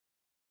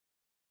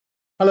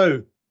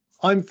Hello,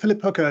 I'm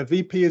Philip Hooker,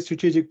 VP of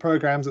Strategic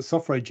Programs at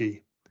Software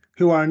AG,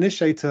 who are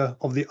initiator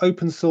of the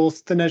open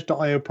source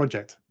ThinEdge.io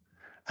project.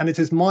 And it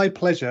is my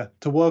pleasure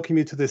to welcome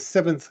you to this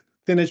 7th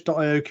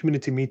ThinEdge.io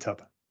Community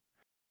Meetup.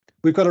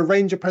 We've got a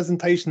range of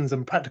presentations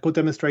and practical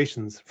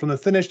demonstrations from the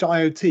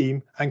ThinEdge.io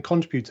team and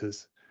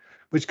contributors,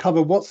 which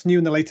cover what's new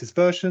in the latest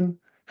version,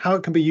 how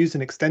it can be used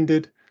and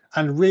extended,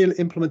 and real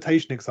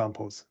implementation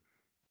examples.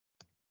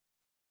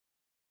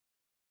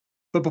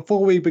 But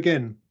before we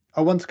begin, I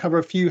want to cover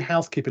a few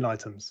housekeeping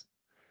items.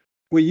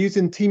 We're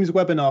using Teams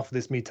webinar for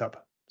this meetup,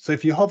 so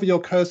if you hover your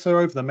cursor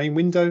over the main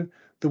window,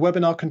 the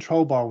webinar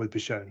control bar will be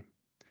shown.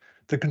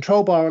 The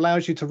control bar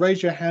allows you to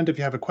raise your hand if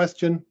you have a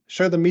question,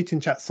 show the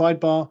meeting chat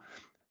sidebar,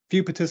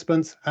 view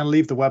participants, and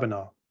leave the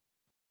webinar.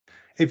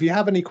 If you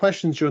have any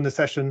questions during the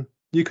session,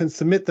 you can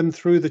submit them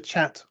through the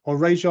chat or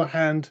raise your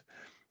hand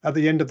at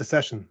the end of the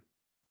session.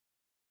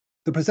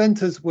 The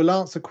presenters will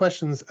answer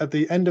questions at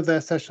the end of their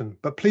session,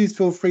 but please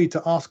feel free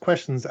to ask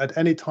questions at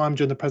any time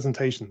during the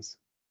presentations.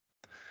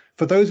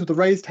 For those with the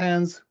raised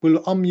hands,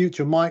 we'll unmute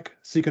your mic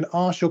so you can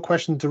ask your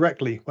question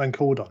directly when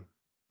called on.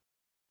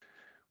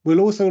 We'll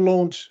also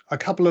launch a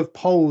couple of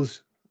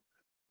polls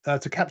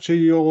to capture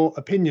your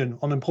opinion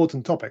on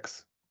important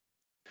topics.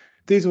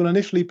 These will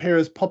initially appear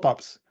as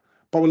pop-ups,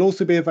 but will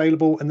also be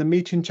available in the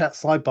meeting chat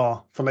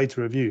sidebar for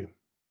later review.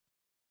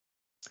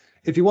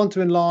 If you want to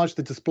enlarge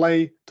the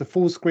display to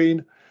full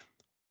screen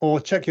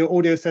or check your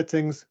audio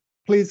settings,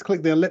 please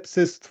click the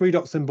ellipsis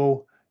 3-dot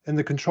symbol in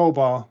the control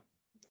bar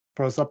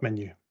for a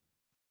submenu.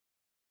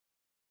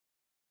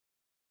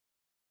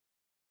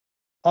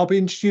 I'll be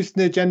introducing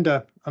the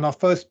agenda and our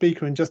first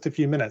speaker in just a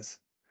few minutes.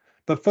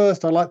 But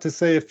first, I'd like to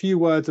say a few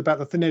words about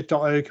the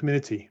ThinEdge.io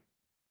community.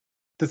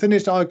 The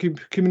ThinEdge.io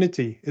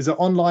community is an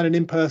online and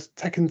in-person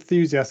tech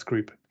enthusiast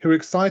group who are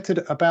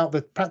excited about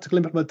the practical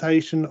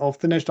implementation of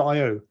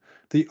ThinEdge.io,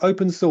 the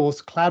open source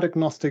cloud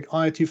agnostic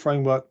IoT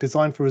framework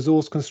designed for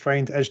resource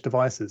constrained edge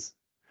devices.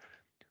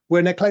 We're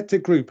an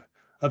eclectic group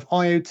of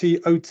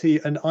IoT, OT,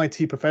 and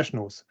IT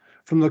professionals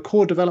from the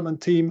core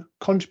development team,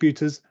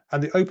 contributors,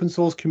 and the open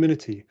source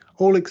community,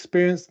 all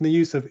experienced in the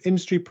use of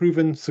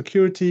industry-proven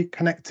security,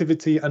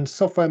 connectivity, and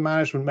software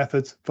management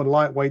methods for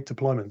lightweight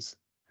deployments.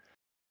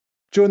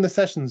 During the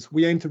sessions,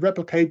 we aim to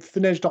replicate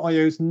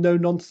ThinEdge.io's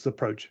no-nonsense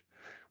approach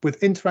with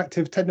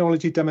interactive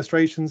technology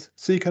demonstrations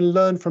so you can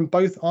learn from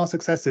both our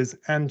successes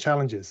and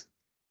challenges.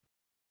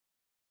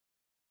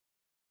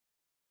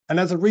 And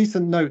as a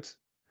recent note,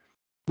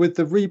 with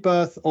the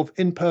rebirth of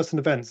in-person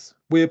events,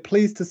 we are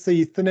pleased to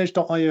see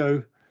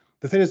ThinEdge.io,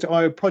 the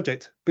ThinEdge.io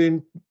project,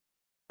 being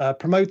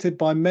promoted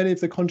by many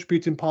of the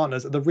contributing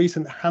partners at the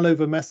recent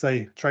Hannover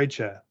Messe trade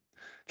show.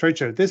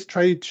 This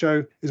trade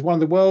show is one of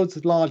the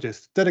world's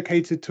largest,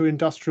 dedicated to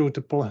industrial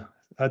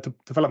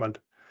development.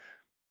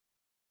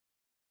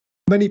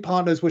 Many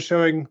partners were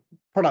showing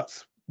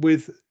products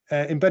with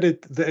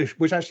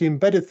which actually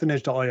embedded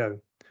ThinEdge.io,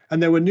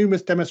 and there were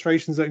numerous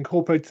demonstrations that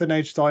incorporated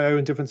ThinEdge.io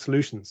in different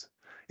solutions,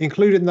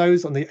 including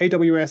those on the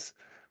AWS,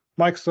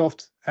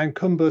 Microsoft, and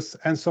Cumbus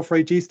and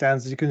Software AG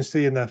stands, as you can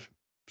see in the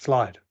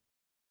slide.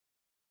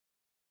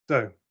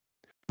 So,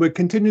 we're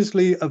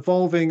continuously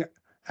evolving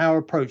our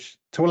approach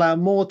to allow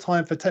more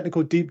time for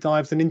technical deep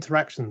dives and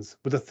interactions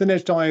with the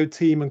ThinEdge.io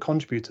team and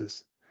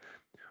contributors.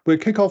 We'll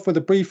kick off with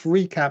a brief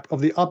recap of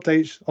the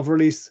updates of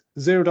release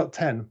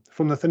 0.10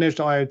 from the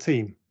ThinEdge.io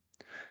team.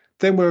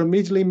 Then we'll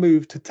immediately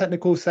move to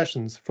technical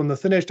sessions from the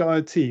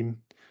ThinEdge.io team,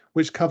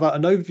 which cover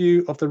an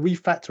overview of the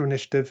Refactor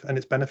initiative and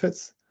its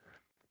benefits,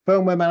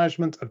 firmware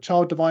management of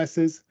child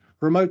devices,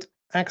 remote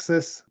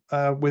access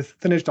with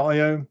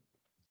ThinEdge.io.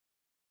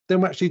 Then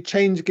we'll actually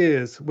change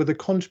gears with the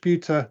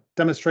contributor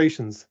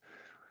demonstrations,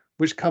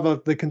 which cover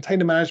the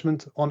container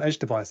management on edge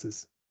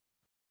devices.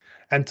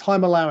 And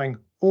time allowing,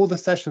 all the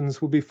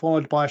sessions will be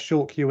followed by a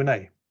short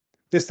Q&A.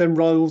 This then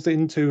rolls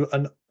into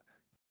an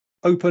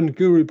open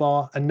Guru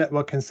Bar and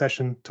networking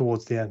session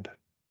towards the end.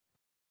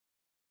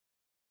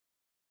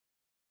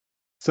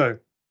 So,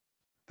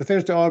 the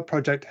ThinEdge.io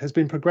project has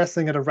been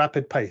progressing at a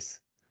rapid pace.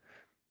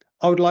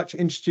 I would like to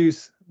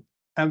introduce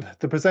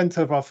the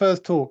presenter of our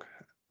first talk,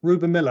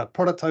 Ruben Miller,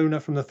 product owner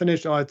from the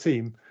ThinEdge.io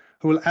team,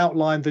 who will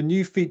outline the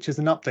new features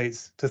and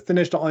updates to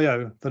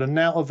ThinEdge.io that are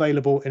now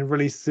available in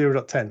release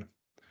 0.10.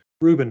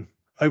 Ruben,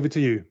 over to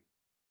you.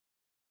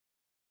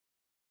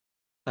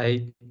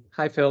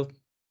 Hi Phil,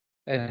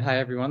 and hi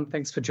everyone.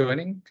 Thanks for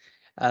joining.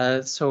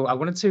 So I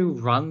wanted to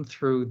run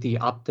through the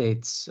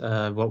updates,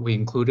 what we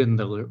included in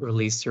the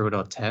release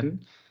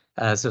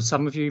 0.10. So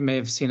some of you may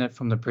have seen it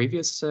from the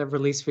previous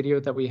release video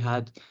that we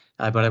had,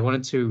 but I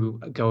wanted to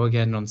go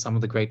again on some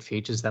of the great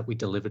features that we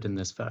delivered in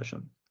this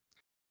version.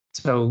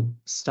 So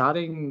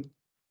starting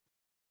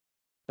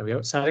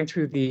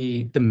through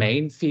the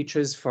main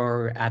features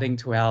for adding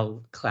to our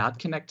cloud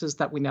connectors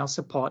that we now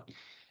support.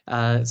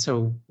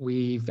 So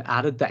we've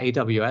added the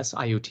AWS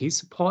IoT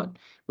support,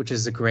 which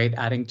is a great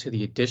adding to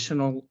the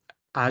additional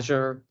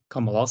Azure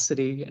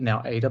Cumulosity and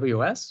now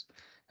AWS.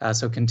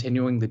 So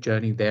continuing the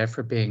journey there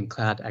for being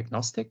cloud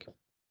agnostic.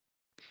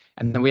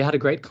 And then we had a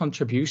great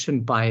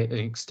contribution by an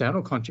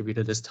external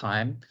contributor this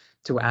time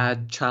to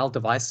add child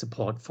device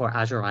support for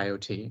Azure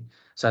IoT.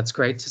 So that's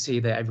great to see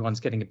that everyone's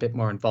getting a bit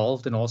more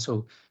involved and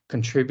also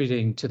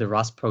contributing to the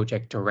Rust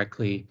project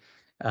directly,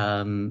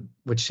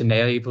 which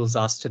enables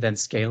us to then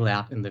scale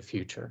out in the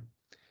future.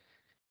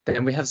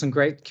 Then we have some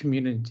great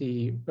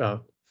community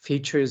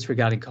features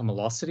regarding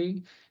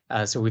Comolosity.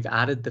 So we've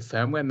added the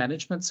firmware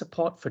management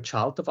support for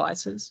child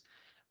devices,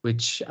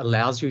 which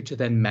allows you to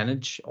then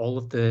manage all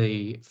of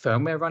the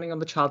firmware running on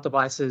the child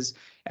devices.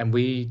 And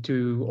we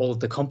do all of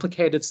the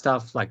complicated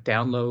stuff like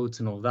downloads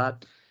and all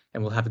that.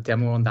 And we'll have a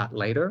demo on that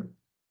later.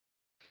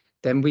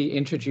 Then we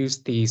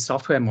introduced the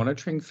software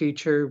monitoring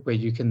feature where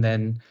you can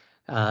then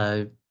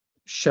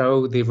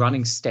show the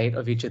running state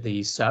of each of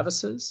these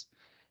services.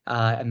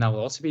 And that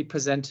will also be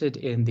presented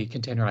in the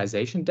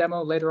containerization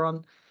demo later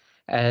on.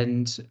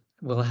 And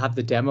we'll have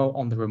the demo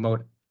on the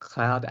remote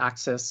cloud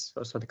access,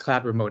 or so the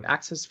cloud remote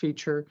access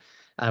feature,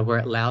 where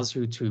it allows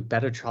you to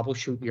better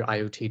troubleshoot your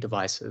IoT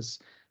devices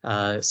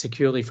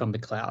securely from the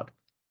cloud.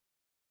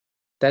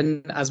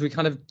 Then as we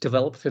kind of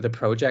develop through the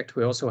project,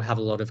 we also have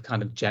a lot of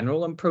kind of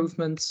general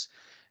improvements.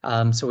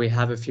 So we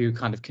have a few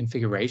kind of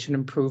configuration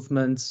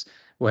improvements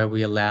where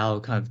we allow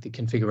kind of the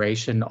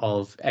configuration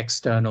of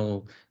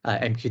external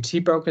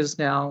MQT brokers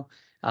now,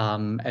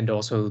 and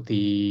also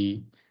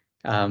the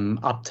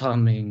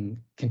upcoming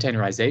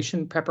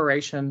containerization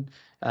preparation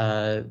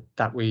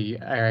that we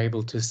are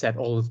able to set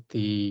all of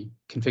the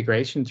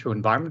configuration through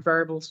environment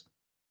variables.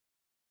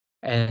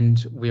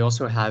 And we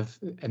also have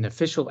an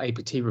official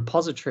APT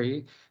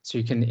repository, so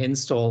you can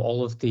install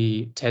all of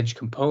the TEDge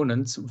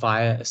components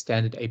via a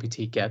standard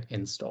APT get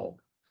install.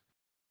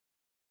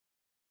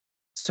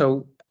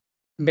 So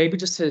maybe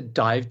just to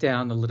dive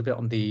down a little bit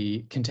on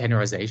the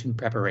containerization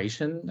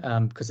preparation,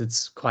 because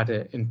it's quite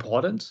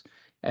important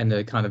and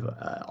a kind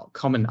of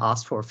common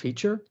asked for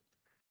feature.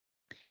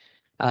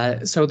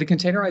 So the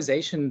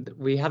containerization,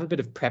 we have a bit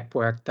of prep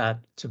work that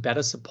to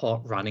better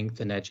support running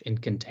ThinEdge in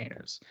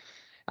containers.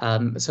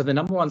 So the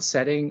number one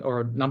setting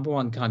or number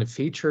one kind of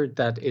feature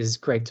that is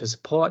great to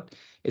support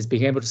is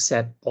being able to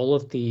set all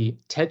of the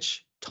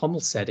TEDge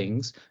TOML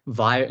settings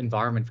via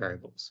environment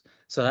variables.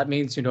 So that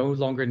means you no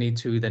longer need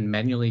to then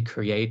manually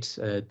create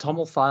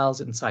TOML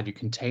files inside your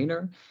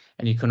container.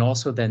 And you can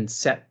also then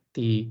set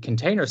the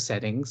container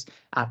settings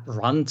at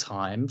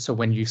runtime. So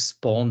when you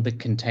spawn the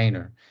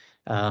container,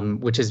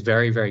 which is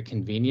very, very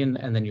convenient.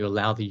 And then you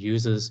allow the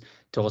users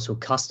to also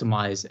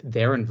customize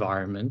their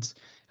environment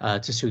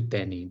to suit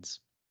their needs.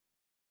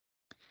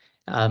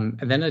 And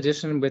then in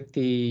addition with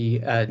the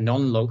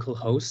non-local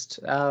host,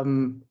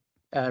 with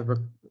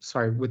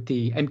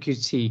the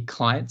MQT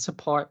client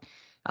support,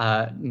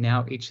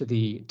 now each of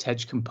the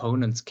TEDge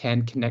components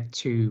can connect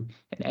to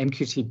an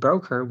MQT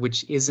broker,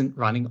 which isn't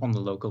running on the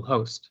local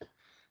host.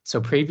 So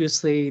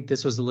previously,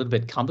 this was a little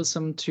bit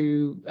cumbersome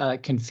to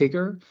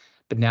configure,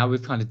 but now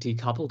we've kind of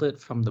decoupled it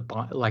from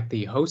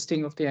the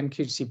hosting of the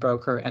MQT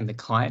broker and the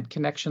client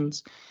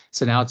connections.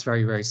 So now it's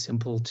very, very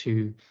simple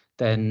to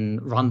then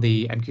run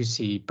the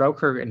MQT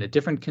broker in a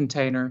different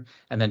container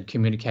and then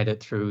communicate it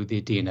through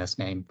the DNS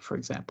name, for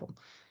example.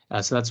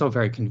 So that's all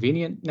very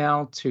convenient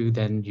now to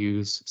then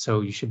use.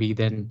 So you should be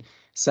then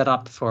set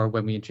up for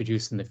when we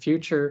introduce in the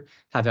future,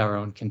 have our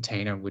own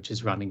container, which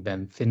is running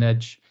then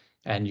ThinEdge,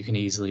 and you can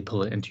easily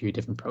pull it into your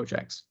different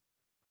projects.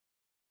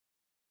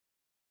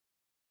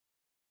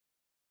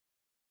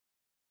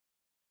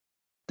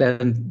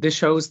 Then this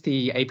shows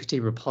the APT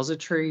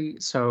repository.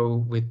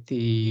 So with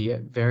the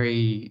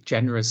very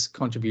generous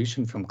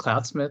contribution from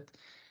Cloudsmith,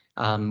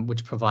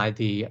 which provide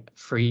the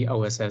free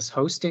OSS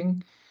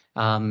hosting,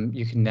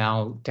 you can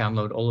now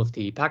download all of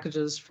the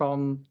packages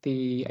from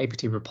the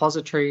APT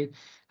repository.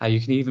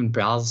 You can even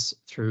browse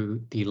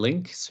through the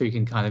link, so you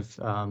can kind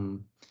of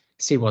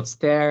see what's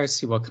there,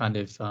 see what kind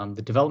of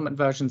the development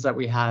versions that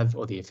we have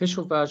or the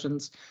official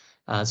versions.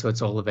 So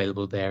it's all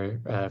available there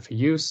for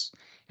use.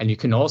 And you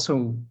can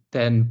also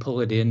then pull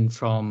it in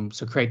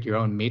so create your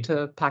own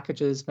meta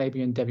packages,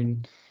 maybe in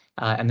Debian,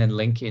 and then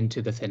link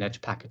into the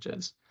ThinEdge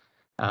packages,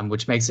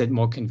 which makes it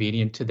more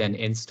convenient to then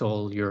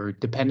install your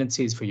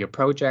dependencies for your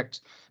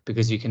project,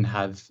 because you can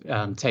have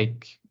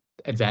take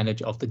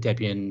advantage of the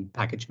Debian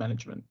package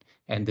management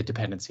and the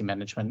dependency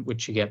management,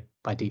 which you get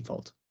by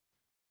default.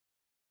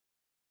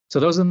 So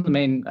those are the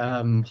main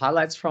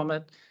highlights from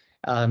it.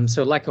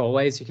 So like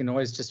always, you can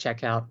always just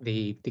check out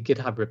the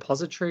GitHub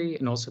repository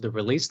and also the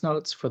release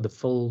notes for the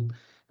full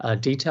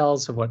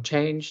details of what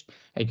changed.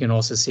 And you can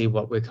also see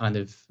what we're kind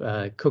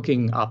of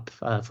cooking up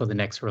for the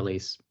next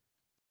release.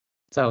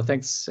 So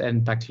thanks,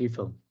 and back to you,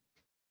 Phil.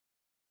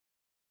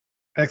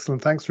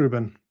 Excellent. Thanks,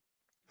 Ruben.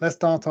 Let's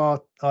start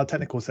our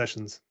technical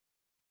sessions.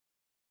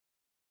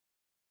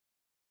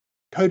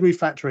 Code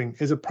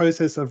refactoring is a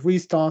process of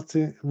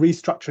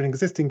restructuring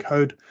existing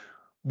code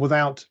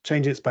without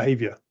changing its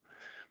behavior,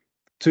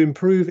 to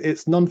improve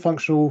its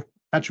non-functional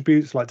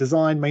attributes like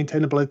design,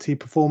 maintainability,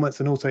 performance,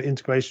 and also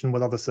integration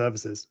with other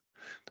services.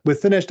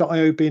 With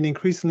ThinEdge.io being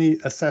increasingly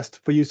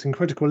assessed for use in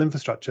critical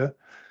infrastructure,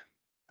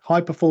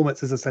 high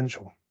performance is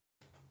essential.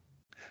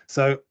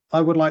 So I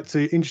would like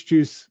to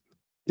introduce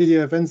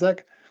Didier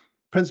Wenzek,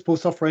 Principal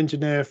Software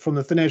Engineer from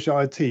the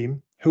ThinEdge.io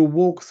team, who will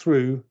walk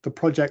through the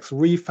project's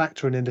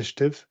Refactoring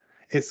initiative,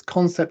 its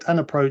concept and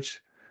approach,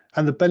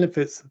 and the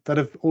benefits that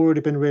have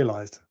already been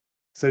realized.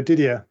 So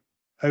Didier,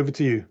 over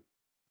to you.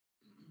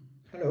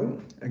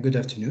 Hello, good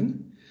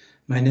afternoon.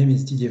 My name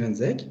is Didier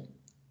Wenzek,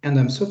 and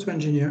I'm software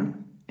engineer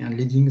and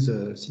leading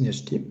the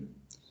ThinEdge team.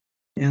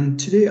 And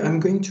today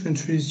I'm going to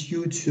introduce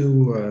you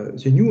to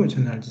the new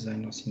internal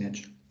design of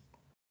ThinEdge.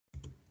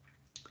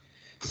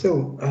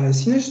 So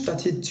ThinEdge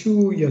started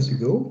 2 years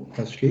ago,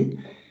 roughly,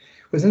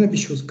 with an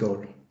ambitious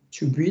goal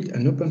to build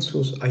an open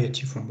source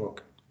IoT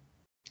framework.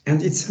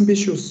 And it's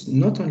ambitious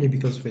not only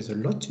because there's a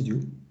lot to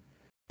do,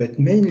 but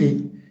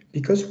mainly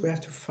because we have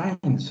to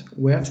find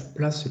where to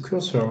place the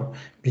cursor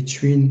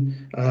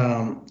between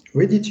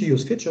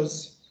ready-to-use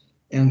features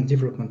and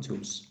development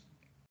tools.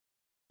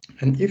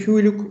 And if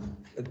we look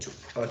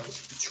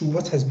to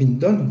what has been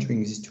done during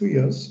these 2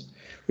 years,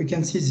 we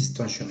can see this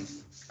tension.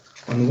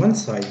 On one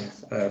side,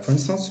 for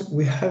instance,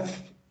 we have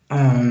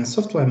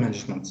software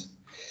management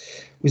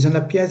with an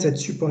API that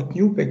supports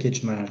new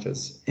package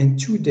managers and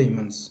 2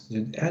 daemons,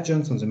 the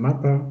agent and the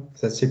mapper,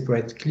 that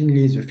separate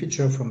cleanly the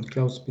feature from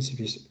cloud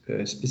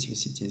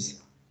specificities.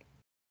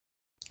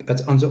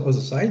 But on the other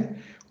side,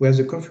 we have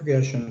the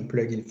configuration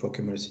plugin for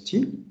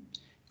Community,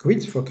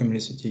 great for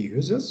Community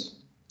users,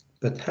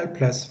 but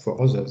helpless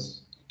for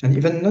others, and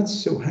even not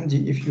so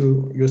handy if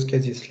your use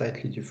case is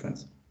slightly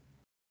different.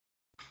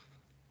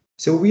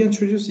 So we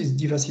introduce this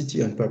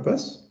diversity on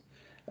purpose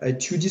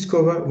to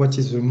discover what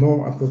is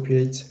more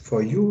appropriate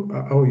for you,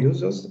 our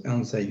users,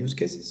 and their use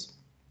cases.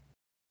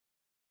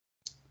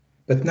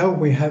 But now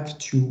we have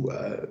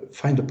to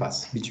find a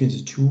path between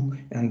the two.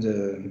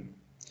 And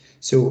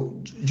so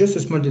just a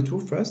small detour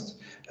first.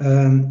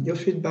 Your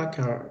feedback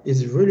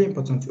is really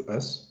important to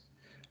us.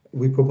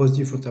 We propose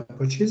different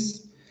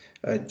approaches,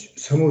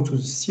 somehow to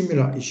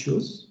similar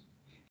issues.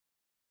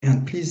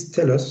 And please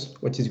tell us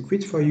what is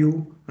great for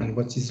you and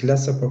what is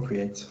less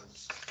appropriate.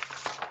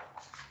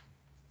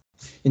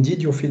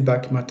 Indeed, your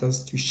feedback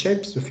matters to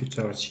shape the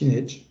future of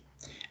ThinEdge,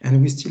 and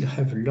we still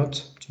have a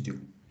lot to do.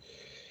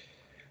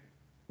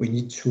 We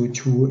need to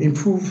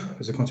improve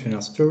the container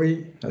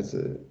story.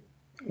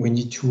 We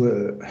need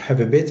to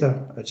have a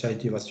better child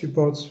device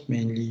support,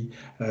 mainly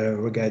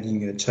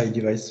regarding child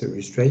device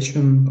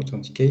registration,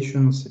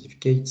 authentication,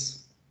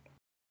 certificates.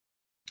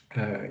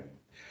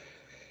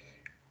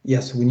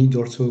 Yes, we need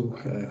also,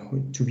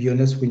 to be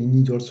honest, we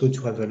need also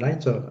to have a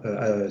lighter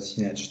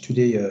ThinEdge.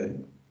 Today,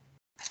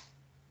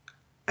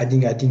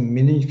 adding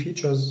many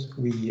features,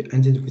 we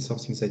ended with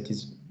something that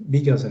is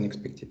bigger than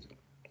expected.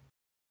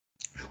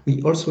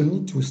 We also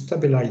need to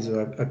stabilize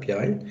the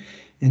API,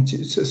 and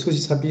so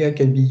this API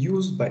can be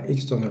used by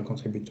external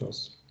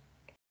contributors.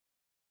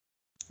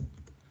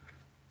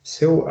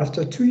 So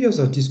after 2 years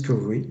of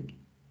discovery,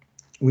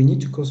 we need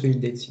to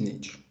consolidate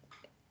ThinEdge.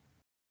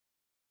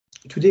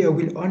 Today, I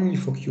will only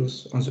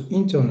focus on the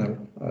internal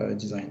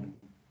design.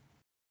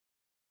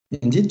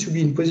 Indeed, to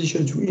be in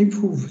position to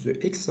improve the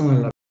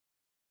external API,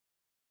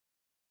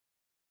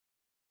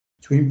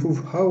 to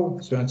improve how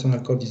the internal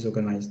code is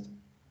organized.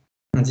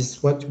 And this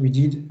is what we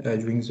did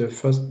during the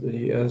first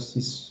years,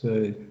 this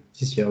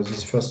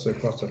first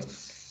quarter.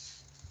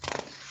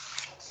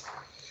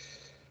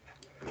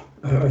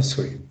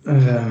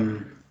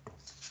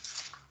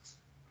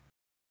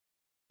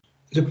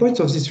 The point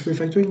of this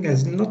refactoring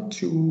has not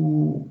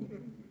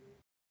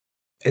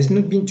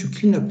been to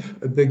clean up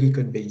a buggy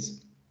code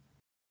base.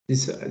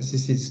 This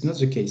is not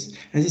the case,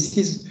 and this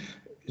is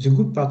the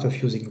good part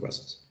of using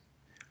Rust.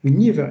 We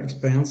never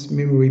experience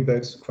memory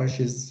bugs,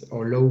 crashes,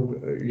 or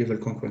low-level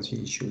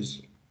concurrency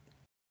issues.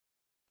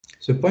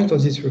 The point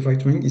of this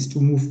refactoring is to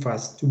move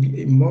fast, to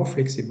be more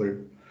flexible,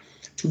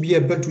 to be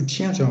able to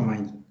change our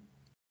mind.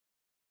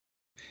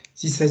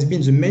 This has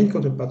been the main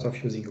counterpart of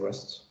using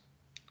Rust.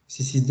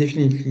 This is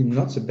definitely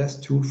not the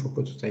best tool for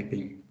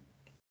prototyping.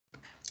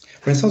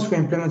 For instance, we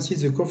implemented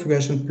the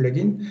configuration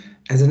plugin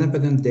as an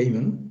independent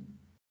daemon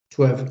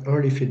to have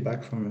early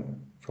feedback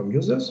from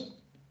users.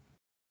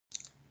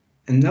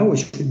 And now it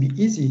should be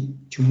easy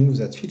to move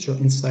that feature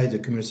inside the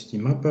Community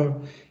mapper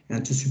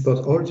and to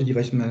support all the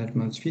device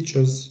management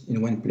features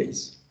in one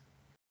place.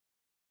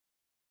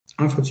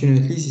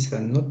 Unfortunately, this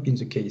has not been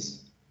the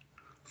case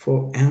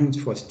for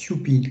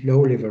stupid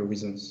low-level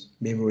reasons: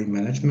 memory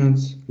management,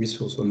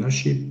 resource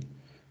ownership,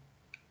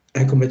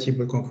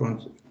 incompatible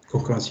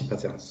concurrency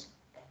patterns.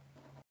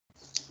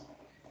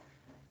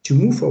 To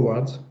move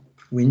forward,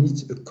 we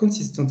need a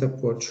consistent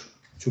approach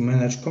to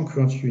manage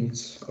concurrent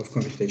units of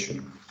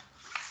computation.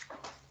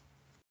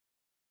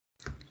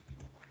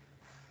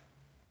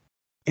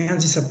 And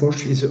this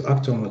approach is the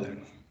actor model,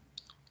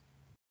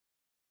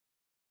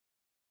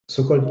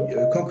 so-called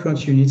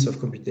concurrent units of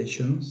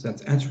computation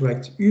that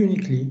interact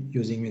uniquely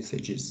using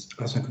messages,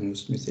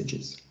 asynchronous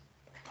messages.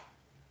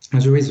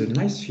 And there is a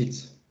nice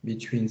fit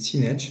between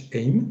ThinEdge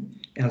AIM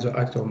and the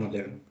actor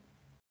model.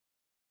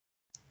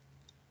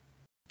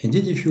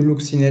 Indeed, if you look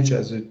ThinEdge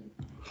as a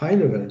high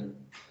level,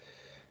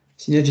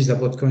 ThinEdge is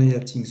about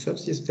coordinating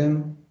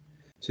subsystems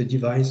the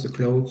device, the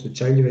cloud, the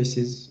child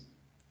devices,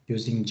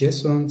 using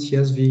JSON,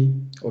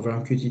 CSV, over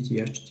MQTT,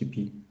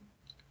 HTTP.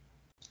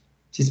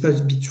 This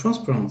must be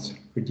transparent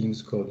reading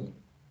the code.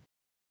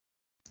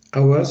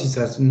 Ours, this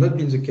has not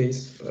been the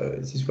case,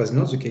 this was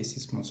not the case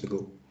 6 months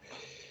ago,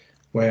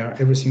 where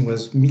everything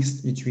was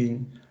mixed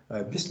between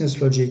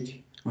business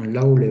logic and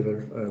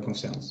low-level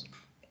concerns.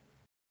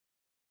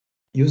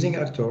 Using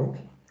Actor,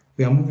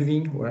 we are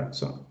moving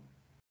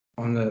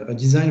on a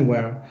design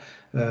where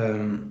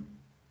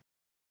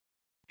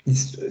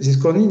these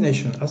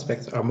coordination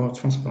aspects are more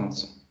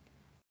transparent.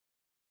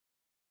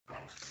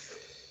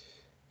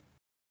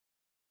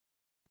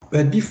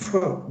 But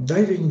before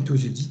diving into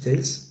the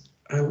details,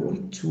 I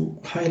want to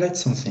highlight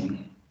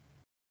something.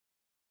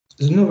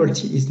 The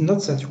novelty is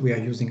not that we are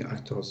using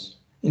actors.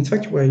 In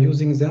fact, we are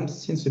using them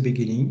since the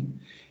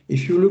beginning.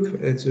 If you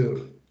look at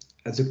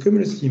the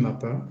community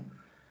mapper,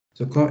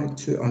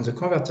 on the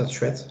converter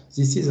thread,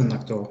 this is an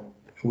actor.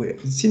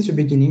 Since the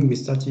beginning, we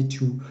started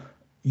to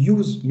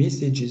use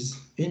messages,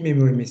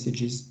 in-memory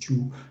messages,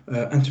 to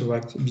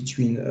interact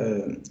between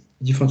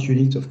different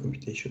units of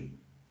computation.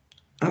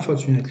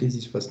 Unfortunately,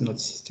 this was not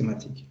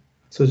systematic.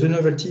 So the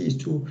novelty is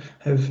to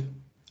have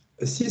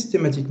a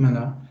systematic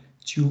manner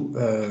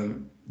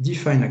to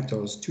define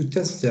actors, to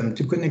test them,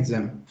 to connect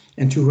them,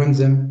 and to run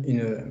them in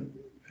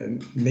a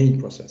main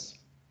process.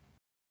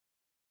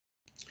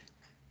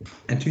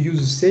 And to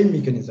use the same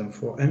mechanism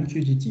for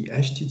MQTT,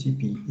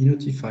 HTTP,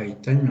 eNotify,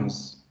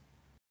 timers,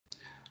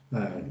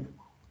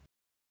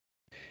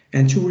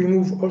 and to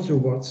remove all the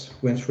words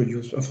we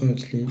introduced,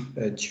 unfortunately,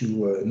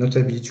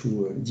 notably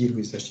to deal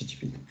with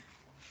HTTP.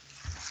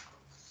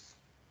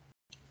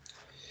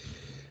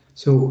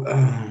 So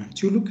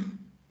to look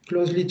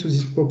closely to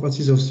these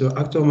properties of the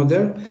actor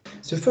model,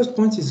 the first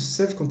point is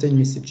self-contained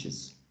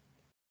messages.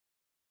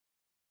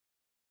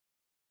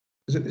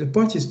 The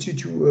point is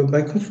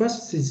by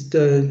contrast, is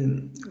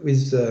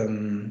with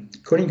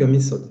calling a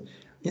method.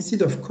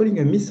 Instead of calling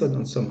a method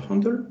on some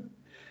handle,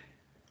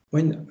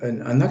 when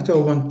an actor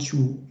wants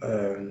to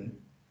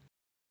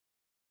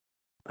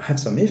have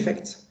some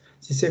effect,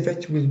 this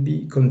effect will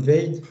be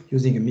conveyed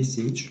using a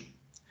message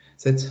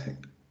that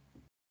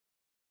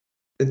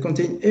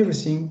contains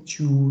everything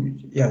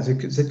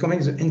that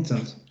conveys the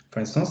intent.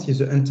 For instance, if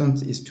the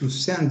intent is to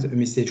send a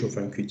message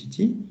over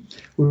MQTT,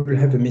 we will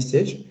have a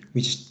message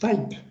which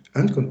type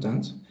and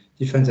content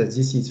defines that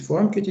this is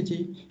for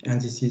MQTT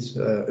and this is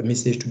a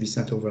message to be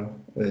sent over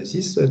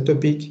this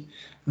topic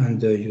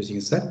and using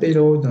that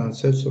payload and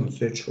such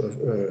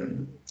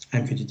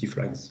MQTT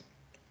flags.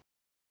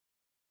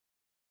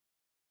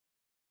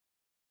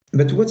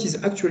 But what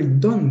is actually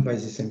done by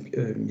this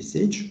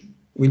message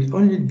will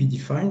only be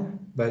defined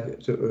by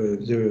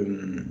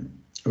the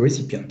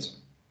recipient.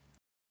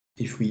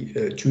 If we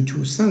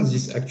to send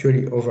this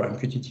actually over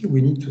MQTT,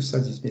 we need to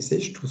send this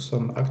message to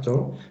some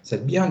actor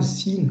that behind the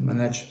scene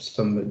manage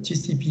some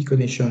TCP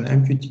connection,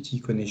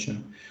 MQTT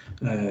connection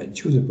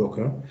to the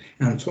broker,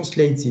 and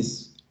translate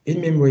this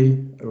in-memory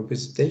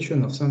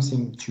representation of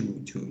something to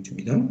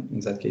be done, in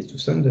that case to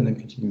send an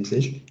MQTT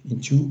message,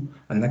 into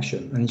an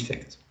action, an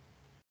effect.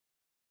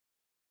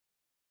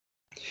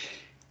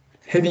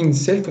 Having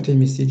self-contained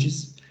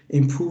messages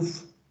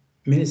improve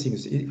many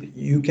things.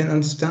 You can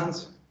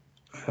understand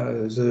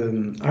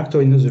the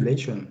actor in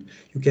isolation.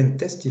 You can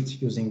test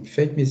it using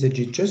fake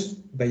messages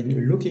just by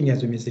looking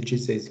at the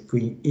messages that is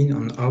going in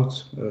and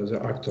out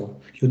the actor.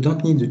 You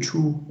don't need the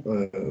true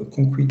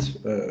concrete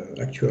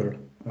actual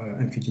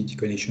MQTT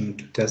connection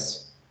to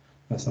test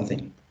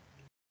something.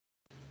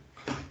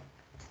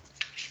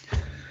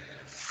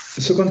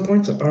 The second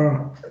point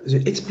are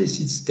the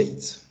explicit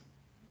states.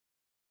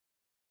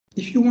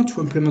 If you want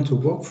to implement a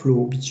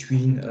workflow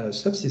between a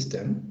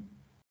subsystem,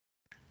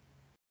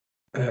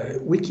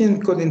 we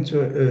can code into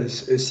a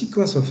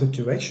sequence of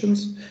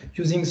interactions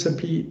using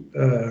simply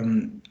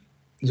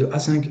the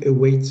async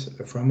await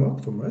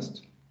framework from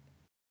Rust,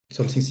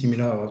 something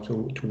similar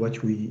to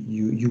what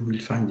you will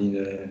find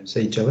in,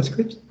 say,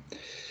 JavaScript.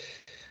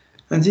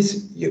 And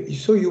this,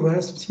 so you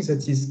have something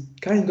that is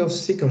kind of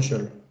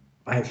sequential.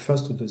 I have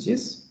first to do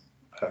this,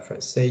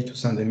 say to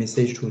send a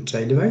message to a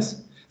child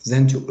device,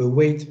 then to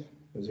await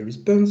the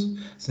response,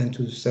 then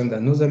to send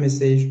another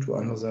message to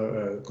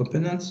another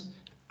component,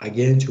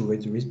 again to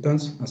await the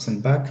response and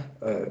send back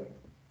a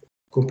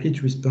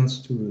complete response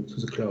to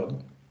the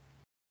cloud.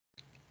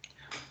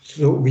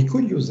 So we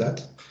could use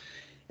that,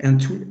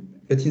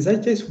 but in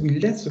that case, we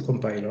let the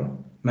compiler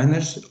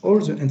manage all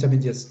the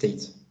intermediate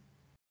states.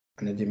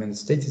 And the intermediate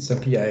state is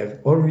simply I have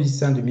already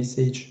sent a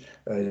message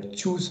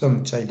to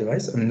some child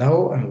device, and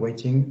now I'm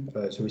waiting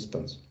the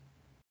response.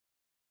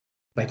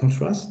 By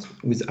contrast,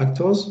 with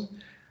actors,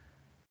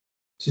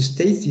 the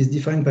state is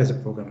defined by the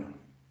programmer.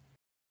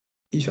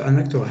 If an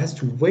actor has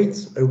to wait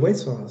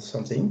for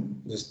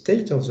something, the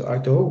state of the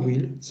actor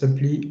will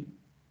simply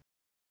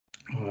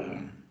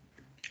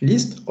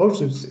list all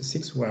the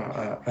things where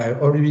I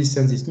already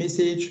sent this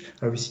message,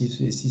 I received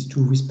these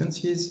two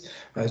responses,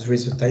 there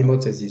is a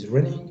timeout that is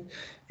running,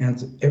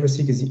 and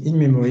everything is in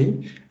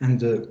memory. And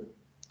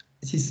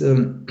this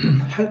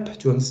help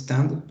to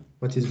understand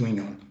what is going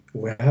on.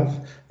 We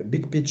have a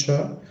big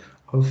picture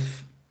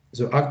of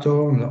the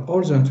actor and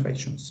all the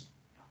interactions.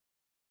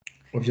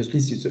 Obviously,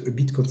 it's a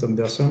bit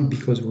cumbersome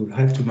because we will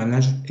have to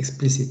manage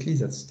explicitly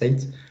that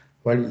state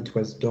while it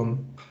was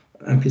done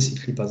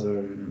implicitly by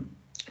the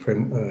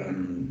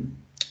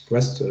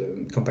Rust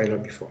compiler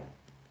before.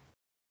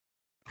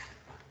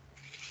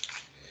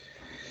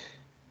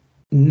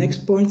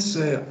 Next point,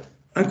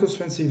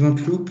 unconstrained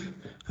event loop.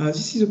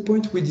 This is a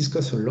point we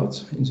discuss a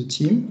lot in the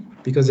team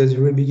because at the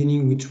very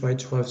beginning we try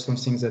to have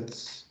something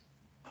that,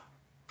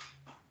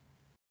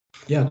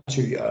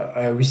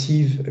 I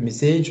receive a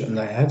message and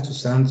I have to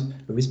send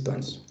a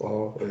response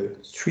or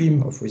a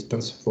stream of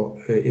response for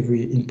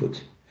every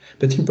input.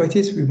 But in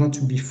practice, we want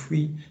to be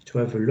free to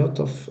have a lot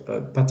of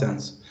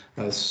patterns.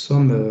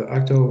 Some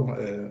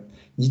actors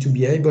need to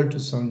be able to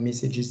send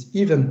messages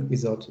even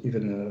without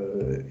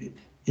even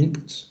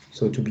inputs,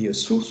 so to be a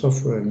source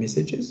of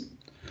messages.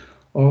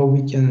 Or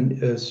we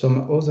can,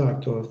 some other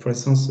actor, for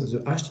instance, the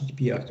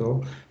HTTP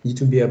actor, need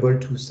to be able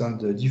to send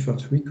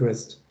different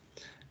requests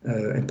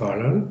in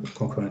parallel,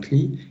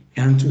 concurrently,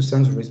 and to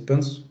send the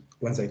response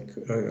when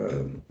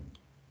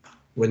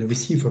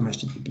received from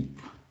HTTP.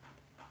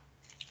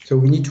 So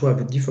we need to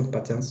have different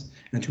patterns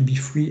and to be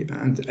free.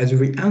 And at the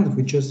very end,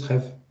 we just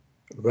have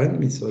run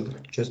method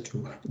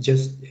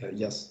yes,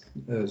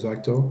 the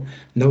actor.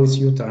 Now it's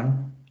your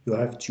time. You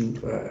have to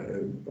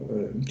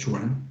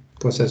run,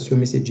 process your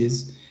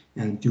messages,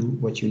 and do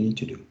what you need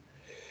to do.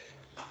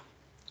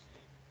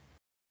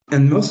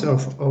 And most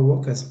of our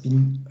work has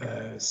been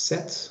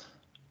set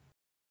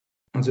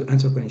on the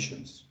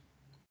interconnections.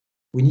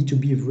 We need to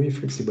be very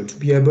flexible to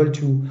be able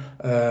to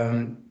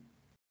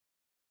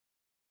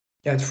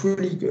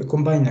fully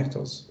combine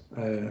actors.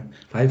 I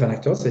have an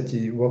actor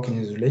that work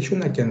in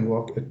isolation. I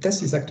can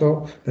test this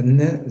actor, but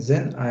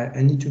then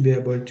I need to be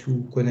able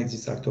to connect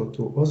this actor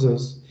to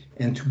others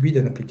and to build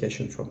an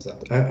application from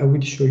that. I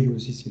will show you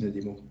this in a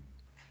demo.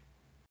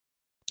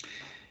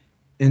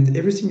 And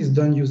everything is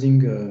done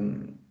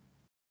using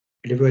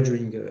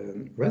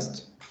leveraging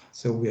Rust.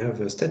 So we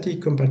have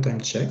static compile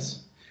time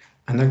checks.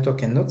 An actor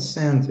cannot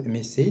send a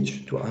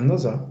message to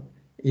another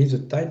if the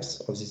types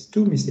of these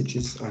two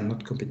messages are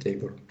not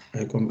compatible.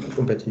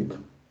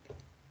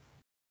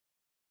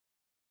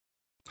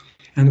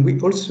 And we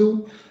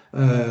also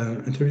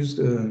introduced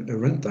a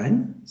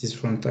runtime. This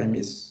runtime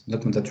is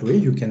not mandatory.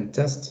 You can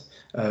test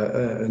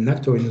an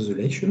actor in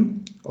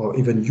isolation or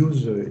even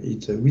use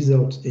it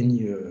without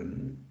any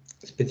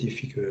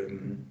specific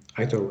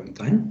actor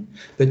runtime.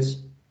 But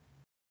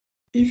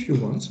if you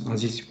want, and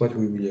this is what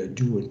we will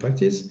do in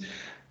practice,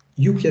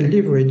 you can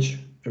leverage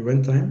a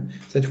runtime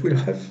that will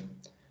have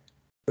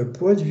a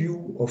broad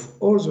view of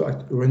all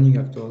the running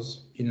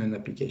actors in an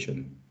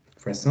application.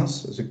 For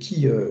instance, the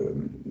key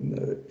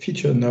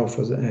feature now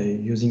for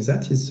using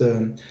that is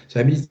the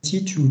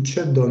ability to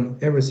shut down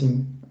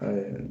everything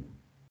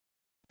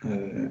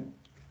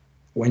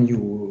when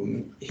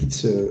you hit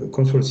the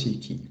Ctrl+C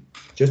key,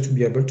 just to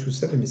be able to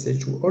send a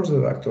message to all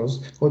the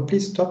actors, or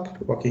please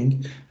stop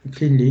working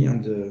cleanly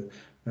and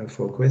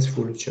for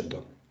graceful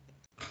shutdown.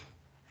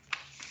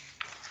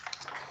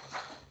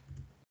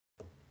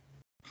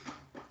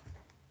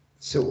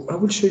 So I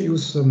will show you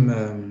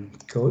some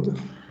code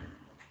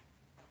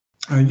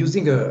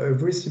using a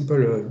very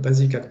simple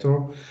basic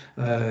actor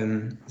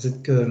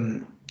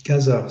that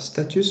gathers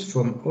status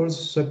from all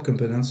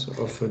subcomponents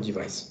of a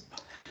device.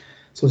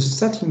 So the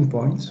starting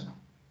point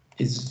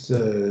is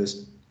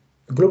the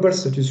global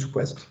status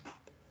request.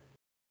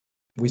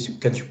 We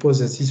can suppose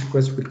that this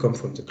request will come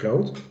from the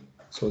cloud.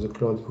 So the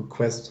cloud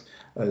requests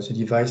the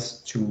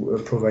device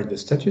to provide the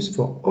status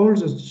for all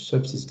the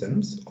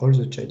subsystems, all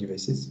the child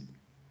devices.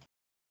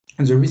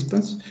 And the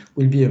response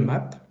will be a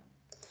map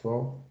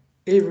for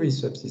every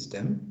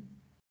subsystem,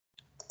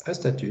 a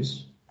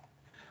status.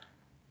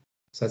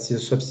 So that the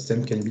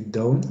subsystem can be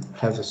down,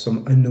 have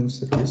some unknown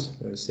status,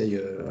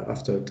 say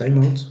after a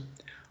timeout,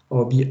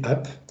 or be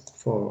up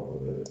for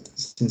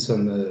since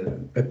some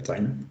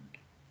uptime.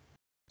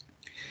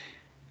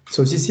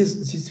 So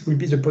this will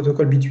be the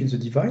protocol between the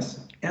device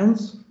and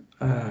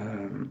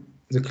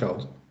the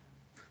cloud.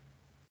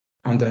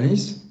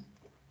 Underneath,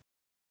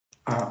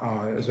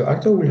 the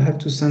actor will have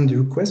to send the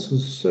request to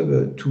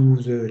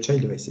the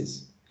child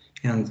devices.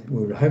 And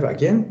we will have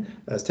again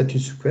a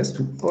status request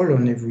to all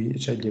on every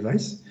child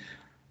device.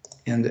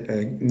 And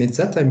at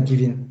that I'm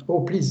giving,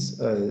 oh,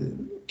 please,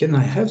 can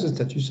I have the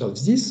status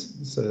of this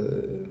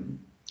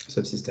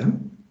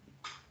subsystem?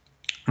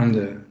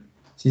 And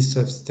this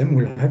subsystem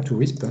will have to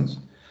respond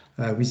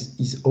with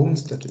his own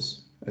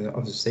status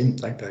of the same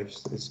type I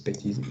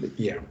expected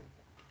here.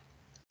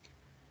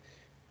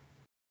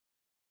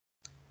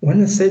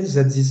 When I said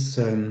that these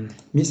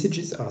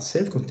messages are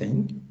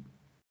self-contained,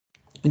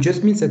 it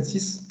just means that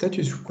this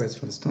status request,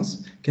 for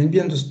instance, can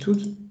be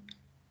understood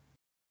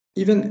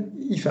even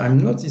if I'm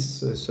not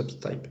this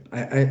subtype.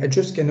 I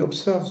just can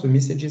observe the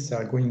messages that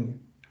are going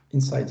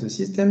inside the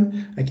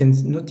system. I can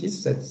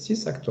notice that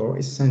this actor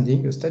is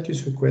sending a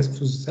status request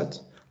to that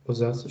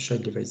other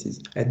child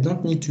devices. I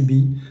don't need to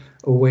be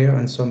aware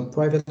on some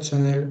private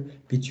channel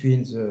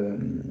between the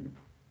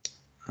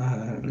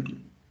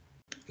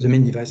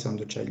main device and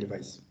the child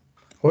device.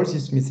 All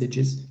these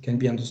messages can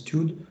be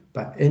understood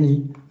by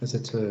any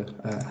that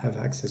have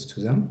access to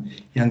them,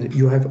 and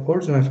you have all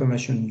the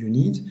information you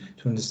need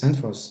to understand,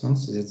 for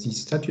instance, that the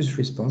status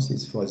response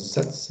is for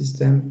that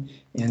system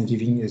and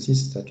giving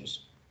this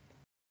status.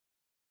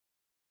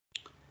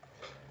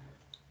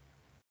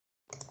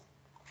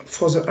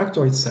 For the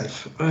actor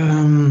itself,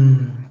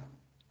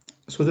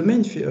 so the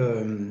main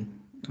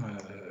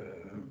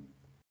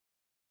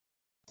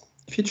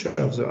feature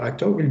of the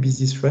actor will be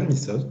this run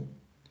method,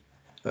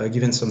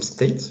 given some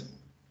state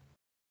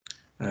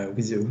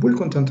with the full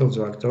content of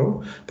the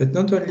actor, but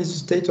not only the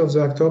state of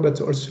the actor,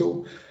 but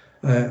also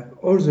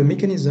all the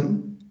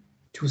mechanism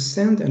to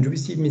send and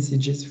receive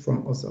messages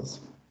from others.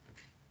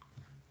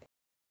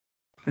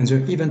 And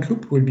the event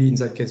loop will be, in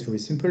that case, very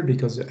simple,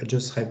 because I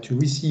just have to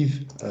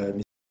receive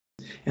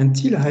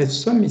until I have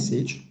some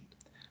message.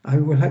 I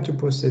will have to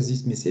process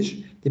this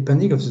message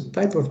depending on the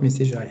type of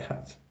message I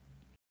have.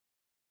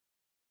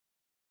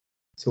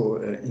 So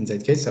in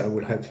that case, I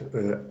will have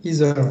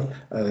either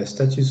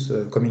status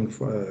coming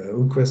from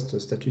request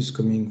status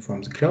coming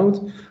from the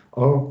cloud,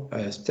 or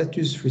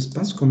status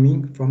response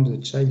coming from the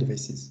child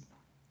devices.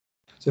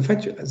 The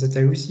fact that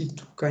I receive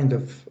two kinds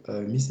of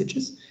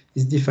messages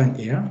is defined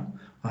here.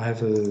 I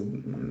have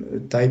a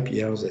type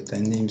here that I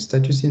name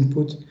status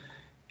input,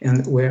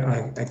 and where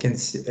I can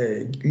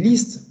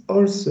list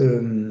all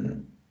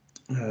the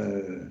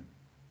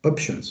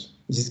options.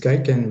 This guy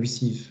can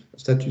receive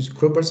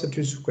global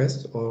status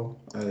request or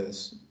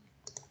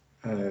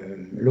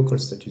local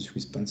status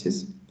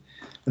responses,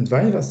 and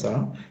vice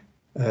versa.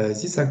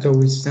 This actor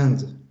will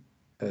send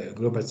a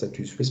global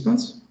status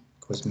response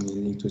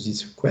corresponding to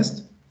this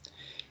request,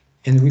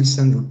 and will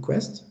send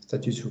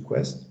status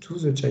request to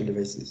the child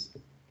devices.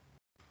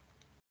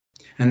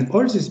 And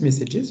all these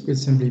messages will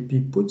simply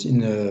be put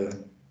in a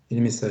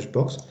message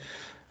box.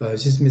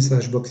 This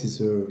message box is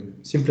the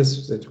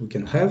simplest that we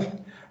can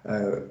have.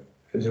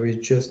 There is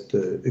just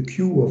a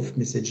queue of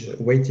messages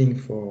waiting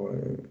for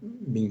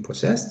being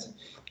processed,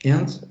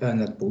 and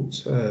an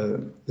output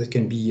that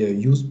can be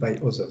used by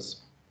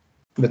others.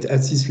 But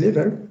at this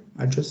level,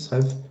 I just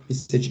have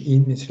message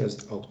in,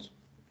 message out.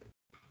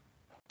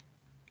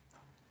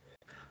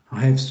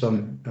 I have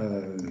some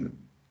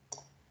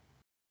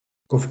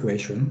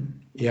configuration.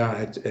 Here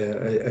I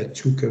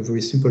took a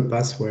very simple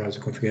path where the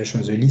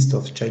configuration, the list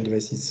of child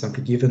devices is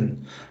simply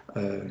given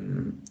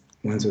when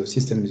the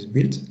system is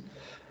built.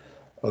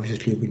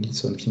 Obviously, we need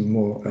something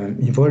more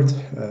involved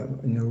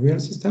in a real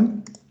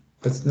system,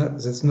 but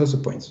that's not the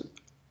point.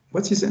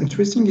 What is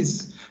interesting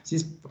is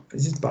this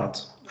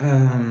part.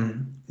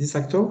 This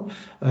actor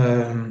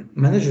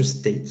manages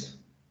state.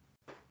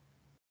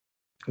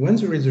 When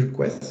there is a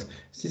request,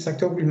 this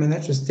actor will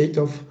manage the state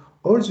of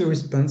all the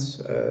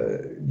response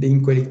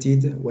being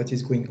collected, what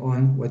is going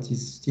on, what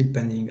is still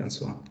pending, and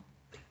so on.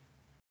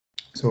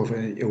 So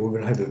we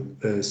will have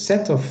a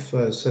set of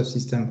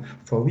subsystems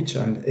for which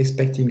I'm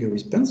expecting a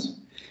response,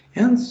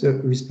 and the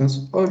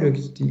response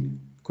already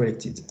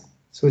collected.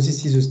 So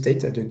this is the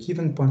state at a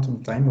given point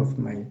in time of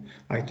my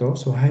actor.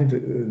 So I have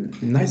a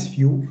nice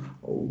view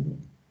of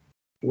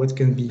what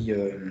can be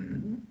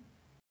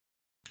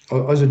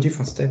all the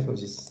different steps of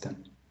this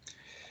system.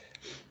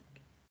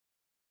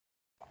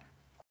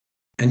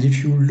 And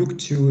if you look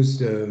to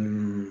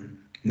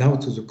now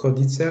to the code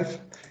itself,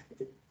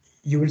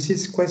 you will see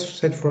it's quite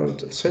straightforward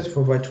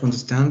to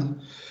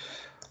understand.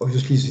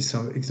 Obviously, this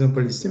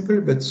example is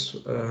simple, but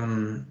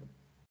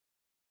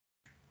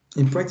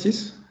in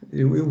practice,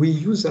 we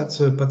use that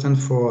pattern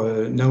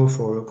for now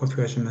for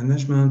configuration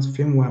management,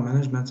 firmware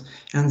management,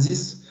 and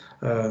this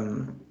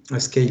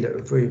scale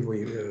very,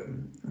 very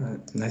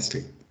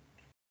nicely.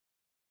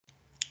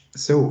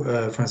 So,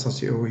 for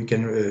instance, we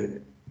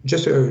can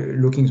just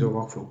looking the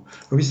workflow.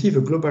 We receive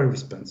a global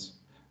response,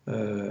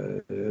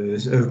 a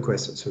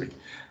request, sorry.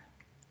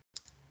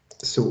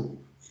 So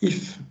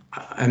if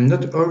I'm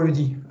not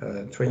already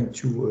trying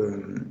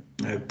to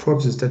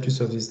probe the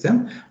status of the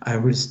system, I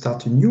will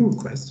start a new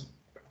request.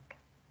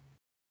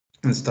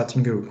 And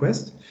starting a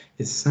request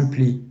is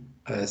simply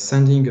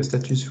sending a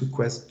status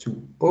request to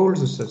all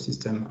the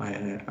subsystems I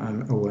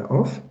am aware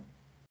of,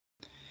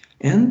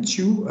 and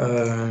to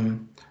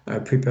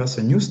prepare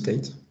a new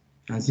state.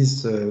 And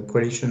this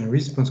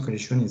response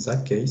collection, in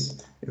that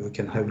case, we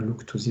can have a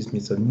look to this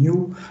method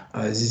new.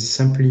 This is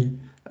simply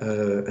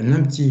an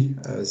empty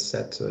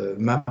set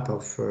map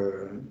of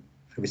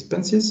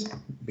responses,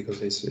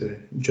 because it's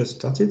just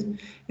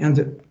started,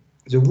 and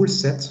the whole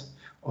set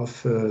of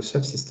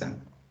subsystem.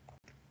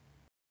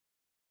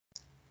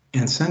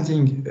 And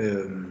sending,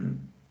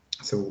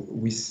 so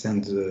we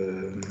send,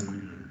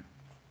 and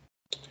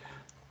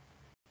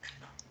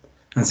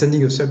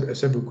sending a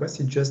sub request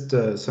is just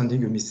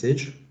sending a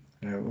message.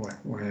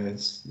 Where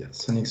it's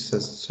sending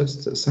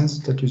send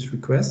status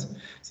request.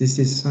 This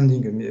is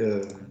sending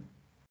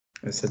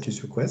a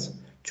status request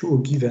to a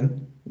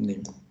given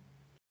name.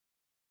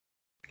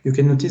 You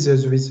can notice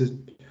that there is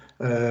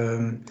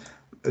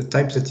a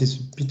type that is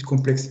a bit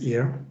complex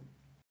here,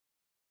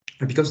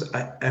 because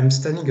I'm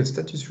sending a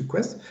status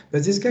request,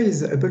 but this guy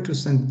is able to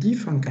send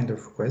different kind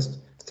of requests,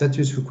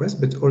 status requests,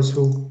 but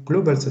also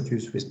global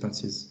status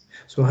responses.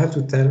 So I have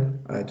to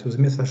tell to the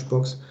message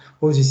box,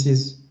 oh,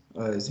 this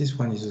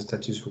one is a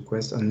status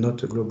request and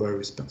not a global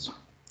response.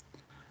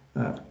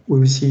 We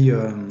will see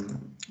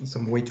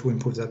some way to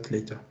improve that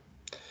later.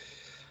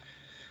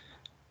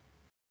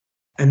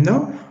 And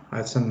now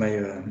I've sent my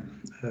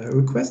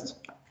request.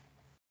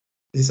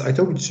 This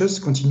actor will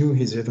just continue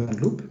his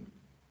event loop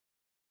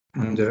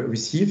and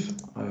receive,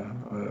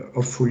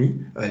 hopefully,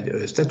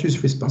 a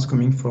status response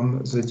coming from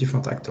the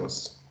different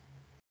actors.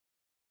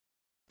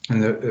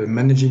 And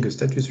managing a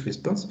status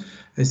response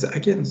is,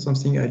 again,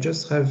 something I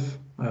just have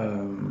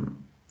to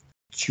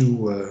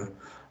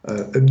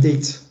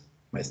update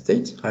my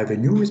state. I have a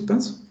new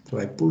response, so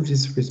I pull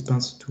this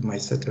response to my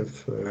set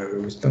of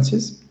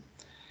responses.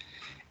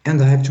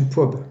 And I have to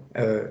probe,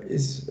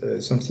 is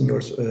something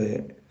else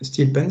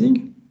still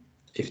pending?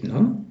 If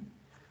none,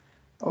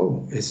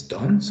 oh, it's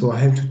done. So I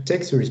have to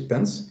take the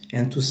response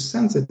and to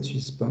send that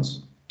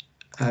response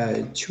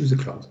to the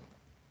cloud.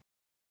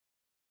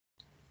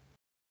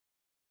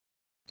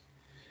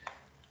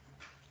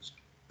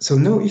 So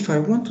now if I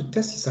want to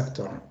test this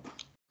actor,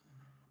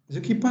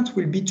 the key point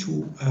will be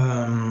to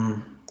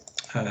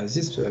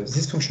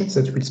this function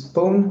that will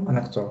spawn an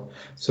actor.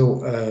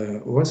 So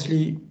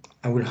roughly,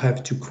 I will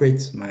have to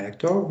create my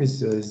actor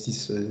with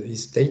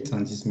his state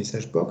and this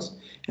message box,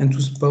 and to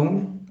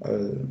spawn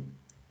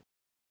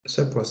a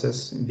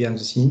sub-process behind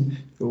the scene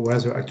where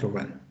the actor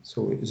run.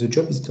 So the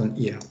job is done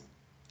here.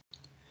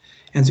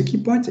 And the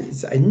key point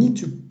is I need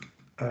to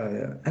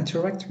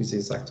interact with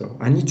this actor.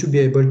 I need to be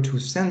able to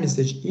send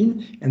message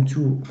in and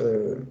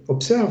to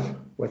observe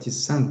what is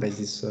sent by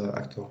this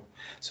actor.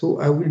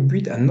 So I will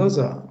build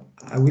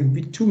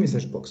two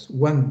message boxes,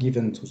 one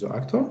given to the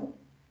actor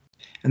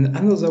and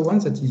another one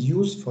that is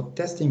used for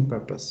testing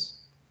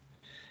purpose.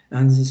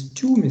 And these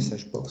two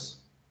message boxes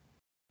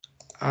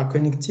are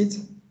connected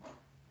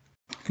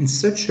in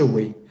such a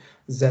way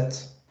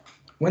that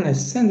when I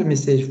send a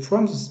message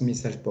from this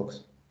message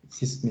box,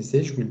 this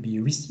message will be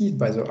received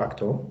by the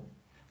actor,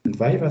 and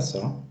vice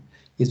versa.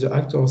 If the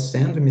actor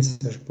sends a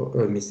message,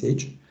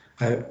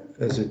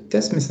 the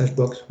test message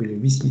box will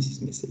receive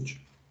this message.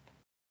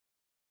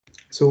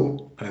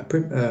 So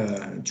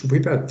to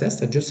prepare a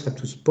test, I just have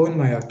to spawn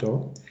my actor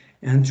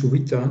and to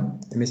return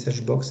a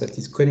message box that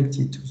is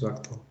connected to the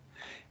actor.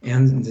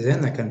 And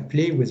then I can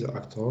play with the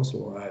actor.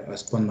 So I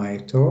spawn my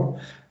actor.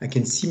 I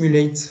can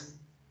simulate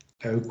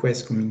a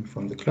request coming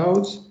from the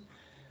clouds.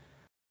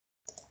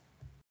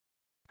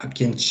 I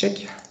can check,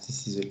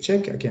 this is a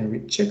check, I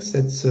can check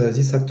that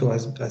this actor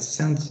has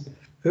sent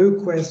a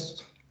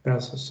request per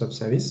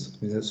subservice.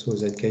 So in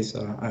that case,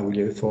 I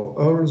will, for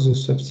all the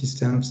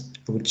subsystems,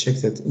 I will check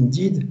that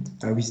indeed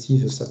I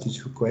receive a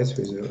status request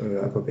with an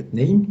appropriate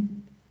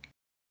name.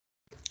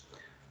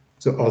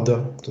 The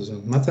order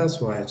doesn't matter,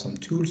 so I have some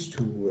tools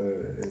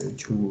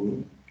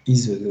to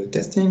ease the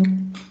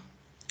testing.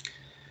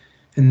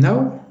 And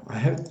now I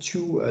have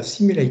to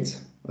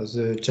simulate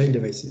the child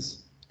devices.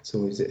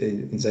 So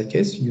in that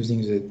case,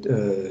 using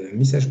the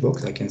message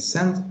box, I can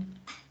send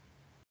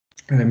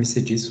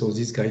messages. So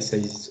this guy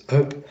says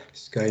up,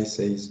 this guy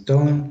says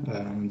down,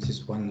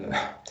 this one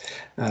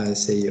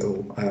say,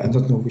 oh, I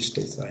don't know which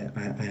state I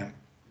am.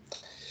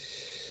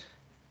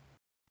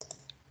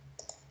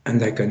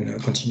 And I can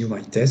continue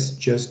my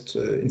test just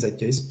in that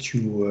case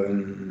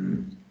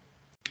to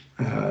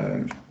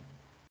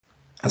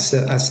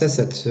assess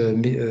that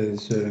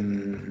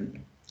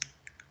the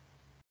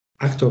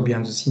actor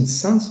behind the scene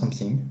sends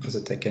something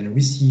that I can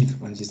receive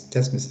on this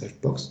test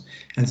message box,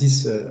 and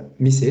this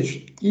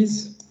message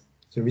is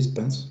the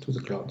response to the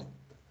cloud.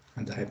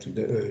 And I have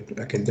to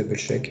I can double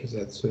check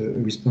that the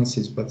response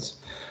is what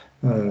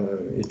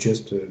it's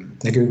just an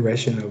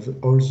aggregation of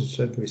all the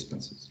sub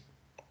responses.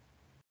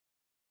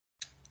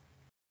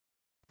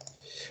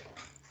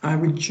 I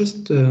will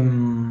just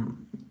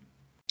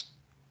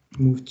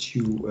move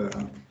to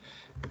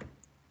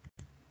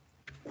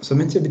some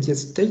intermediate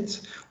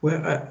state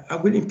where I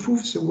will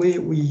improve the way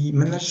we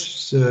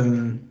manage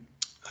the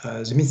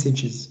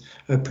messages.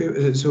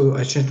 So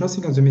I change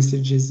nothing on the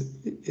messages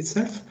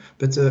itself,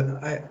 but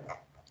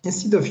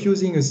instead of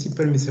using a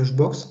simple message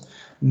box,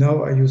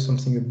 now I use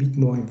something a bit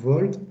more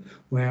involved,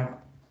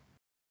 where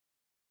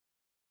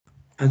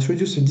I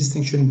introduce a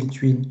distinction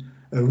between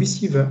a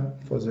receiver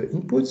for the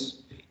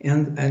inputs,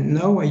 and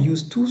now I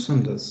use two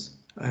senders.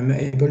 I'm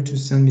able to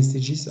send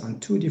messages on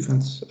two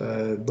different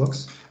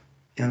boxes.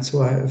 And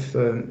so I have,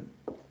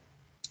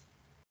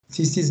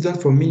 this is done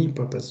for many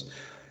purposes.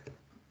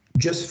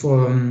 Just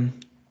for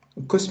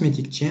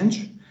cosmetic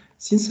change,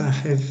 since I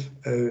have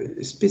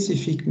a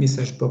specific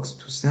message box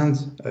to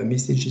send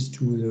messages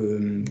to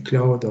the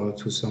cloud or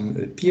to some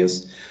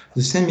peers,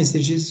 the same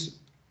messages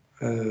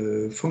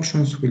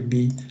functions will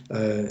be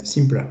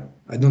simpler.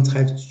 I don't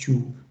have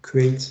to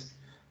create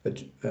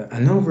an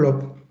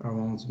envelope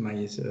around my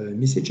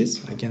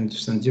messages. I can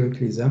send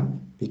directly them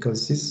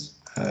because this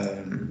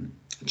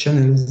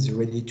channel is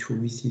ready to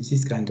receive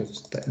this kind of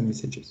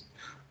messages.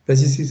 But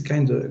this is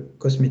kind of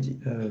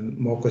cosmetic,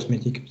 more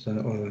cosmetic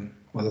than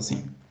other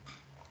thing.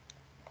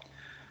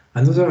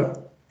 Another,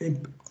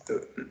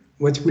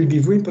 what will be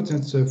very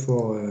important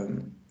for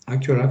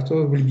actual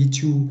actor will be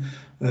to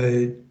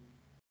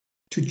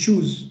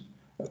choose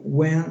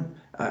when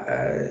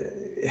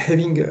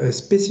having a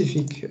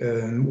specific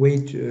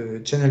weight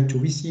channel to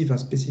receive and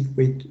specific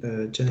weight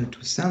channel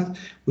to send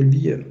will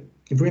be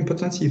very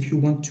important if you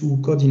want to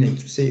coordinate,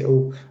 to say,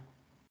 oh,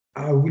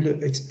 I will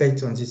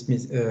expect on this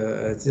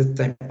that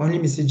time only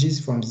messages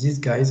from these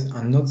guys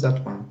and not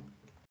that one.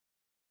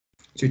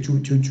 So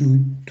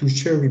to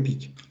cherry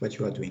pick what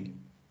you are doing.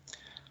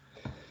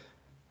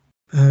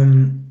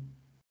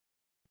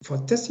 For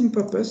testing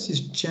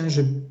purposes, change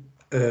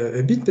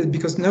a bit, but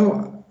because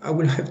now I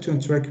will have to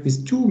interact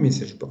with two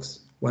message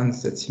boxes. One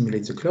that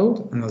simulates the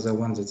cloud, another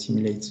one that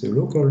simulates the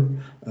local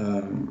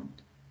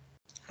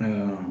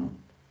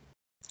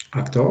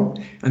actor.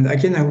 And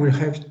again, I will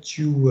have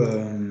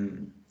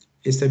to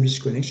establish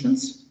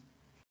connections.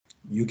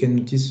 You can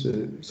notice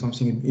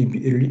something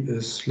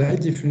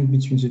slightly different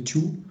between the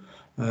two.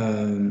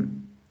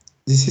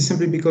 This is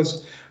simply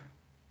because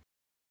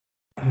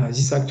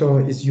this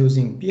actor is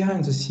using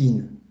behind the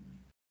scene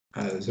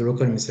the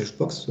local message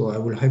box, so I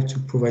will have to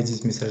provide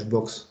this message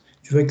box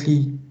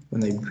directly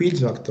when I build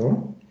the actor,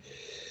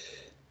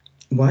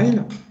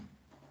 while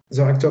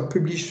the actor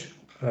publish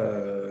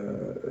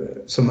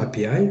some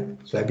API,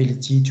 the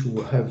ability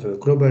to have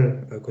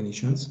global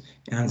connections,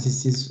 and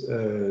this is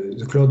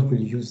the cloud will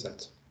use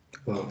that.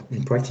 Well,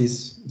 in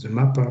practice, the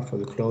mapper for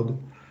the cloud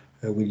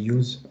will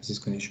use these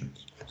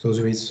connections. So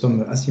there is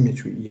some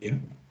asymmetry here,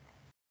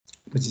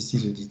 but this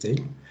is the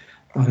detail.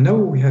 And now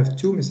we have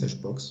two message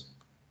boxes,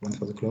 one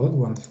for the cloud,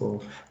 one for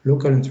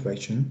local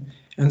interaction,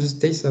 and the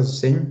states are the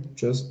same,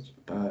 just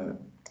a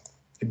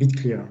bit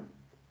clearer.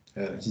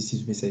 This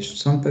is message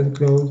sent by the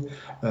cloud.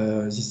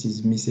 This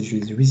is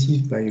messages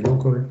received by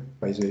local,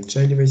 by the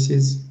child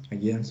devices.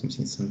 Again,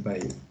 something sent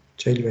by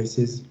child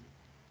devices,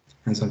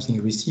 and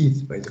something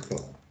received by the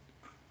cloud.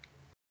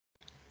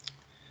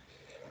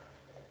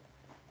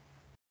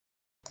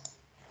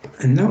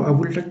 And now I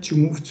would like to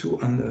move to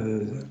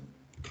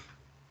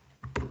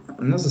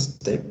another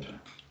step,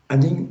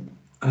 adding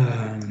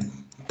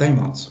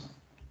timeouts.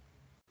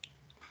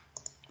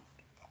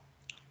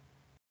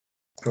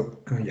 Oh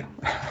yeah,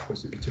 I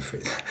was a bit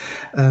afraid.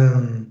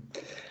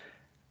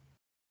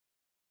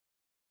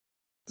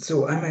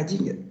 So I'm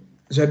adding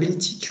the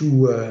ability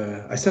to,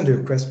 I send a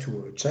request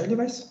to a child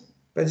device,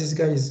 but this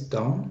guy is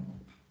down,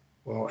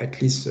 or at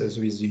least there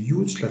is a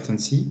huge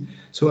latency.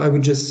 So I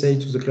would just say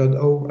to the cloud,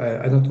 oh,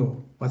 I don't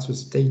know, what's the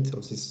state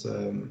of this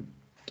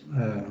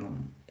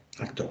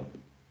actor?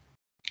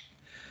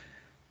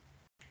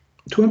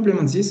 To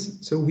implement this,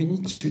 so we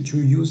need to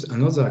use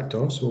another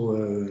actor. So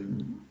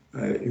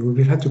we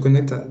will have to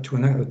connect to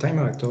a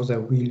timer actor that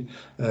will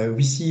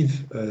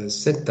receive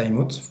set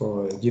timeouts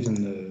for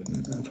given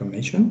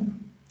information.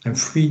 I'm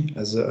free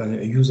as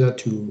a user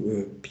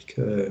to pick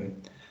the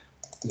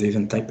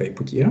event type I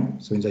put here.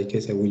 So in that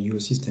case, I will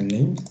use system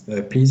name.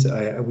 Please,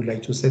 I would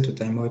like to set a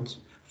timeout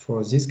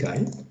for this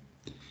guy.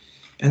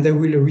 And I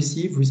will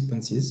receive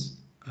responses.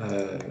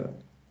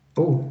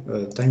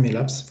 Time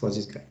elapsed for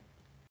this guy.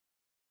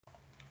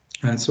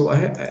 And so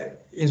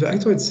in the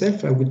actor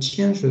itself, I will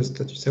change the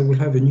status. I will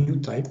have a new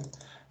type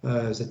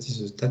that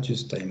is a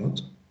status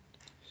timeout.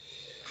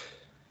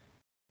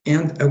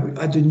 And I will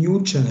add a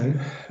new channel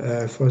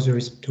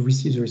to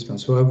receive the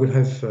response. So I will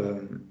have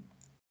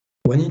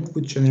one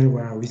input channel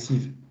where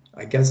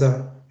I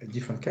gather a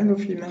different kind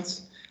of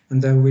elements,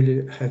 and I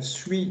will have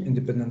 3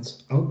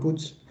 independent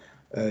outputs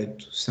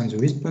to send the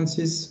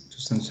responses,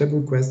 to send sub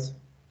requests,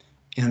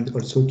 and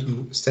also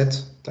to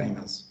set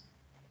timers.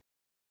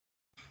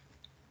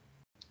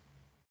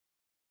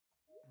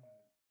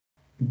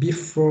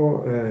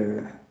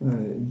 Before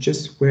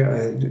just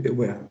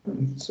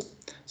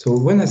so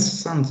when I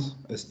send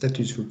a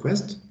status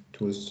request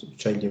to a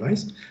child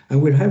device, I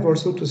will have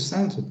also to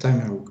send a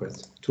timer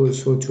request to a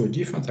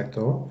different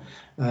actor.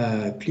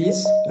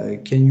 Please,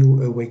 can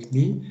you awake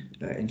me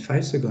in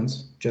 5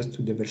 seconds just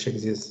to double check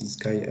this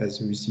guy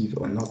has received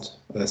or not,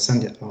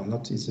 send it or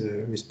not his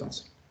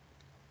response.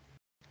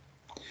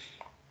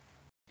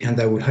 And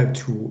I will have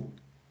to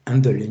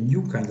handle a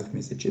new kind of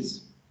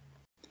messages.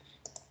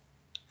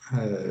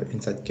 In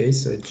that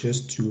case,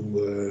 just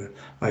to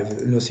I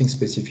have nothing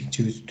specific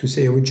to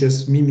say. I would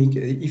just mimic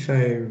if I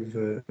have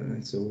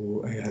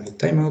so I have a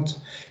timeout.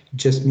 It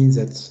just means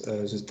that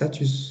the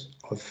status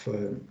of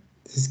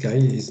this guy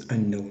is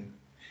unknown,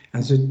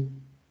 and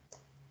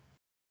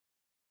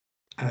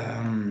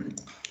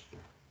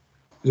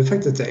the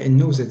fact that I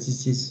know that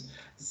this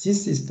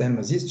system,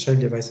 this child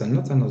device, and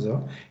not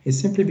another, is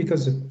simply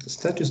because the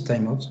status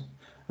timeout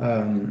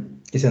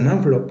is an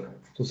envelope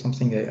to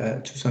something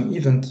to some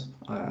event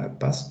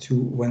passed to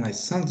when I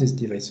send this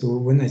device. So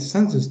when I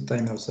send this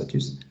timeout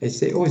status, I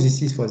say, oh,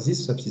 this is for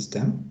this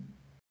subsystem.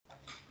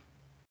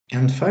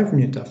 And 5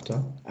 minutes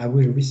after, I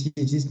will receive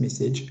this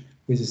message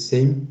with the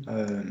same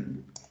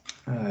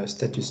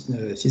status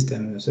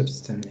system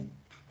subsystem name.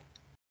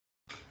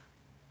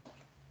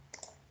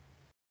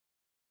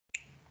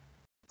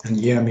 And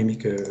here I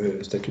mimic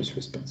a status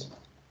response.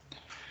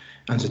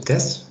 And the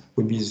test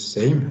will be the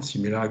same,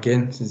 similar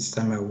again. This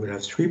time I will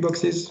have 3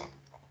 boxes.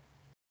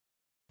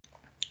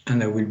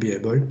 And I will be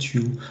able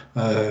to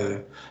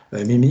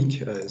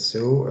mimic a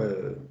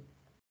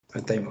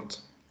timeout.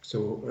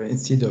 So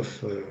instead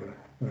of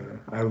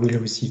I will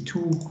receive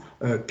 2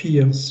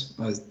 peers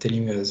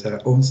telling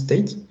their own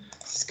state,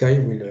 this guy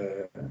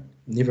will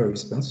never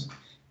respond,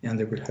 and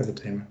I will have a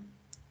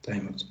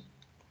timeout.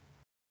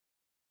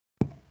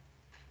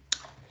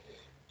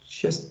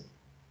 Just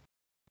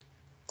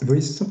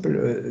very simple.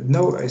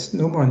 Now it's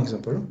no more an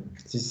example.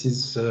 This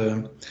is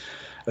a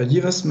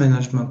device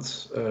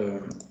management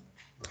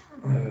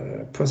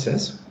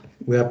process.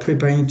 We are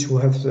preparing to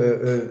have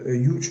a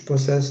huge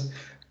process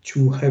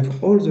to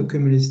have all the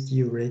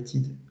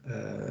community-related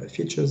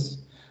features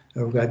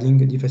regarding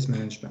device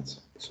management.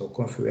 So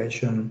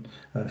configuration,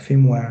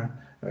 firmware,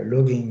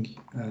 logging,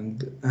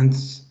 and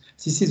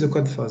this is the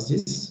code for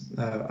this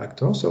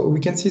actor. So we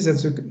can see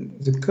that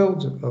the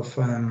code of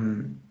a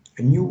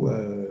new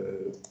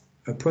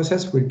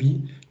process will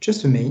be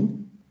just a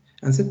main,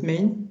 and that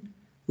main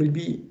will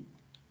be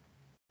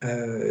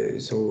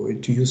so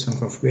to use some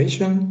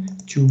configuration,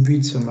 to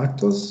build some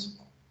actors,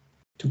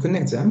 to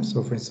connect them.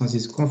 So for instance,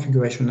 this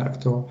configuration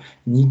actor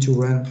need to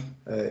run,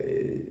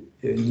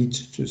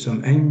 needs to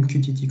some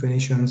MQTT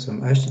connection,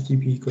 some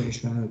HTTP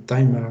connection, a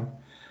timer,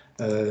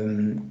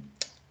 an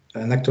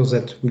actor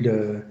that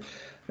will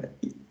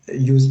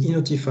use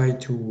eNotify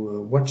to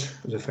watch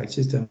the file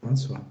system and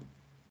so on.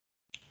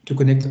 To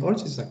connect all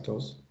these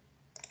actors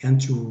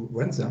and to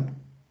run them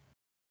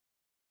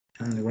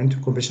and run to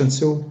completion.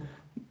 So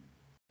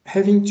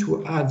having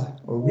to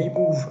add or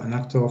remove an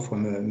actor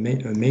from a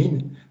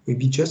main will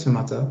be just a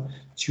matter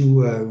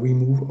to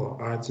remove or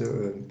add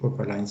the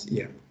proper lines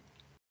here.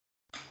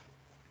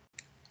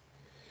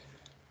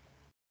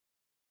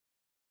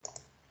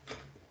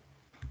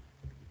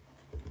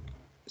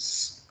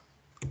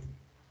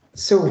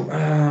 So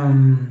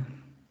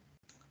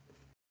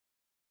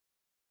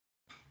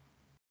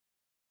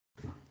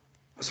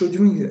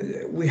doing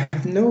we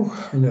have no.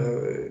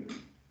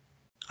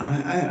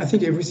 I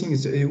think everything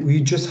is.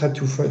 We just had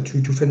to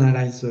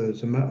finalize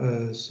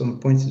some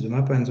points in the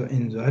map and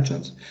in the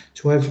agent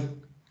to have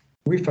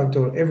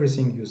refactor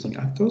everything using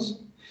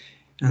actors,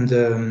 and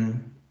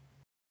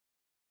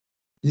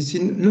this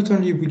not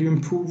only will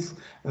improve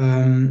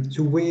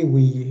the way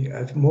we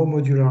have more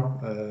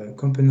modular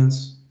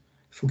components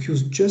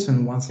focus just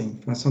on one thing.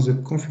 For instance, the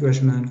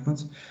configuration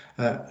management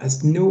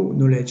has no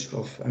knowledge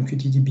of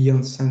MQTT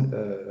beyond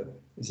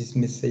this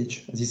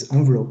message, this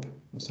envelope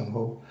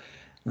somehow.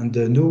 And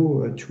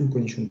no true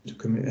connection to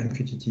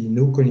MQTT,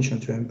 no connection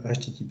to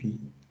HTTP,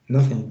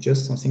 nothing,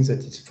 just something that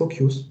is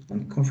focused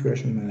on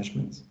configuration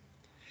management.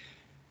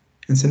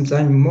 And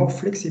sometimes more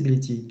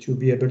flexibility to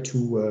be able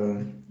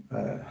to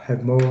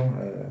have more,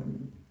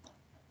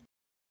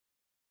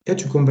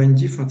 to combine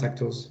different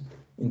actors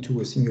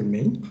into a single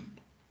main,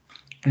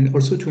 and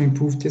also to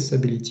improve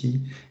testability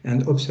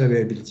and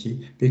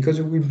observability, because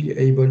we will be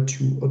able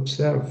to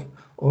observe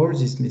all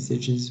these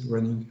messages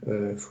running,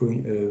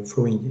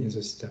 flowing in the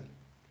system.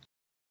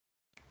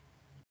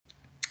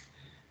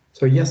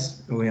 So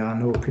yes, we are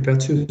now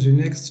prepared to the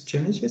next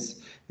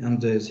challenges,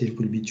 and this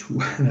will be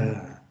to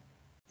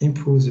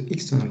improve the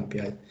external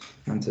API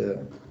and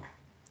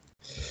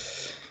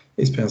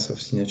experience of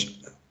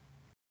Synergy.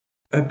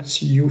 Up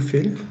to you,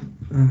 Phil.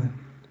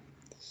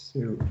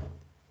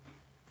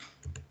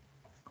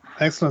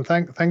 Excellent.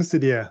 Thanks,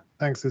 Didier.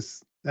 Thanks.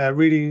 It's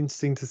really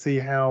interesting to see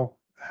how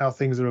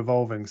things are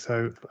evolving.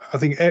 So I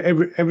think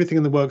everything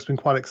in the work's been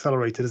quite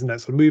accelerated, isn't it?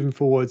 So moving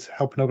forwards,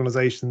 helping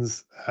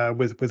organizations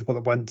with what they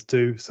want to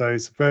do. So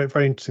it's very,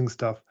 very interesting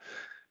stuff.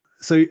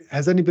 So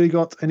has anybody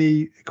got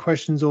any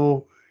questions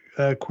or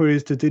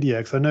queries to Didier?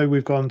 Because I know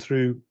we've gone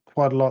through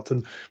quite a lot,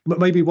 and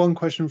maybe one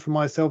question from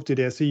myself,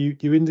 Didier. So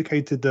you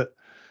indicated that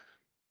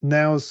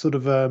now sort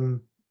of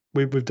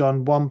we've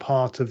done one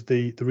part of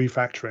the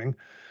refactoring.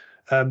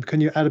 Can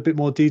you add a bit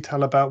more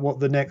detail about what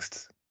the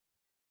next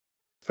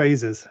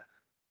phase is?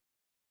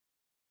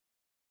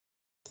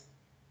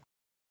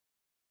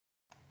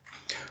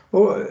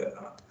 Oh,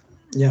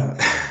 yeah.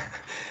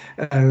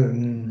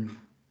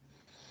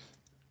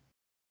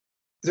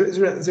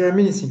 There are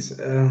many things.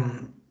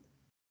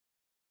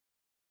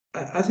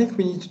 I think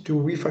we need to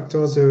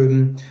refactor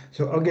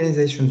the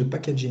organization, the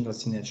packaging of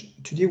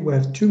Synergy. Today we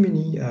have too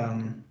many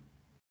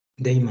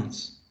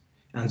daemons,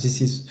 and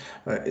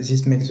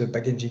this makes the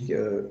packaging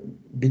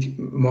bit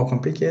more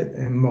complicated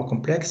and more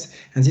complex,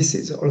 and this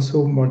is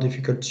also more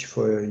difficult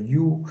for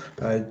you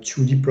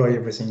to deploy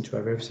everything, to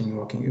have everything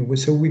working.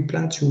 So we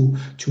plan to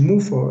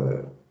move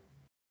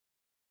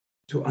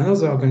to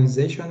another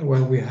organization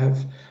where we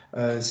have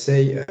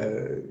say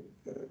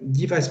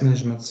device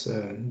management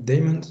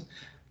daemon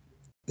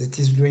that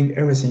is doing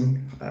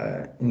everything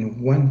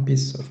in one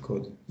piece of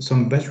code,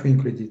 some battery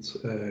included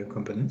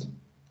component.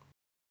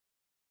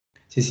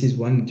 This is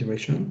one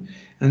direction.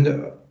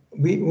 And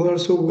We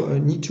also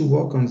need to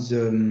work on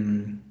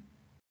the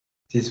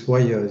this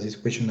why this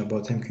question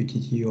about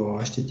MQTT or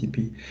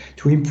HTTP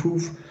to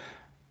improve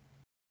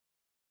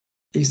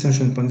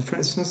extension point. For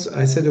instance,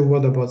 I said a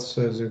word about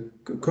the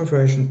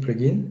configuration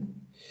plugin.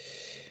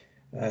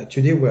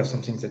 Today we have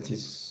something that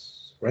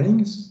is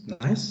running, it's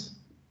nice,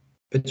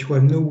 but you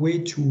have no way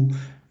to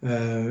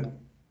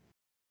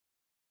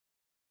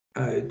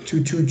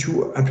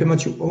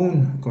implement your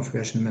own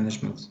configuration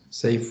management,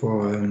 say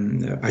for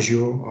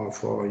Azure or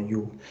for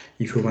you.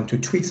 If you want to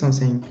tweak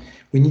something,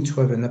 we need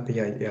to have an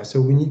API here.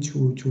 So we need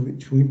to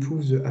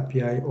improve the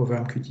API over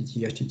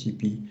MQTT,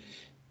 HTTP,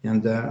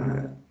 and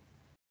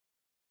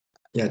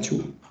yeah,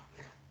 to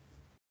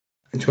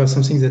have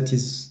something that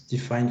is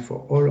defined for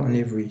all and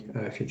every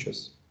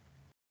features.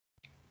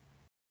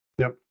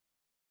 Yep.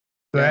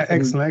 Yeah,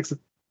 Excellent.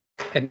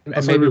 And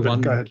sorry, maybe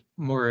Ruben, go one ahead.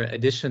 more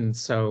addition.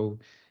 So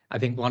I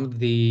think one of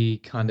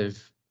the kind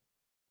of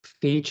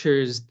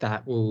features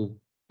that will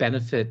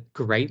benefit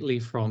greatly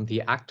from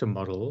the actor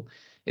model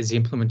is the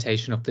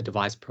implementation of the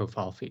device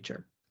profile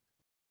feature.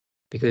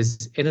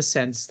 Because in a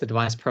sense, the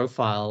device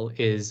profile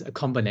is a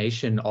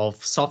combination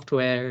of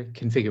software,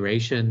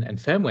 configuration, and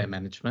firmware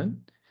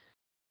management.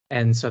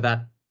 And so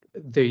that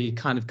the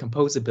kind of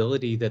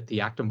composability that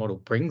the actor model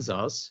brings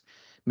us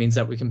means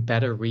that we can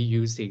better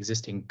reuse the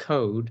existing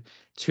code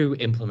to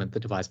implement the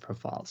device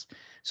profiles.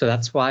 So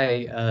that's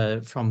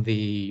why from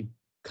the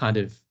kind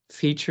of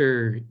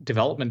feature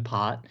development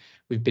part,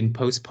 we've been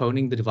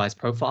postponing the device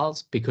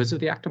profiles because of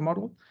the actor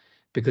model,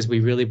 because we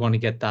really want to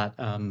get that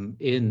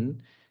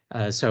in,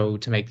 so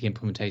to make the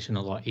implementation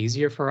a lot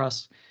easier for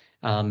us.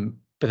 But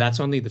that's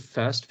only the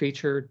first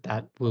feature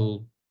that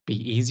will be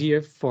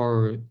easier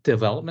for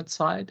development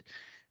side.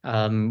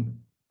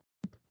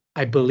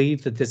 I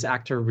believe that this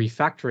actor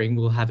refactoring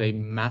will have a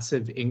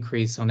massive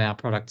increase on our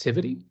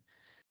productivity.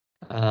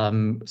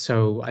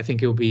 So I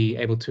think you'll be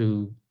able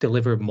to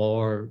deliver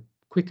more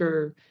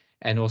quicker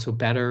and also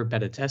better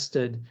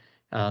tested,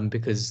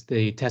 because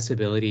the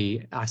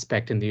testability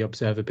aspect and the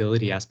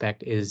observability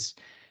aspect is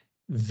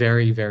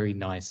very, very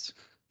nice.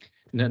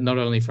 Not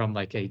only from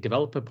like a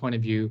developer point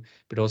of view,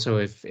 but also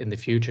if in the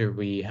future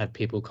we have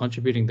people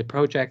contributing the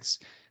projects,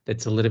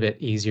 that's a little bit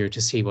easier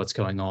to see what's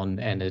going on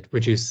and it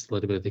reduces a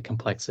little bit of the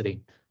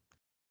complexity.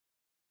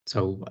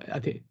 So I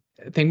think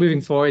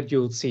moving forward,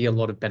 you'll see a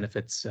lot of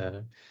benefits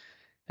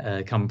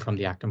come from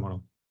the actor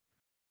model.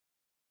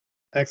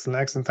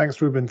 Excellent.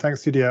 Thanks, Ruben.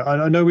 Thanks, Didier.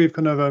 I know we've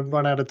kind of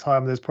run out of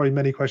time. There's probably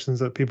many questions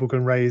that people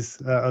can raise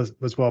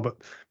as well. But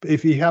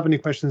if you have any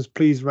questions,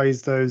 please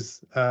raise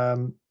those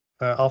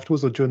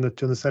afterwards or during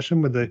the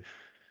session with the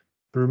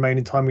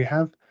remaining time we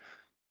have.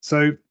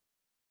 So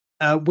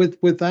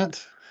with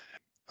that,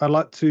 I'd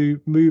like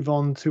to move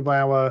on to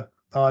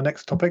our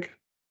next topic.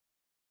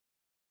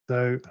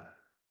 So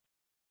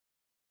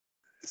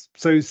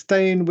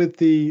staying with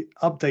the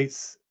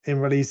updates in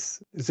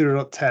release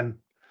 0.10,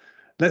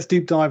 let's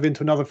deep dive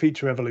into another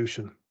feature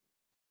evolution.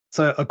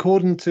 So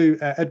according to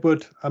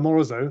Edward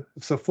Amoroso,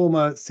 so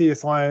former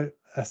CISO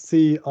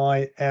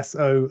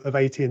of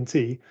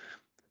AT&T,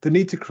 the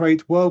need to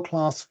create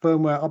world-class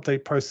firmware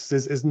update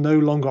processes is no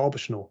longer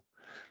optional.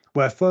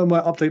 Where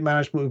firmware update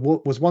management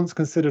was once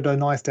considered a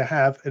nice to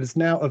have, it has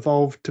now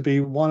evolved to be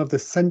one of the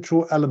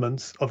central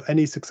elements of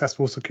any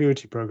successful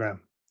security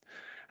program.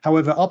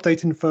 However,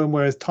 updating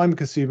firmware is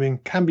time-consuming,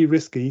 can be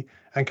risky,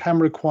 and can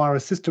require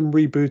a system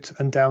reboot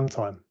and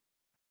downtime.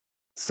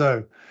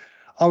 So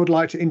I would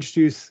like to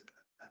introduce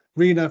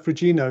Rina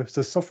Frigino,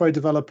 the software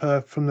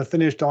developer from the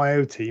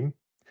ThinEdge.io team,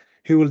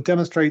 who will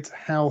demonstrate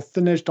how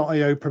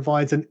ThinEdge.io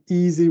provides an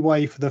easy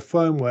way for the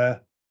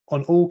firmware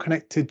on all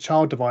connected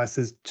child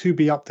devices to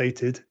be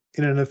updated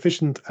in an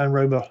efficient and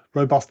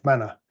robust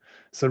manner.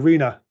 So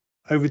Rina,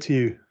 over to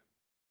you.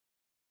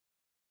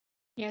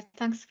 Yes,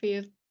 thanks,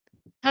 Phil.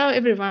 Hello,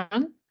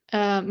 everyone.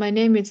 My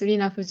name is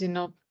Rina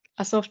Fujino,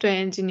 a software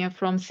engineer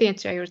from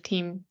ThinEdge.io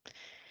team.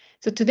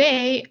 So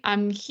today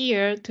I'm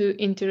here to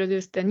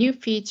introduce the new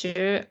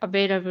feature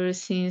available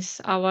since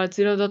our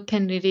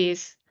 0.10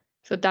 release.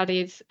 So that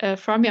is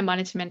firmware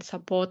management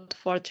support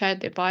for child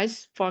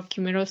device for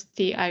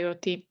Cumulocity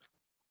IoT.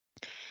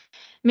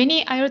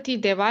 Many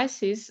IoT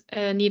devices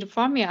need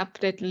firmware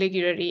update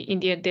regularly in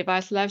their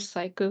device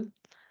lifecycle.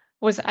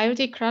 With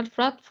IoT Cloud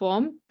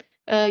Platform,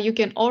 you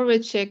can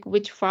always check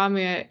which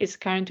firmware is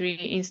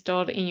currently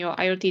installed in your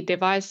IoT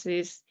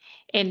devices.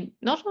 And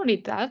not only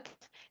that,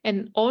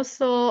 and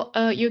also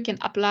you can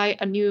apply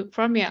a new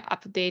firmware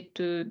update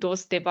to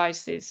those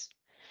devices.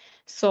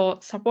 So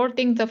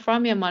supporting the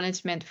firmware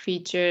management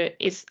feature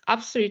is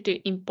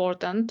absolutely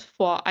important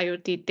for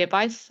IoT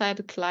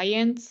device-side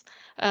clients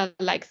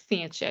like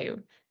ThinEdge.io.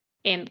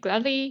 And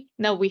gladly,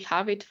 now we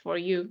have it for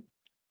you.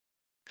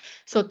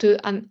 So to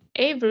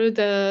enable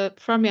the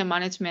firmware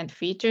management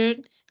feature,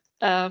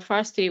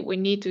 firstly, we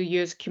need to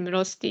use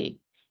Cumulocity.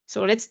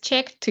 So let's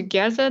check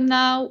together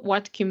now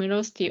what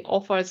Cumulocity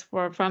offers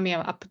for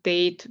firmware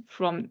update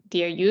from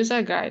their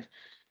user guide.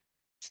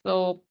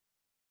 So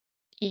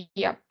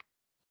yeah,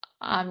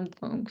 I'm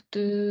going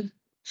to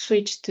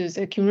switch to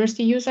the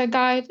community user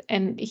guide,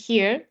 and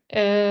here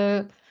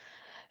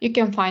you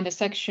can find a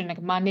section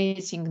like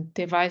managing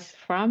device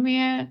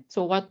firmware.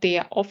 So what they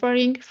are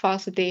offering,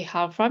 first they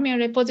have firmware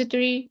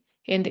repository,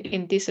 and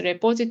in this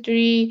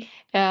repository,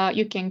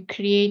 you can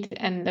create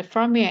the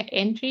firmware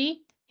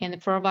entry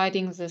and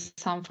providing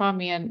some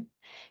firmware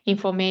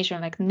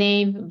information like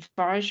name,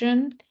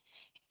 version,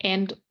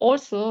 and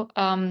also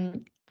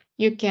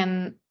you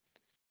can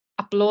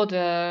upload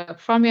a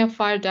firmware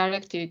file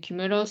directly to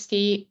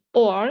Cumulosity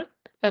or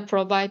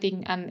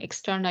providing an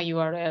external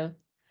URL.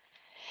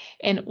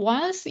 And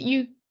once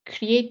you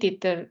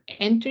created the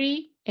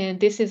entry, and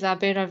this is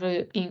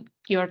available in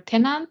your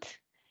tenant,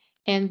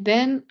 and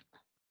then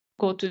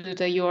go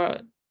to your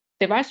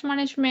device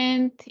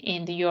management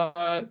and your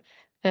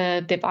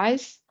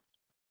device.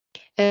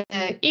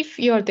 If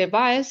your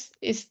device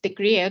is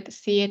declared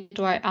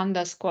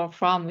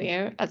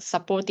CHY_firmware as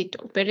supported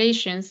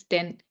operations,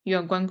 then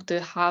you're going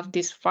to have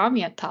this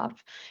firmware tab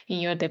in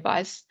your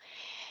device.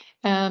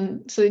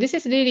 So this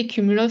is really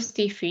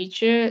cumulative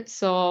feature.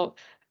 So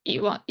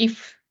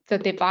if the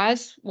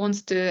device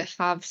wants to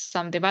have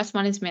some device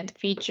management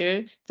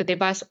feature, the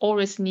device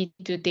always needs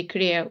to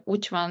declare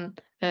which one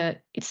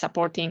it's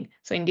supporting.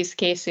 So in this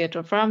case, CHY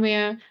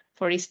firmware,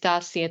 for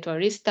restart, CHY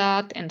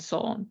restart, and so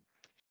on.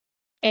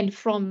 And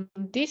from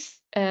this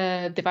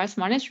device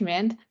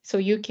management, so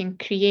you can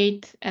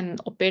create an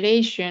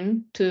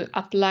operation to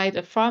apply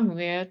the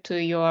firmware to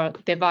your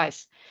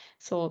device.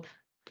 So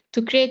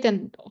to create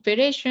an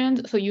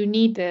operation, so you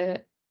need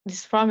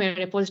this firmware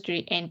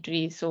repository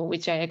entry, so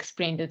which I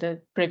explained in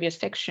the previous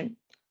section.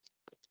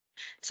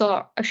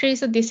 So actually,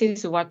 so this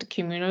is what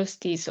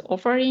Cumulosity is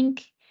offering.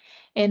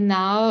 And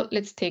now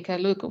let's take a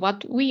look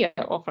what we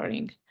are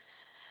offering.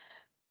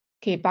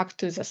 Okay, back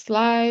to the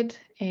slide.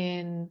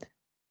 And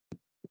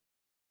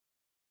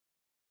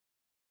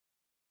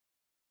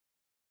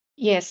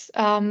yes,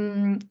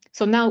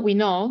 so now we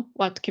know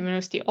what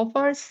Cumulosity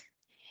offers.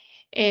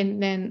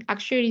 And then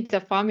actually the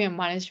firmware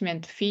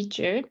management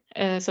feature,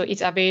 so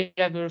it's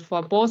available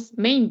for both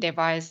main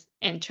device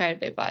and child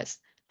device.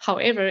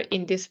 However,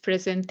 in this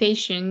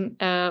presentation,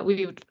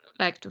 we would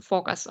like to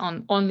focus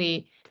on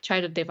only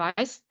child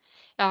device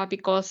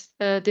because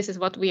this is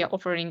what we are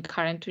offering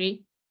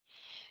currently.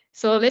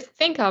 So let's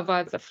think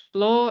about the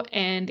flow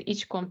and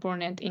each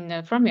component in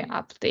the firmware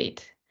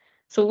update.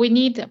 So we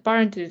need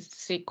apparently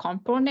 3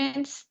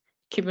 components: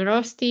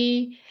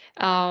 Cumulosity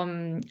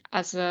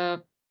as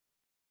a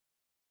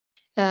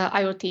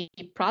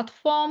IoT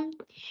platform,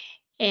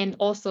 and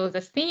also the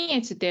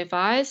ThinEdge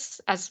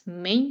device as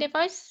main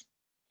device,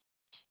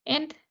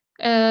 and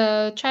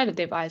child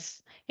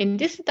device. In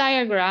this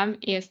diagram,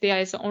 yes, there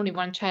is only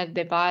one child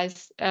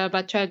device,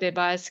 but child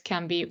device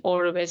can be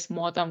always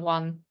more than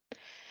one.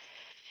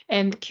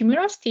 And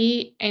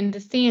Cumulosity and the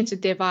ThinEdge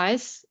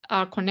device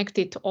are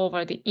connected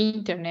over the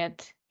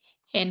internet,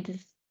 and the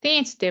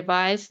ThinEdge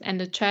device and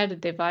the child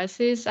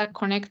devices are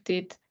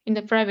connected in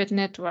the private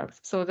network.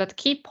 So that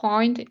key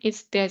point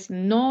is there's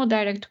no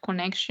direct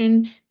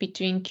connection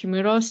between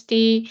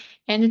Cumulosity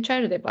and the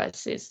child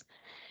devices.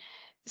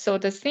 So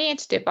the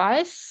ThinEdge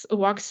device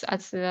works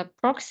as a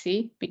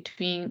proxy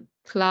between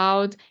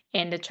cloud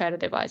and the child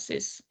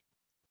devices.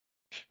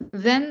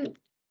 Then,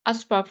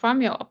 as per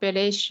firmware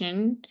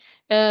operation,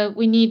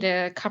 we need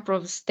a couple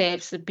of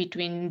steps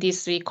between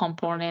these 3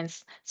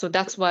 components. So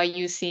that's why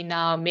you see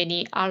now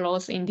many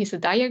arrows in this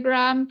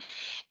diagram,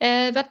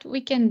 but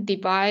we can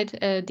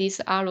divide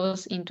these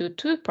arrows into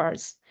 2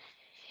 parts.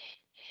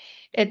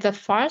 The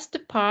first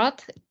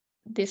part,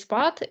 this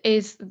part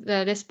is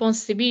the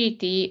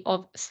responsibility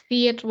of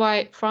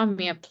CHY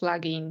firmware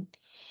plugin.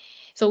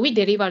 So we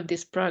delivered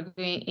this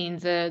plugin in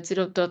the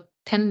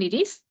 0.10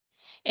 release.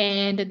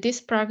 And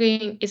this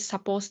plugin is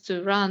supposed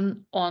to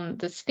run on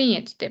the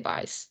ThinEdge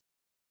device.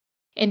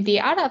 And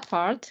the other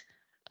part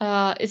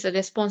is the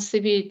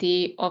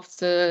responsibility of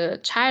the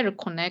child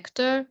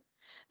connector.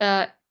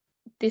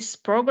 This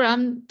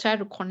program,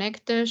 child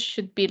connector,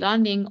 should be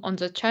running on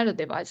the child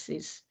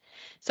devices.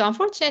 So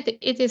unfortunately,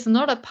 it is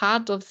not a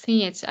part of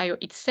ThinEdge IO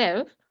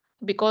itself,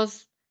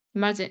 because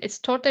imagine it's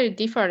totally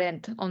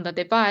different on the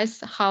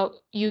device how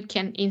you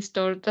can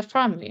install the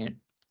firmware.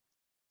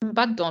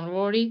 But don't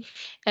worry,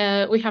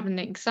 we have an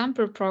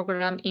example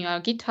program in our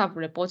GitHub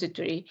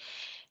repository.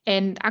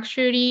 And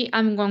actually,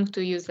 I'm going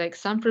to use the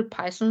example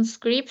Python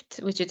script,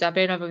 which is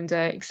available in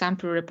the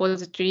example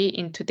repository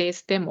in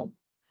today's demo.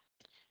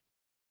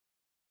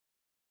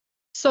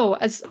 So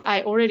as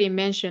I already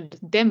mentioned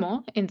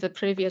demo in the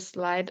previous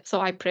slide,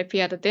 so I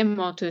prepared a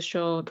demo to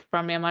show the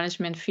firmware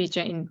management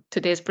feature in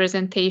today's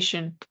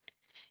presentation.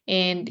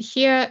 And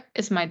here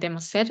is my demo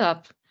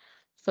setup.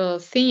 So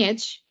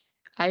ThinEdge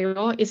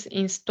IO is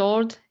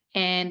installed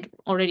and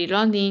already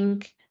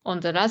running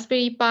on the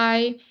Raspberry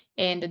Pi,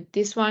 and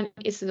this one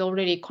is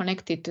already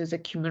connected to the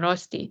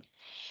Cumulosity.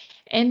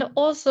 And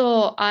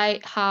also I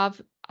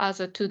have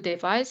other 2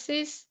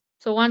 devices.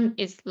 So one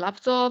is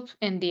laptop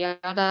and the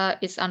other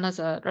is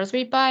another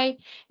Raspberry Pi,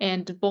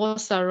 and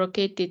both are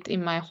located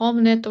in my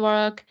home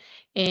network.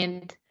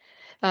 And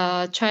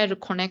child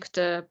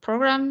connector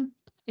program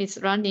is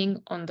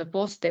running on the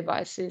both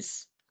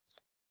devices.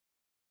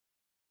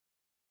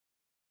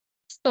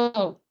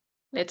 So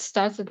let's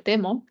start the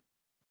demo.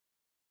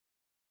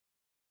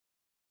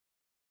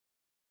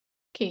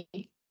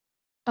 Okay.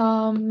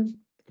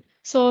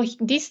 So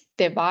this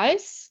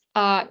device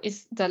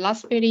is the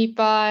Raspberry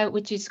Pi,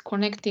 which is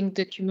connecting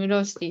to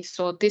Cumulosity.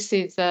 So this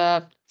is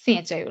a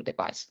CHIO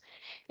device.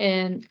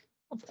 And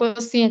of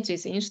course, CH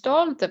is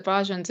installed, the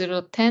version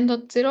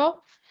 0.10.0.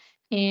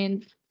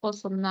 And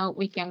also now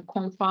we can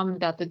confirm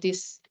that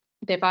this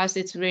device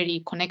is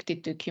really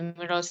connected to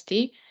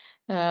Cumulosity.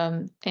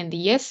 And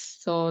yes,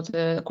 so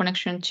the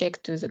connection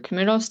check to the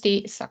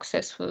Cumulosity is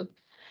successful.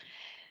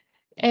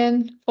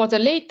 And for the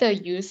later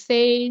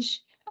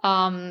usage,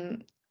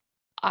 I'm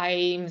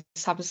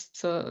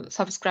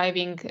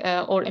subscribing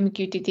or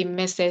MQTT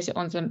message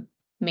on the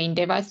main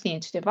device,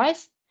 CH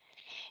device.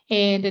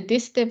 And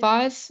this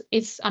device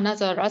is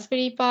another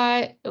Raspberry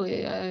Pi.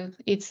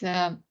 It's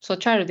a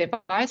child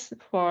device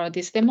for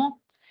this demo.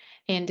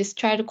 And this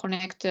child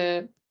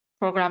connector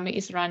program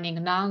is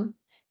running now.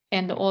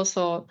 And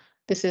also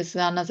this is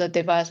another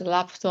device,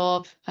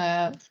 laptop,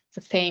 the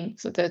same.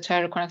 So the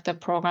child connector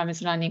program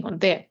is running on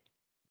there.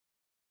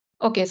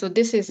 Okay, so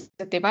this is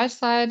the device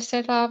side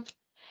setup.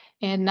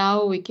 And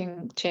now we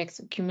can check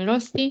the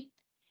Cumulosity.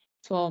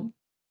 So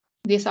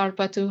this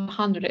Alpha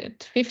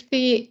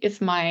 250 is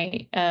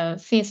my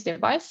CNC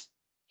device.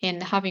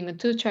 And having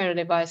two child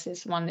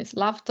devices, one is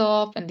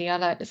laptop and the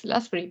other is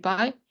Raspberry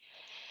Pi.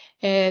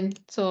 And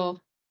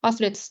so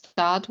first let's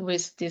start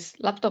with this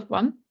laptop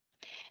one.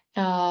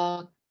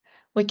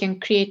 We can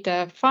create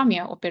a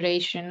Firmware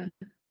operation.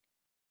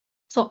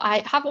 So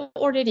I have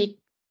already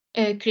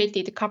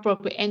created a couple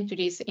of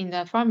entries in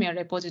the Firmware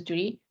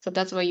repository. So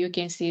that's why you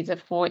can see the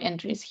 4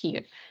 entries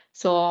here.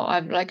 So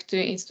I'd like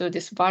to install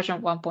this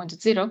version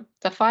 1.0.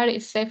 The file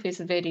itself is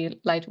very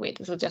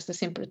lightweight, so just a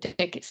simple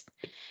text.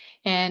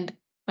 And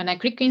when I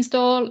click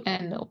install,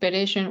 and the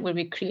operation will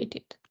be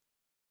created.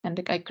 And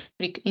I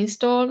click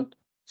install,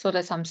 so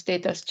that some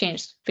status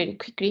changed very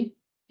quickly,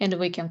 and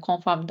we can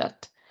confirm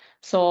that.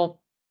 So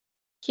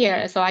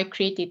here, so I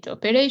created the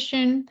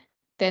operation.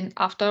 Then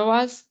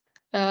afterwards,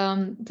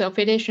 the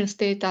operation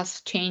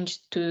status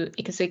changed to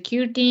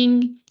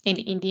executing, and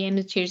in the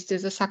end, changed to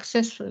the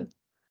successful.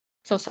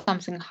 So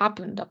something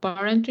happened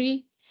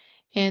apparently.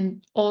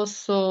 And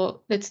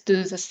also, let's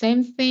do the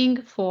same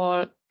thing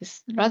for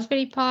this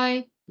Raspberry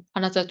Pi,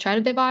 another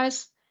child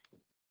device.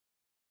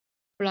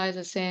 Apply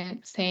the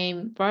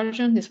same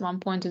version, this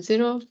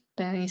 1.0,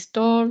 then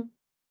install.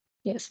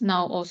 Yes,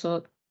 now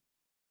also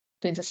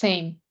doing the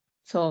same.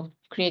 So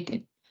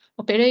created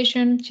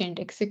operation, change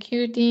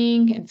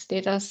executing, and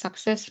status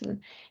successful.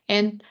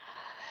 And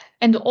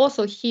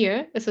also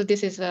here, so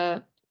this is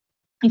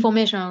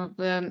information of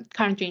the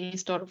currently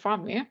installed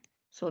firmware.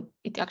 So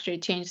it actually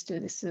changed to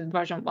this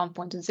version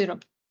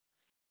 1.0.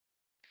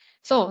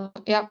 So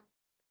yeah,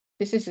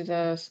 this is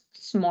a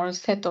small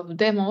set of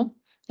demo.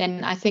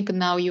 And I think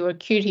now you are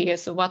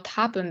curious what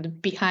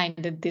happened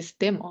behind this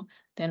demo.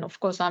 Then of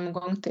course I'm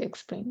going to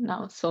explain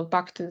now. So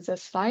back to the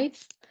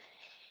slides.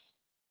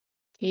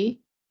 Okay.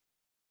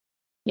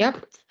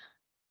 Yep.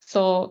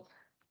 So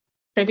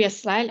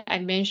previous slide, I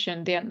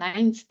mentioned there are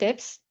 9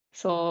 steps.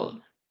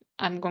 So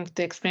I'm going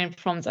to explain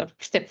from the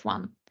step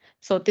 1.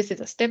 So this is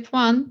a step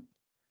 1.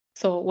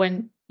 So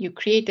when you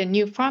create a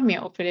new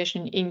firmware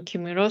operation in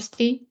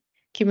Cumulosity,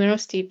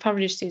 Cumulosity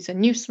publishes a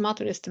new smart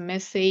list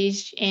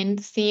message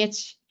and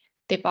CH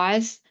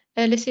device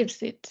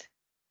receives it.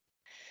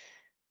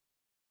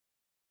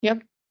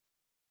 Yep.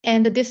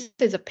 And this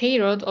is a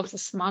payload of the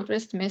smart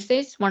list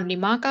message. One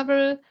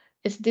remarkable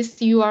is this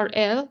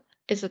URL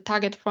is a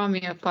target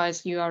firmware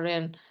file's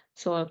URL.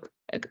 So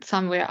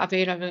somewhere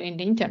available in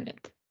the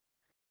internet.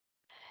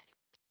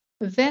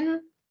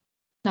 Then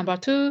number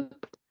 2,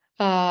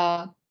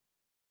 so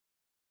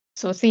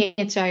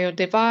CHIO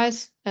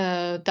device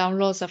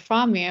downloads a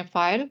firmware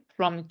file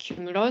from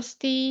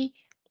Cumulosity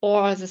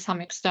or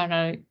some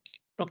external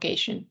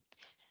location.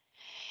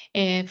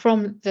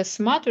 From the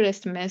smart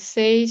list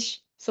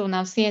message, so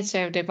now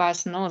CHIO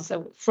device knows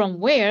from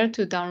where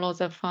to download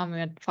the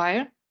firmware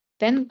file.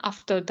 Then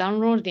after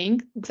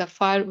downloading, the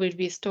file will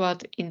be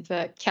stored in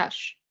the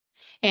cache.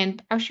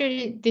 And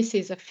actually, this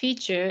is a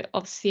feature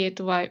of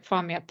C8Y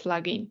firmware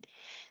plugin.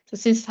 So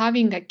since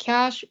having a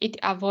cache, it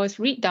avoids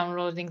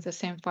re-downloading the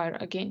same file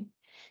again.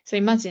 So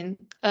imagine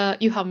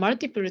you have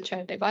multiple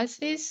child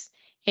devices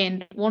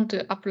and want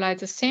to apply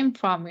the same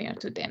firmware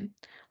to them.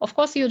 Of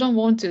course, you don't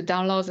want to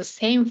download the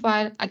same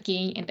file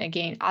again and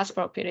again as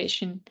per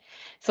operation.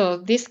 So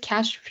this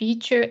cache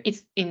feature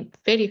is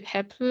very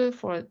helpful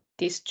for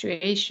this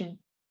situation.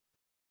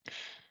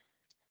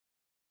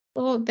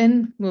 So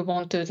then move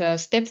on to the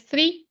step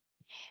 3.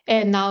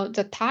 And now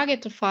the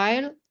target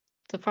file,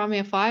 the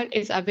firmware file,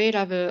 is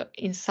available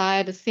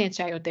inside the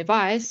CHIO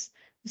device.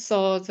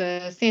 So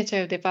the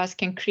CHIO device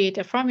can create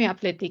a firmware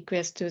update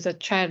request to the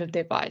child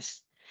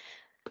device.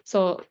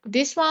 So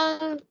this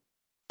one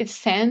is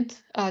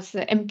sent as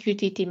the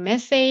MQTT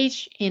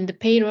message, and the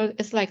payload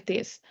is like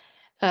this.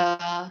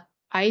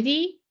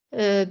 ID.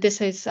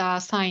 This is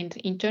assigned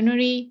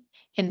internally.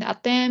 And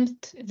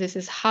attempt, this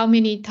is how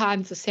many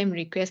times the same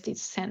request is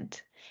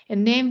sent.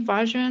 And name,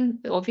 version,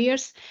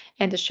 obvious,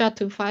 and the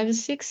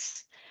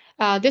SHA-256.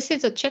 This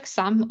is a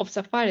checksum of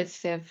the file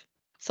itself,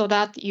 so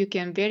that you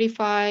can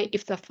verify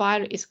if the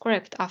file is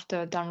correct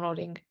after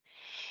downloading.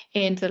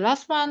 And the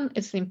last one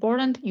is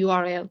important,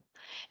 URL.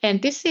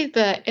 And this is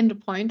the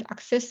endpoint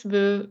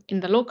accessible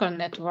in the local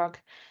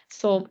network.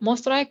 So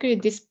most likely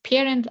this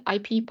parent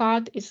IP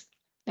part is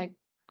like,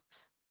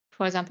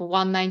 for example,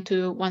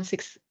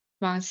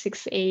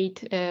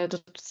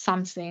 192.168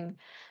 something.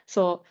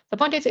 So the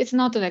point is it's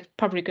not like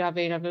publicly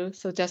available.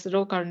 So just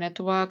local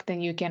network,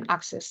 then you can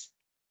access.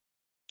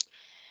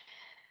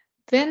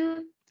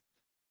 Then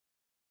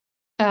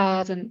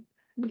the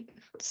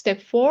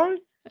step 4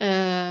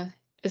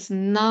 is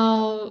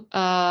now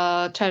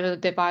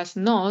child device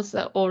knows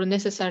all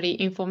necessary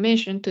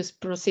information to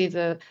proceed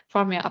the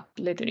firmware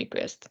update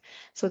request.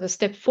 So the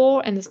step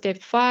 4 and the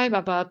step 5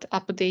 about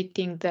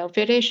updating the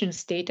operation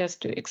status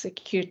to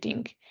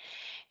executing.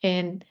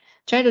 And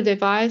child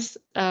device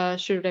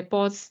should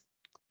report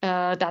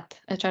that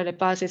a child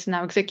device is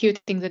now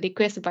executing the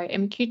request by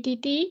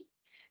MQTT.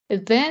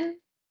 Then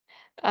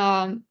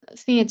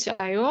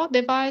CHIO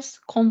device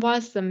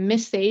converts the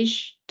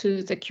message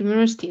to the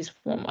Cumulosity's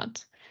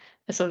format,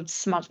 so it's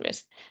smart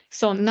rest.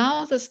 So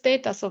now the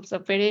status of the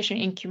operation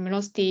in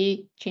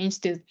Cumulosity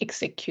changed to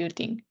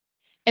executing.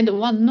 And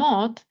one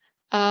note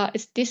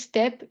is this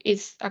step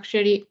is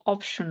actually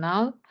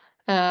optional.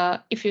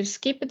 If you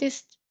skip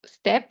this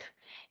step,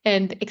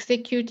 and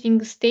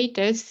executing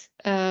status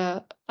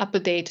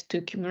update to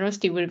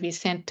Cumulosity will be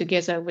sent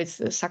together with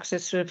the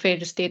successful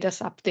failed status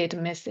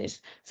update message.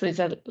 So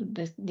it's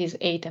these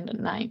 8 and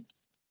 9.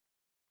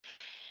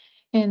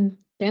 And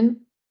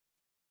then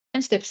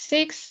in step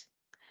 6,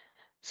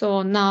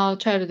 so now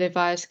child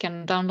device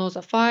can download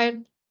the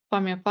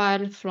firmware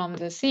file from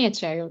the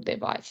CHIO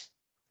device.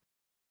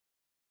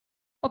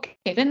 Okay,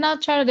 then now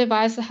child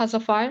device has a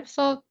file,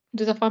 so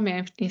do the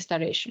firmware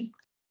installation.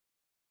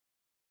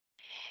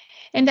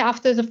 And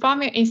after the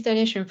firmware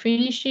installation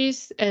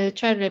finishes,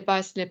 child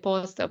device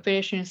reports the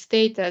operation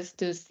status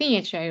to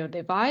CHIO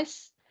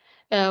device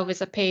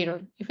with a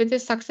payload. If it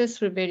is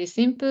successful, very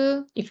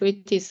simple. If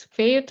it is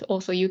failed,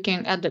 also you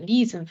can add the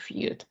reason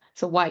field,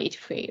 so why it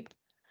failed.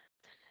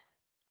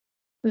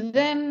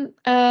 Then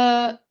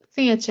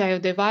CHIO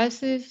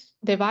device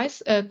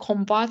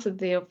converts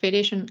the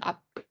operation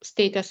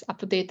status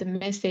update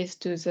message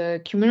to the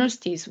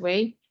Cumulosity's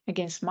way,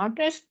 again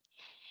smartest.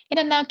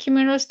 And now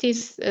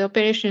Cumulosity's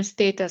operation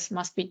status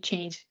must be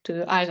changed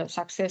to either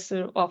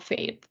successful or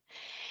failed.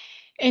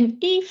 And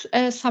if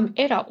some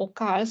error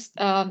occurs,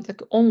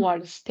 the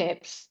onward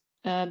steps,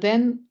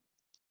 then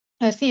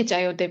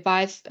CHIO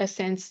device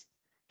sends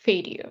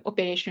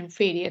operation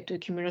failure to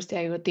Cumulosity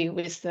IoT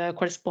with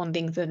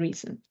corresponding the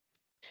reason.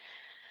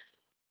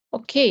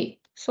 Okay,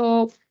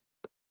 so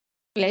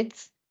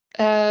let's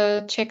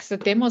check the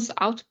demo's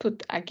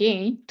output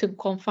again to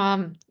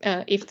confirm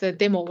if the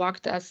demo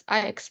worked as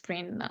I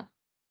explained now.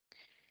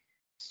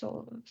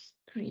 So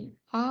screen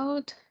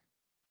out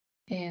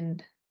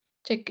and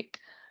check it.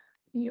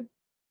 Yep.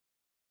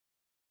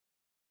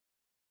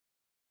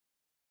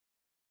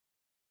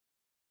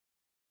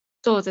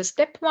 So the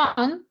step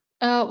 1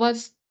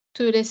 was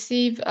to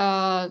receive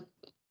a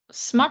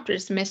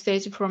smartest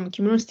message from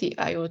Cumulosity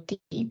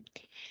IoT.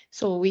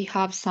 So we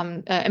have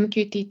some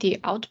MQTT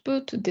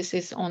output. This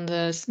is on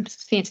the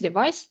CNC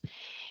device.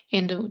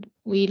 And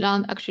we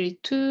run actually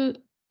 2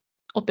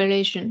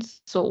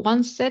 operations. So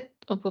one set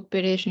of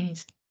operations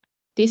is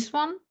this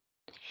one.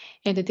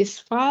 And this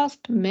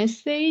first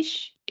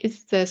message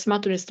is the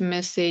smartest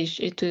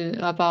message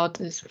about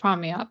this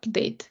firmware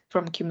update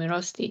from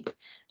Cumulosity.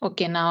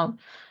 Okay, now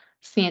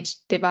CH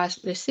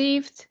device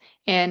received.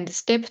 And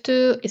step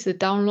 2 is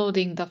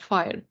downloading the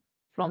file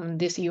from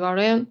this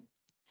URL.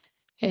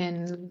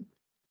 And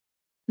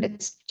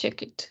let's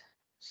check it.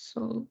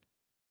 So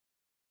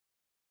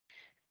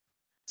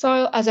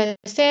as I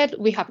said,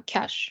 we have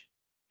cache.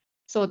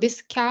 So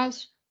this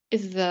cache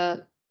is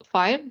the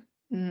file.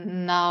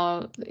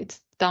 Now it's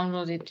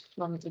downloaded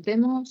from the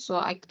demo.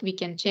 So we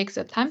can check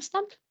the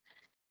timestamp.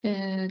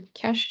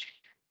 Cache.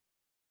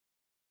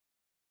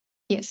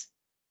 Yes.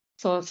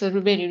 So it's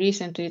very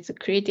recently it's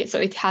created. So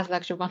it has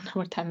actually 1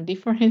 hour time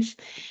difference.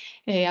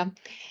 Yeah.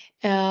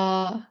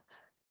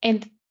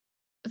 And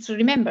so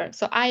remember,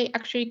 so I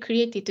actually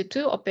created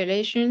 2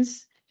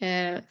 operations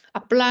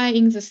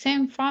applying the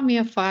same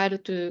firmware file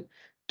to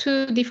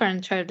 2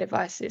 different child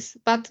devices.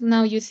 But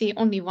now you see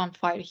only 1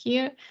 file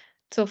here.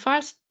 So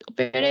first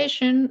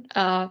operation,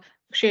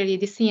 actually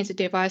the CNC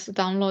device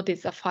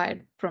downloaded the file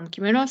from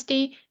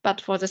Cumulosity. But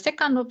for the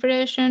second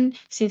operation,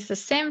 since the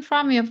same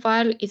firmware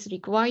file is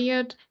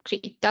required,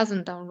 it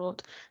doesn't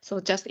download. So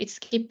just it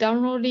keeps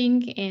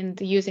downloading and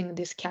using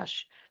this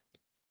cache.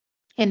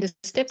 And the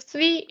step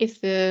 3 is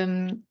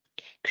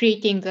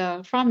creating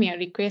the firmware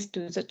request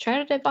to the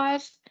child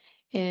device.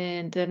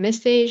 And the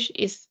message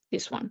is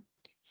this one.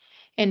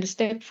 And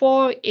step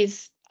 4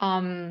 is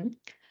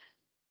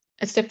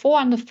step 4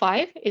 and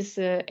 5 is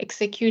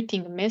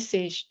executing a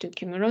message to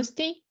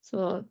Cumulosity.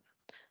 So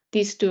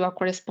these two are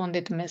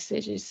corresponding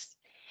messages.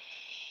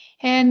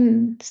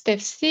 And step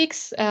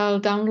 6,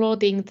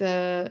 downloading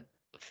the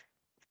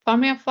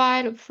firmware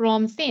file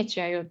from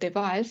CHIO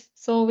device,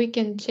 so we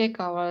can check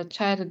our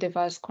child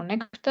device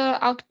connector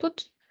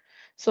output.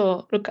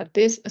 So look at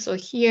this. So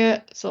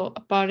here, so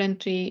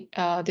apparently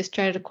this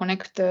child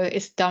connector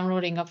is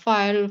downloading a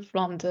file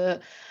from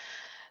the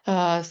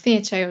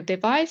CHIO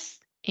device,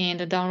 and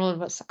the download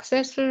was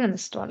successful and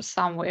stored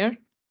somewhere.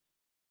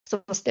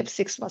 So step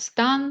 6 was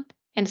done,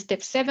 and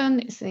step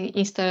 7 is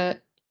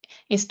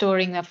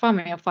installing a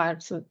firmware file,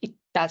 so it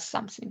does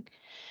something.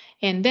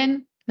 And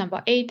then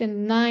number 8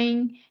 and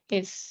 9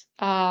 is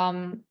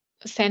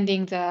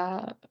sending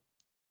the,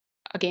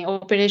 again,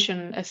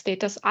 operation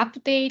status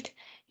update,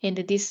 and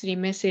these 3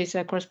 messages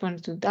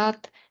correspond to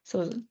that.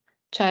 So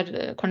child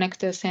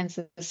connector sends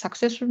a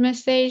successful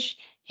message,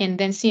 and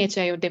then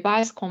CHIO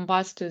device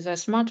converts to the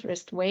smart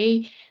REST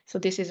way. So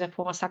this is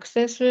for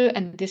successful,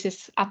 and this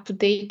is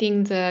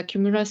updating the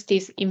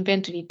Cumulosity's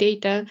inventory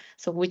data,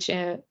 so which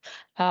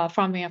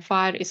firmware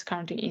file is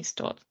currently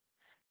installed.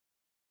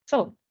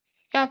 So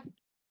yeah,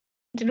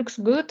 it looks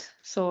good.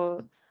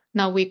 So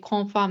now we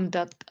confirm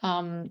that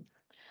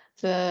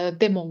the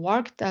demo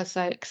worked as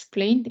I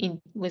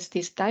explained with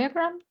this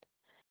diagram.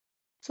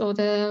 So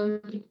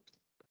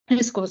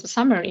let's go to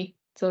summary.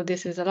 So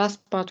this is the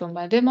last part of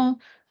my demo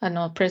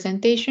and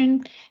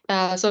presentation.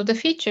 So the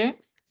feature,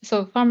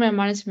 so firmware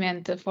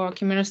management for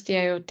Cumulosity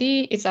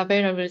IoT is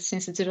available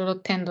since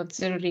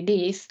 0.10.0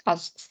 release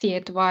as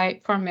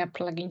C8Y firmware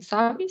plugin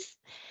service.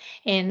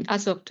 And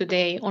as of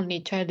today,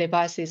 only child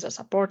devices are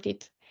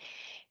supported.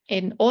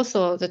 And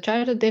also the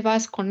child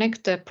device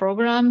connector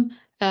program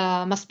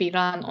must be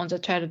run on the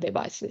child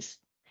devices.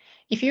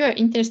 If you are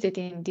interested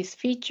in this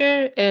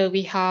feature,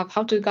 we have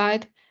how-to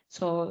guide.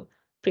 So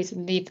please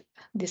read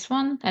this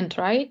one and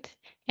try it.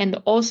 And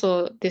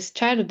also this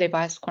child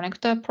device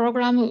connector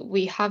program,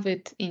 we have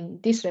it in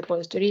this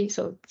repository.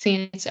 So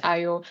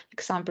CHIO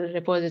example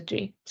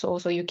repository. So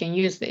also you can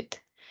use it.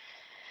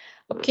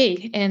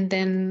 Okay, and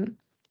then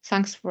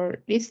thanks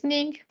for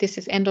listening. This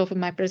is end of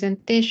my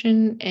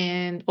presentation,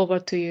 and over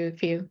to you,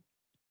 Phil.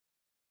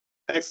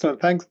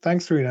 Excellent.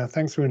 Thanks, Rina.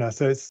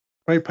 So it's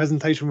a great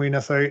presentation, Rina.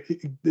 So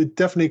it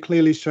definitely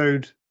clearly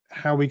showed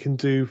how we can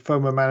do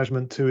firmware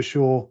management to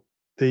assure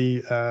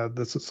the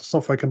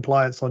software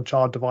compliance on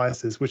child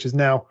devices, which is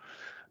now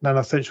an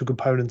essential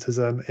component, as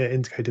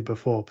indicated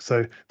before.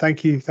 So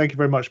thank you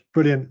very much.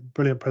 Brilliant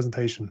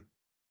presentation.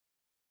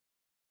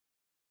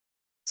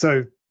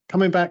 So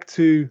coming back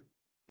to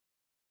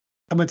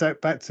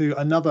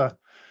another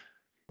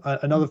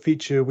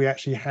feature we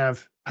actually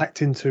have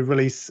packed into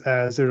release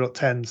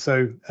 0.10.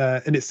 So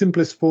in its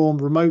simplest form,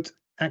 remote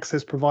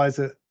access provides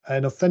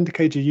an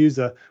authenticated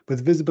user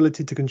with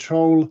visibility and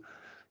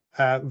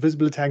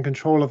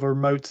control of a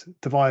remote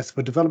device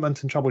for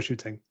development and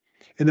troubleshooting.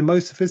 In the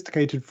most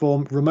sophisticated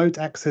form, remote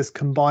access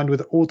combined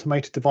with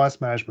automated device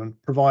management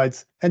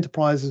provides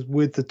enterprises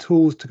with the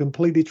tools to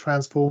completely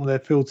transform their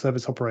field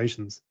service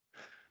operations.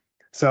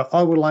 So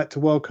I would like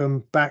to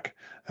welcome back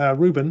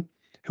Ruben,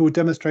 who will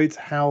demonstrate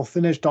how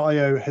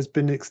ThinEdge.io has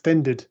been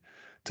extended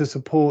to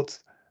support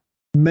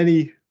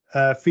many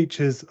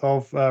features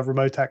of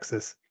remote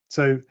access.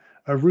 So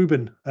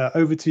Ruben,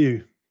 over to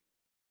you.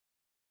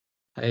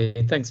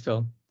 Hey, thanks,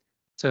 Phil.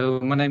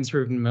 So my name's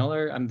Ruben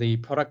Miller. I'm the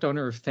product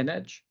owner of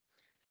ThinEdge.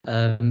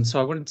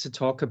 So I wanted to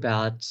talk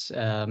about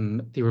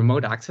the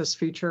remote access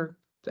feature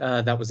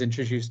that was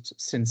introduced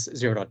since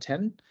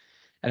 0.10.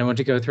 And I want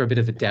to go through a bit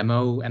of a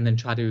demo and then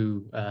try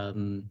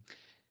to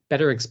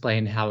better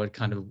explain how it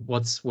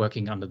what's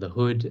working under the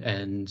hood,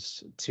 and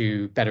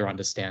to better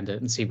understand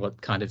it and see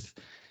what to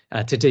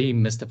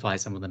demystify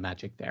some of the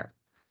magic there.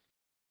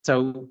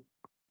 So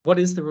what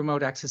is the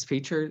remote access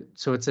feature?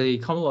 So it's a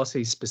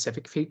Cumulosity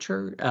specific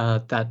feature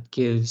that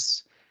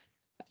gives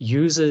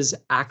users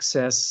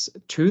access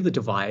to the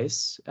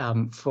device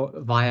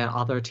via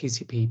other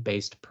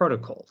TCP-based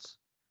protocols.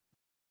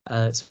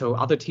 So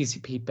other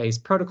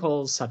TCP-based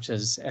protocols such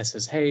as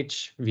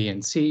SSH,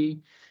 VNC.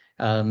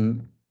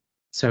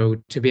 So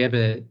to be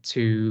able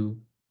to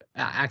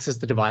access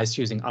the device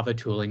using other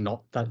tooling,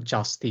 not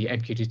just the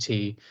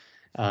MQTT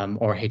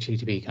or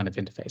HTTP kind of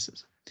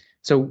interfaces.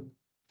 So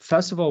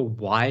first of all,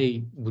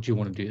 why would you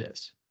want to do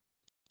this?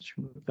 Let's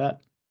remove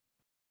that.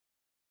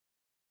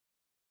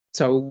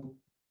 So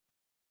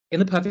in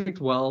the perfect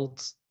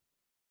world,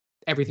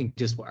 everything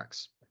just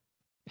works.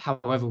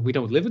 However, we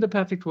don't live in a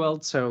perfect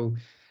world, so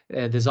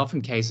there's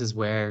often cases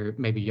where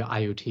maybe your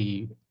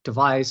IoT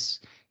device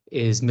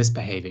is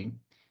misbehaving,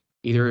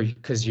 either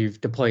because you've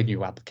deployed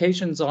new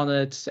applications on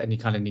it and you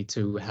kind of need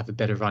to have a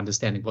better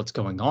understanding what's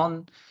going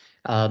on.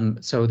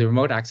 So the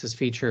remote access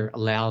feature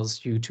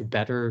allows you to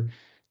better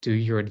do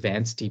your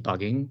advanced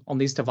debugging on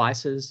these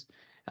devices.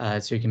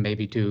 So you can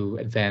maybe do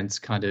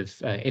advanced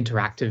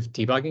interactive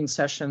debugging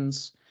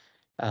sessions.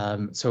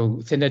 So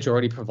ThinEdge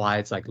already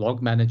provides like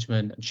log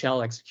management and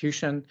shell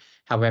execution.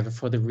 However,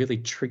 for the really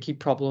tricky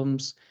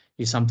problems,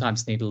 you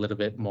sometimes need a little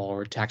bit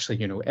more to actually,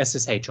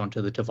 SSH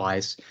onto the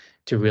device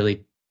to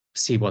really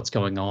see what's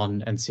going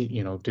on and see,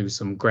 do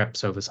some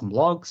greps over some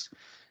logs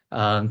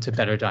to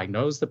better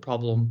diagnose the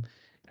problem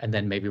and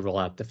then maybe roll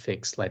out the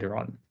fix later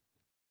on.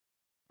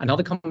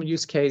 Another common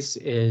use case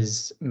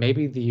is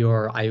maybe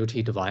your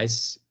IoT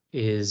device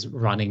is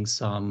running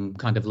some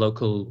kind of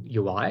local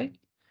UI.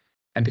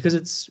 And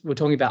because we're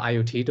talking about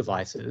IoT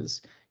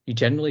devices, you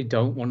generally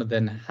don't want to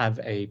then have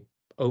a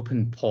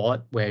open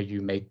port where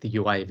you make the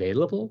UI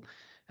available.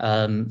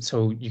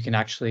 So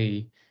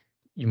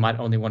you might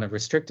only want to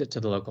restrict it to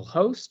the local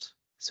host,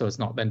 so it's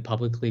not then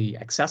publicly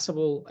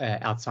accessible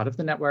outside of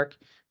the network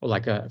or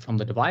like from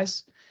the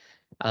device.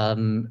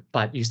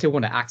 But you still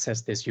want to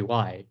access this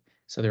UI.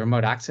 So the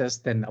remote access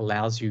then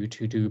allows you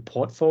to do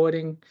port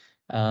forwarding,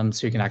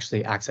 so you can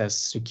actually access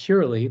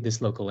securely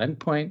this local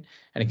endpoint,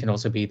 and it can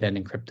also be then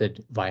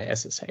encrypted via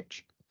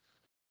SSH.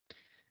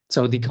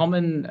 So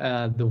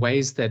the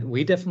ways that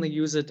we definitely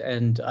use it,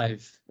 and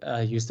I've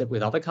used it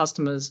with other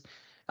customers.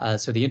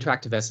 So the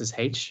interactive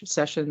SSH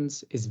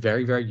sessions is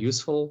very, very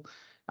useful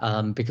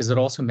because it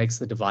also makes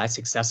the device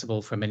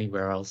accessible from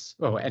anywhere else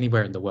or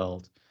anywhere in the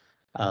world.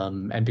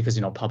 And because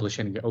you're not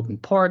publishing your open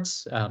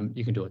ports,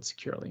 you can do it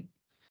securely.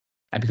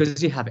 And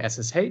because you have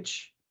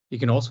SSH, you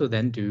can also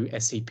then do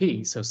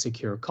SCP, so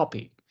secure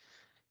copy.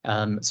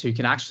 So you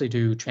can actually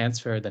do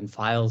transfer then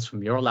files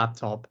from your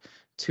laptop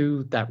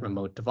to that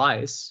remote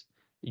device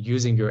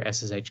using your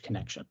SSH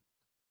connection.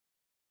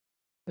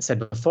 I said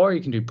before,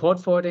 you can do port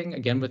forwarding,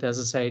 again with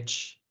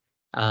SSH.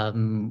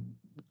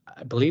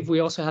 I believe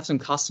we also have some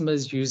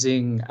customers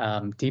using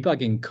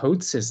debugging code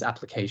sys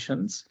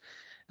applications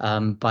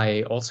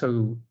by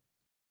also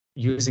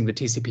using the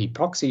TCP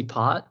proxy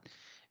part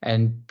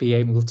and be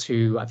able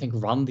to, I think,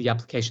 run the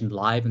application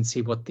live and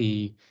see what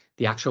the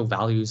actual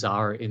values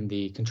are in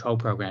the control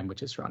program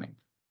which is running.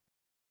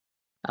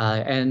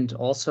 And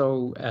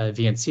also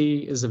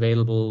VNC is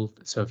available.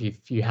 So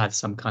if you have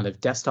some kind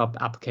of desktop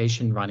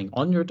application running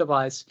on your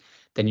device,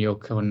 then you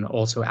can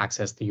also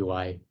access the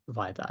UI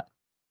via that.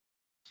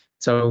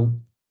 So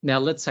now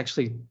let's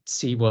actually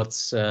see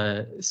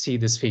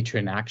this feature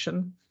in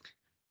action.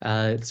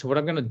 So what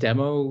I'm going to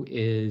demo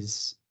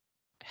is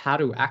how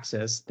to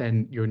access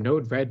then your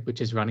Node-RED,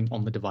 which is running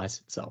on the device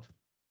itself.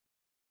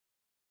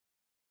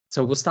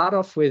 So we'll start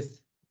off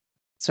with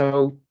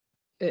the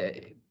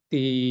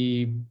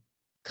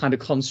kind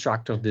of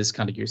construct of this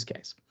kind of use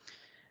case.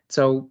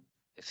 So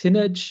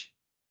ThinEdge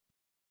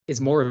is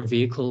more a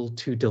vehicle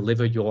to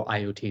deliver your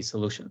IoT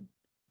solution.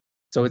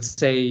 So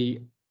it's a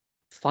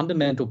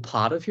fundamental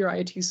part of your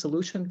IoT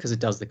solution because it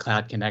does the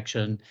cloud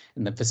connection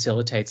and then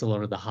facilitates a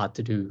lot of the hard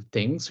to do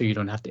things so you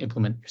don't have to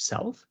implement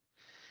yourself.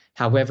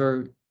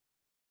 However,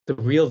 the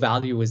real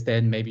value is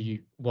then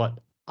maybe what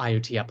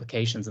IoT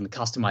applications and the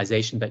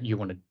customization that you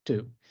want to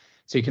do.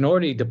 So you can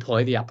already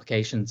deploy the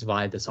applications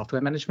via the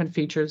software management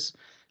features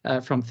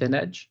from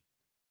ThinEdge,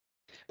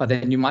 but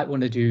then you might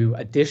want to do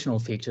additional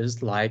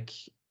features like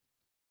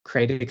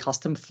create a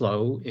custom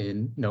flow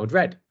in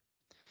Node-RED.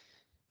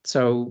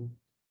 So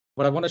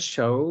what I want to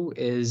show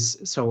is,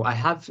 so I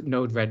have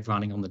Node-RED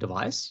running on the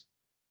device,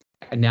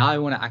 and now I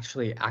want to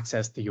actually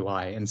access the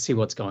UI and see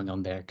what's going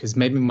on there, because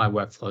maybe my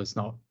workflow is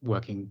not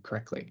working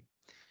correctly.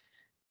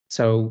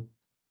 So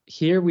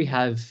here we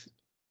have,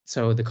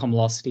 the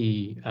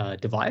Comlocity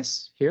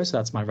device here, so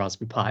that's my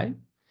Raspberry Pi.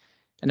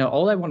 And now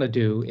all I want to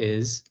do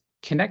is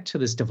connect to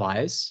this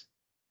device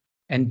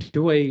and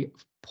do a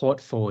port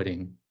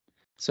forwarding.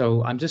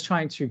 So I'm just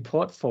trying to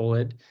port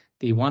forward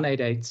the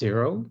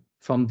 1880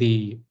 from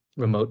the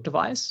remote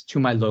device to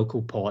my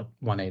local port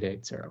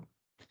 1880.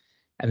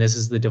 And this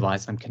is the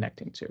device I'm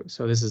connecting to.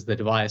 So this is the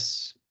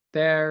device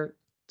there.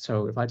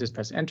 So if I just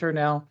press enter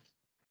now,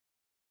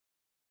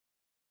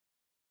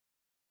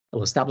 it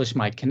will establish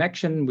my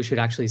connection. We should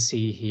actually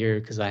see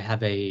here, because I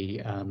have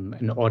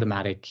an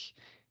automatic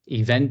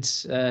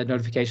event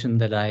notification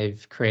that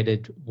I've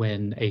created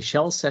when a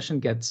shell session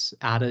gets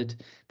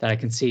added, that I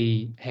can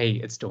see, hey,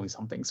 it's doing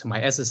something. So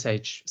my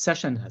SSH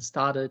session has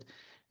started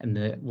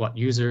and what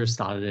user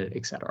started it,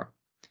 etc.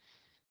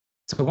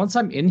 So once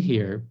I'm in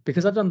here,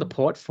 because I've done the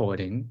port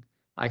forwarding,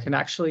 I can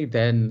actually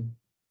then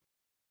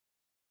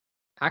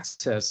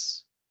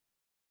access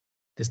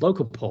this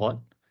local port.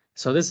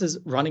 So this is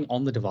running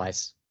on the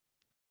device.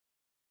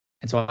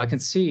 And so I can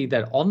see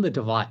that on the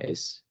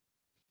device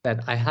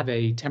that I have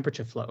a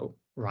temperature flow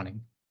running.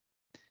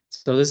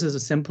 So this is a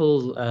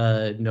simple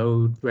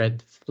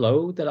Node-RED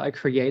flow that I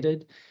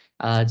created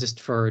just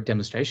for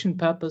demonstration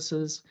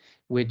purposes,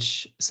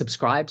 which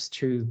subscribes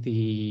to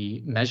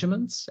the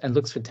measurements and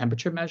looks for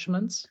temperature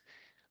measurements,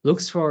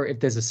 looks for if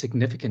there's a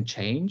significant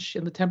change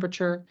in the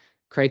temperature,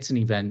 creates an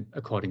event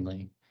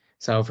accordingly.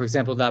 So for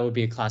example, that would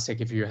be a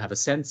classic if you have a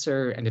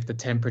sensor and if the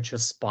temperature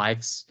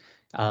spikes,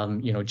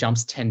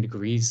 jumps 10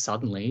 degrees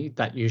suddenly,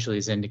 that usually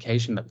is an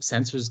indication that the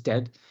sensor is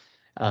dead.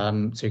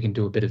 So you can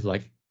do a bit of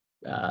like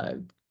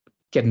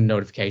get a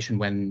notification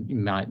when you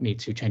might need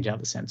to change out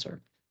the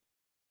sensor.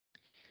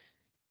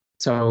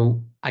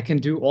 So I can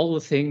do all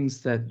the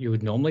things that you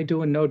would normally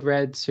do in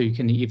Node-RED. So you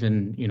can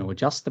even,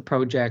 adjust the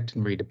project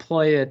and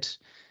redeploy it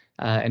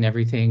and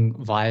everything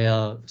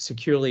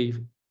securely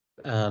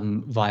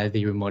via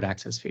the remote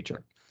access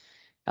feature.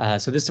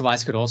 So this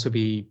device could also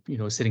be,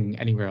 sitting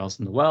anywhere else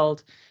in the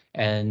world,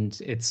 and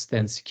it's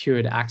then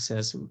secured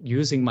access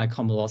using my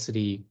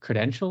Comvelocity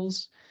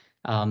credentials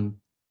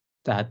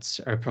that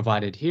are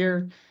provided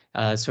here.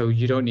 So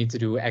you don't need to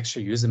do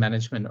extra user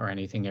management or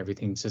anything.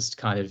 Everything's just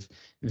kind of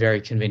very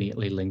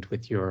conveniently linked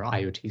with your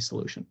IoT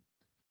solution.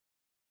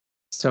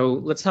 So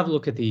let's have a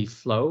look at the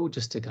flow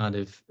just to kind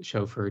of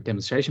show for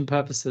demonstration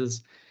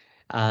purposes.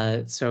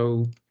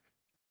 So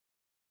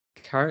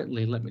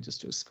currently, let me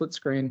just do a split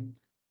screen.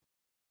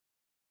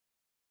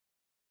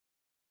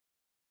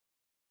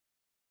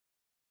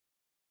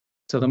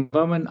 So the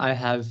moment I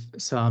have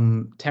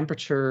some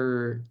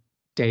temperature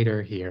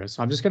data here,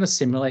 so I'm just going to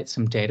simulate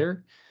some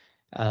data,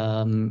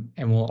 and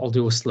I'll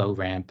do a slow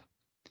ramp.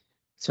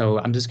 So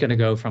I'm just going to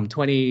go from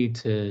 20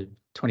 to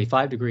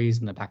 25 degrees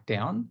and then back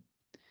down.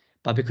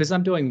 But because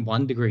I'm doing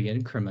 1 degree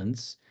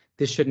increments,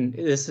 this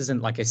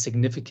isn't like a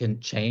significant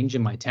change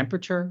in my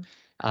temperature,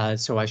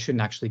 so I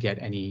shouldn't actually get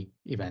any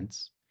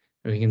events.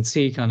 We can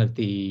see kind of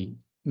the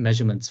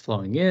measurements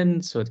flowing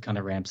in, so it kind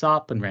of ramps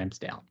up and ramps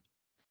down.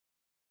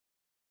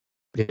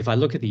 But if I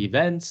look at the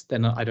events,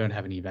 then I don't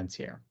have any events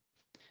here.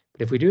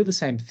 But if we do the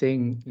same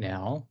thing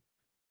now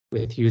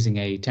with using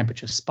a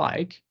temperature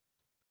spike,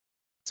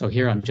 so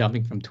here I'm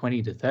jumping from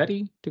 20 to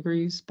 30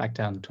 degrees, back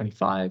down to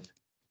 25.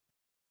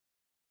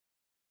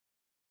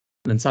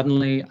 And then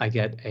suddenly I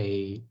get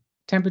a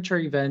temperature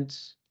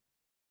event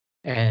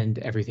and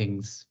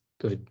everything's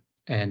good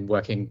and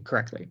working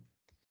correctly.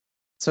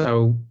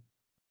 So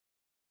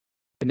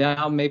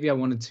now maybe I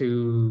wanted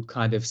to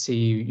kind of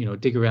see,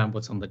 dig around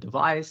what's on the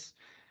device.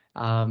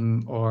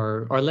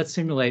 Or let's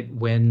simulate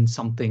when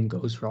something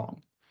goes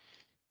wrong.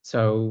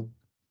 So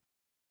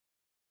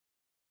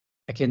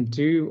I can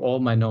do all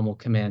my normal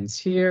commands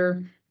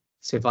here.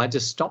 So if I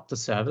just stop the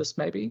service,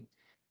 maybe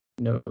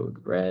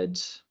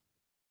Node-RED,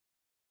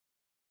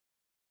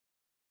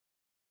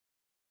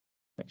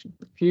 connection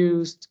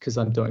refused because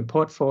I'm doing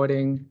port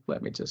forwarding.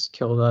 Let me just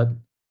kill that.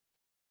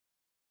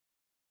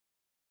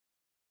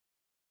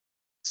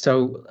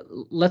 So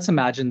let's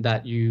imagine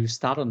that you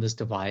start on this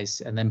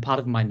device, and then part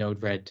of my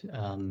Node-RED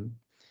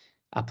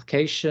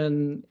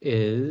application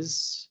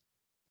is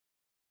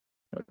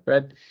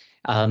Node-RED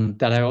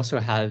that I also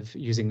have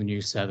using the new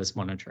service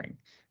monitoring.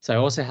 So I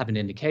also have an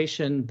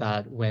indication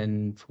that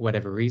when, for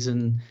whatever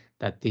reason,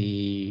 that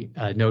the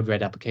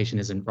Node-RED application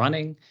isn't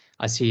running,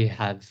 I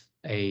have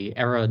a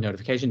error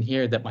notification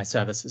here that my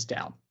service is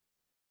down.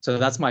 So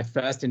that's my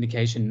first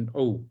indication,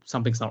 oh,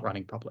 something's not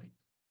running properly.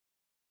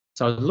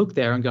 So I look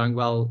there and going,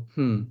 well,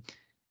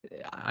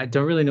 I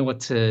don't really know what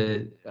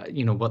to,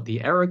 what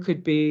the error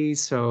could be.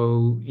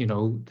 So,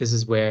 this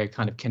is where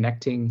kind of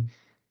connecting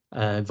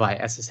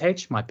via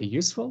SSH might be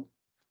useful.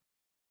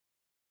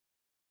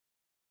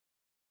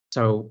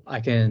 So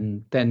I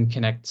can then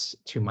connect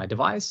to my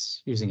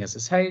device using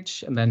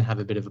SSH and then have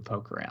a bit of a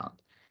poke around.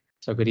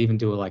 So I could even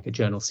do like a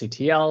journal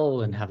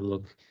CTL and have a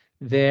look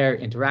there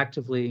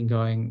interactively and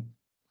going,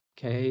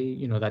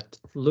 okay, that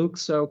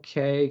looks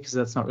okay, because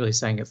that's not really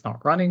saying it's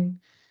not running.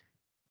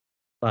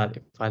 But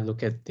if I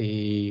look at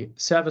the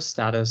service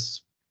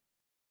status,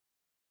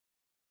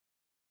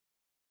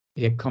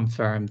 it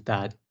confirmed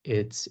that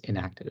it's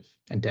inactive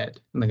and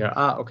dead. And they go,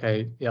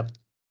 okay, yep,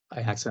 I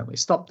accidentally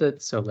stopped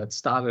it, so let's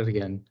start it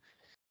again.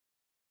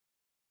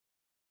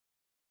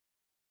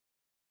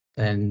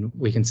 And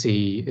we can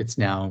see it's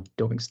now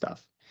doing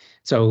stuff.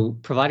 So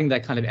providing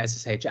that kind of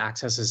SSH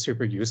access is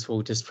super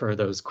useful just for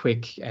those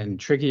quick and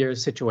trickier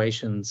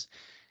situations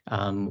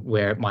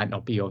where it might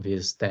not be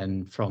obvious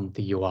then from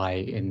the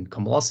UI in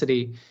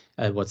Comvelocity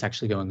what's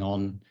actually going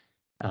on.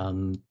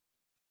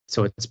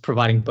 So it's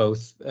providing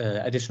both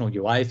additional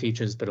UI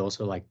features, but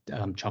also like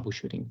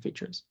troubleshooting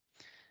features.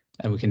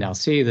 And we can now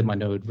see that my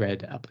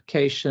Node-RED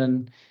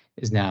application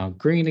is now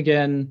green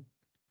again.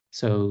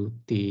 So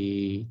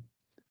the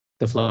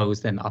flow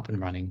is then up and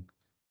running.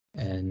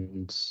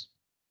 And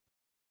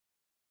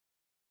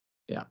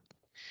yeah.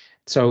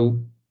 So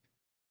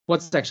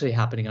what's actually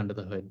happening under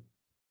the hood?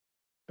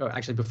 Oh,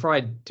 actually, before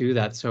I do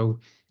that, so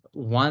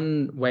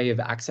one way of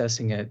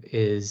accessing it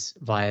is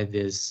via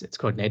this, it's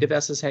called native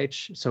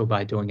SSH. So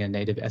by doing a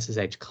native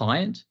SSH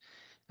client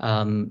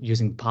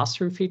using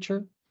pass-through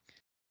feature,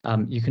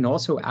 you can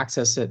also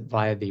access it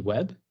via the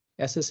web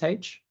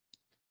SSH.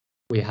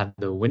 We have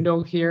the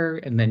window here,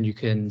 and then you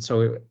can,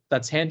 so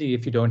that's handy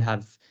if you don't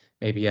have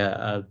maybe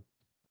a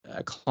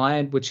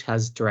client which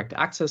has direct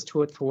access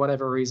to it for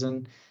whatever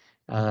reason.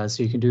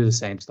 So you can do the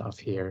same stuff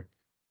here.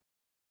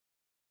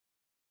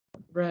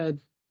 Red.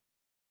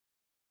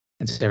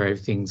 And so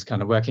everything's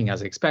kind of working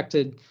as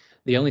expected.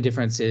 The only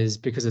difference is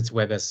because it's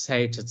web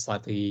SSH, it's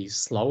slightly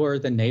slower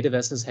than native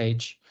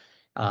SSH,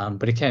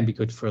 but it can be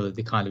good for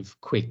the kind of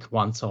quick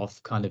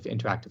once-off kind of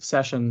interactive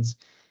sessions.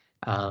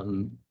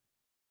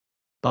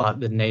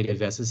 But the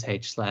native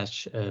SSH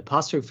 /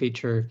 pass-through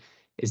feature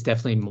is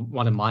definitely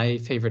one of my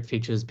favorite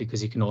features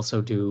because you can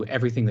also do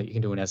everything that you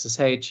can do in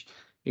SSH.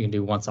 You can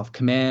do once-off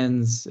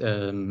commands,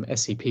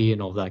 SCP,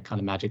 and all that kind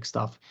of magic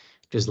stuff,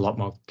 which is a lot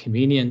more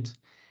convenient,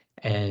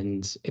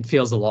 and it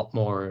feels a lot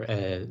more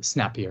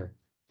snappier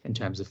in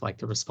terms of like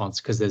the response,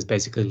 because there's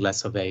basically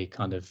less of a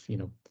kind of, you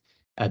know,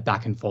 a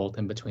back and forth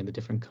in between the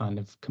different kind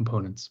of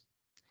components.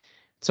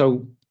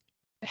 So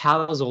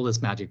how is all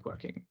this magic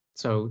working?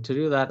 So to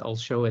do that, I'll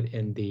show it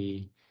in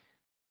the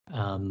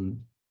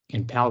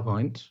in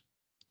PowerPoint.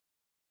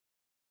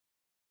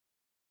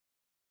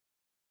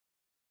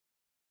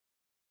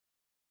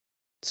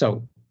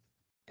 So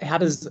how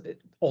does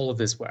all of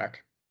this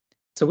work?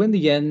 So in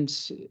the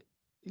end,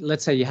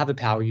 let's say you have a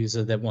power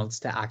user that wants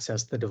to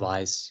access the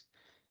device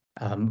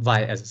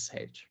via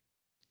SSH.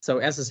 So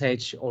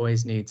SSH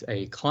always needs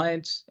a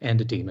client and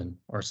a daemon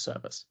or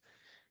service.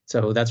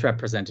 So that's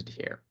represented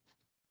here.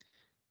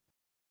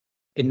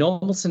 In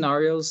normal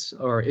scenarios,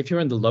 or if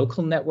you're in the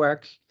local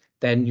network,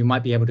 then you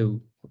might be able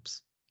to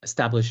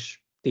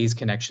establish these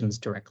connections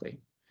directly,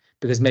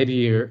 because maybe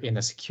you're in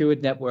a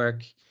secured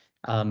network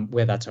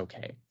where that's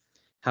okay.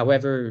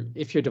 However,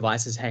 if your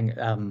device is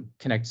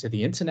connected to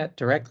the internet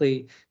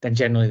directly, then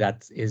generally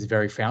that is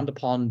very frowned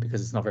upon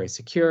because it's not very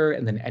secure,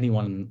 and then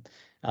anyone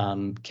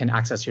can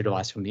access your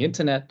device from the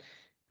internet,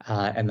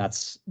 and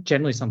that's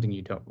generally something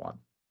you don't want.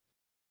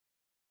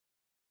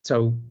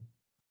 So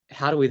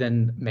how do we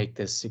then make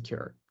this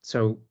secure?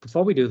 So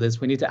before we do this,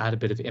 we need to add a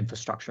bit of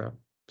infrastructure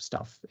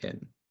stuff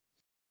in.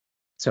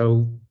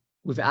 So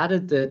we've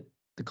added the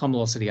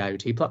Commonvelocity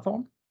IoT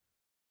platform.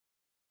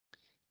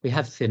 We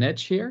have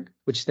ThinEdge here,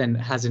 which then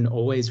has an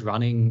always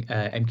running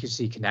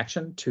MQTT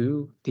connection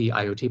to the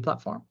IoT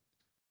platform.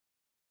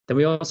 Then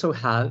we also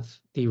have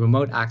the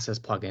remote access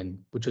plugin,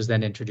 which was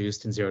then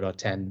introduced in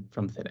 0.10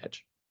 from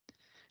ThinEdge.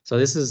 So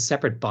this is a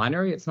separate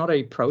binary. It's not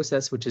a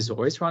process which is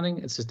always running.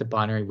 It's just a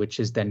binary which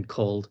is then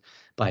called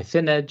by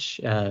ThinEdge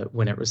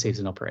when it receives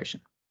an operation.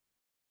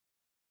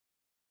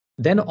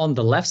 Then on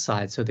the left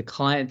side, so the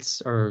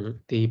client's or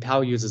the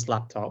power user's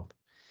laptop,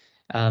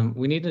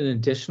 we need an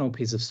additional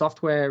piece of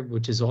software,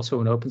 which is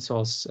also an open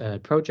source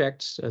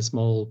project, a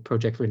small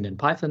project written in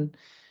Python,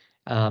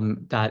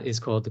 that is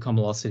called the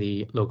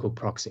Commonvelocity local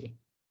proxy.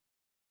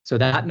 So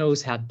that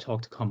knows how to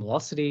talk to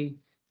Commonvelocity,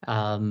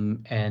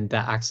 and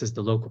that acts as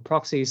the local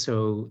proxy,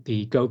 so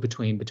the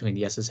go-between between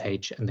the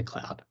SSH and the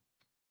cloud.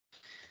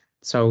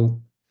 So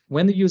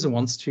when the user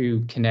wants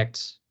to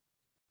connect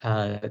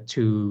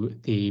to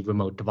the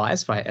remote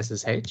device via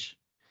SSH,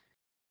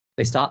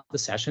 they start the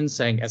session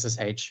saying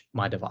SSH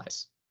my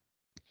device.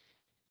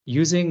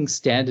 Using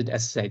standard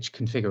SSH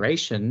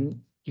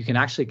configuration, you can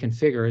actually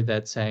configure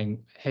that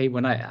saying, hey,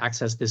 when I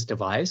access this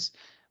device,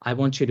 I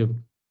want you to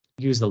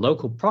use the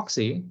local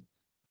proxy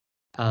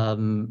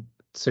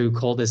to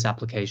call this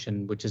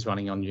application which is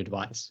running on your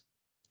device.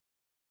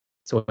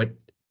 So it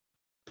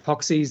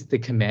proxies the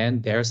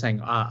command there saying,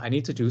 I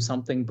need to do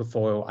something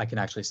before I can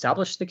actually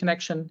establish the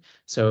connection.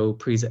 So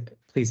please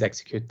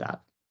execute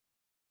that.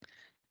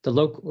 The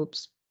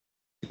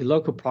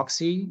local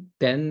proxy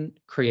then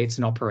creates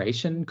an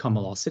operation,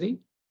 Commonvelocity.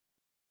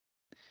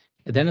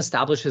 It then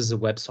establishes a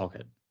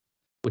WebSocket,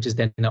 which is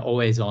then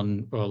always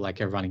on or like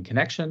a running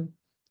connection.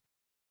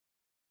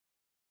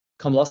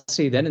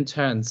 Commonvelocity then in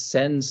turn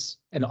sends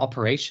an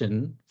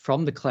operation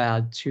from the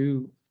cloud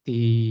to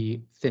the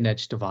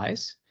ThinEdge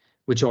device,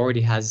 which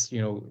already has,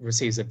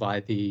 receives it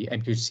via the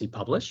MQTT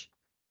publish.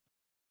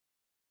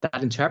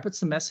 That interprets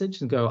the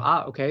message and go,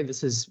 okay,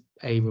 this is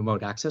a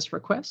remote access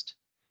request.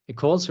 It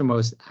calls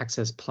remote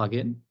access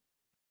plugin.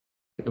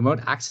 The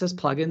remote access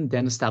plugin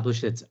then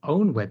establishes its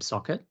own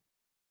WebSocket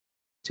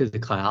to the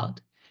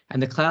cloud,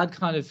 and the cloud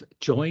kind of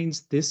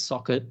joins this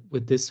socket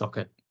with this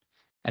socket.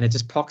 And it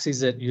just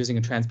proxies it using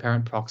a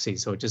transparent proxy.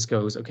 So it just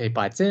goes, okay,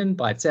 bytes in,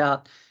 bytes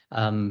out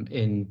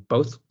in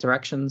both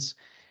directions.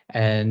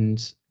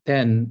 And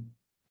then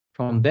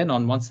from then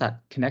on, once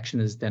that connection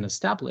is then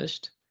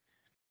established,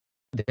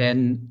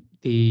 then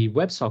the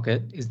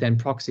WebSocket is then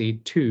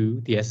proxied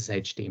to the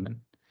SSH daemon.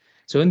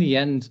 So in the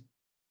end,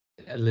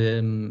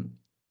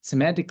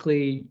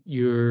 semantically,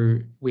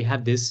 we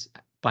have this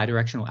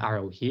bidirectional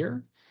arrow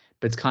here,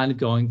 but it's kind of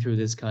going through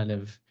this kind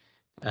of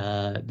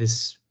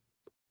this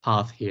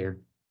path here.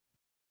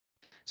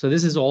 So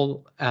this is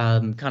all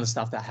kind of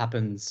stuff that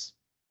happens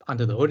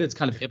under the hood. It's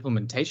kind of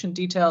implementation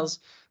details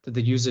that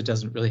the user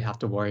doesn't really have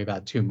to worry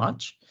about too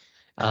much,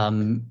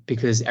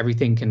 because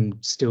everything can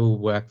still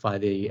work via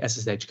the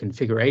SSH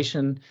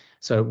configuration.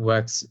 So it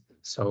works.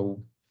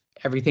 So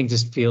everything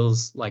just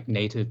feels like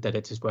native, that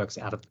it just works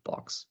out of the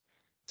box.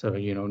 So,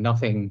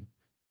 nothing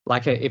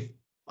like if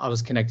I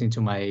was connecting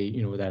to my,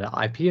 that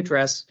IP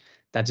address,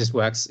 that just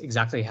works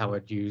exactly how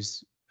I'd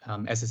use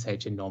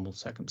SSH in normal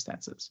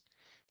circumstances.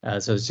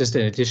 So it's just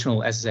an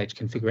additional SSH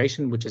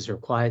configuration which is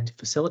required to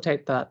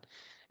facilitate that,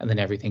 and then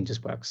everything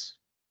just works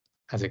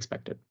as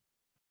expected.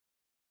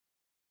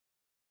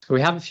 So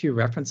we have a few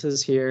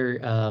references here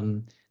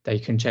that you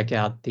can check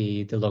out,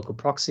 the local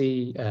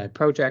proxy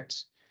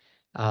project,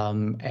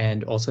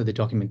 and also the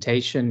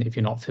documentation if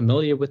you're not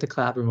familiar with the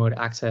cloud remote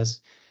access.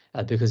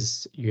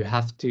 because you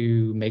have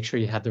to make sure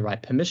you have the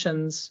right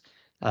permissions.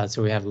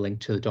 So we have a link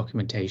to the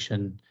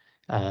documentation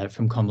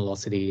from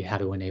Comulosity, how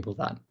to enable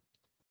that.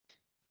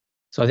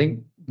 So I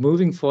think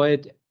moving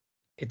forward,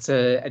 it's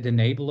an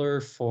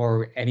enabler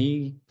for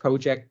any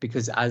project,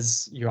 because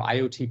as your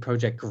IoT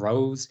project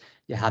grows,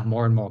 you have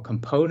more and more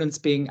components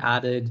being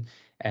added,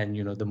 and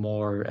the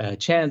more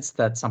chance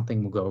that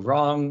something will go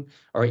wrong,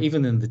 or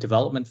even in the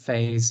development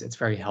phase, it's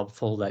very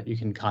helpful that you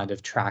can kind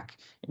of track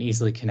and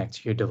easily connect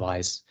to your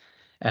device.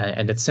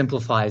 And it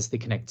simplifies the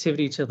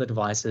connectivity to the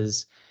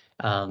devices,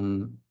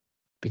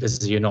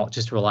 because you're not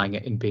just relying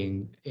on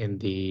being in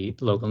the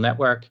local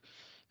network.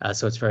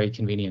 So it's very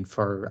convenient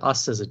for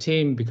us as a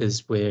team,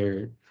 because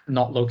we're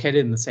not located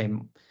in the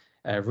same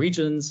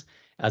regions,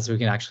 as we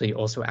can actually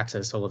also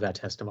access all of our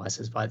test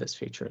devices via this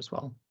feature as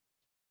well.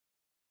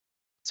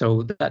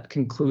 So that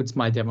concludes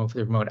my demo for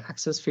the remote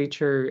access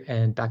feature,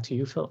 and back to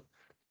you, Phil.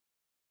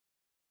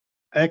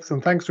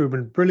 Excellent, thanks,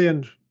 Ruben.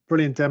 Brilliant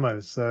demo.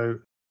 So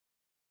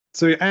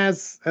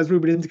as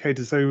Ruben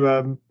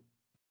indicated,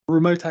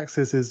 remote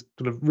access is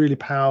sort of really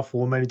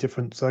powerful in many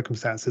different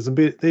circumstances, and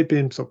they've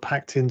been sort of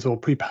packed into or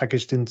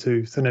pre-packaged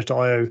into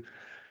ThinEdge.io.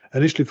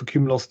 Initially for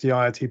Comulosity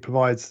IoT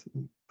provides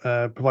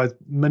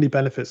many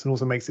benefits and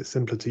also makes it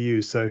simpler to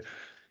use. So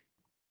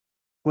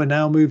we'll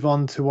now move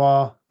on to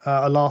our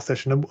last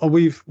session, and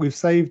we've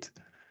saved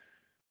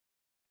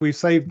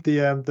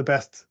the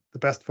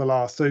best for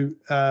last. So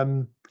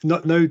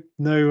no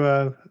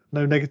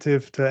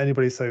negative to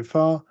anybody so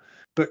far,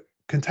 but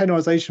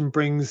containerization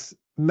brings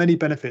many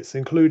benefits,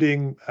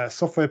 including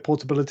software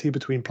portability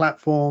between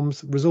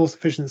platforms, resource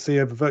efficiency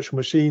over virtual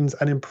machines,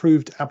 and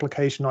improved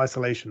application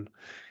isolation.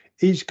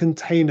 Each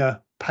container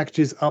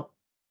packages up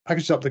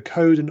the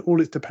code and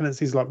all its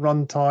dependencies like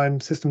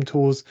runtime, system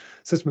tools,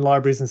 system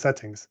libraries, and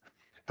settings.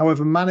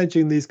 However,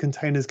 managing these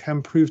containers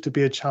can prove to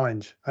be a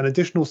challenge, and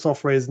additional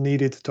software is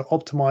needed to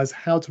optimize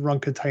how to run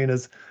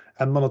containers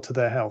and monitor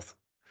their health.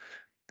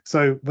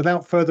 So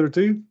without further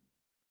ado,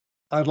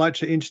 I'd like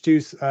to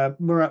introduce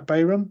Murat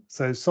Bayram,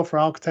 so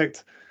software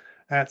architect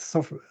at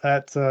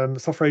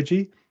Software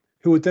AG,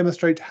 who will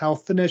demonstrate how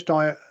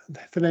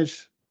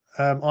ThinEdge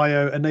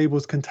IO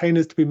enables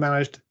containers to be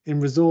managed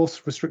in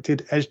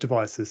resource-restricted edge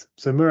devices.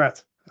 So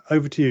Murat,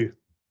 over to you.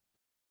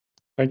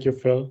 Thank you,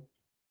 Phil.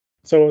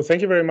 So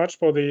thank you very much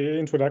for the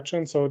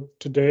introduction. So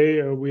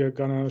today we are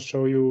gonna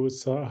show you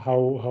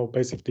how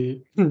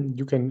basically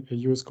you can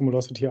use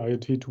Comulosity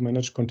IoT to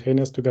manage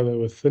containers together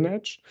with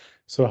ThinEdge.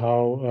 So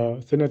how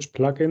ThinEdge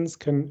plugins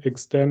can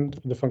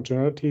extend the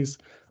functionalities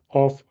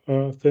of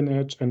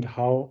ThinEdge, and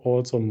how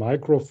also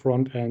micro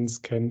front ends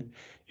can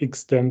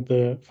extend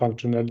the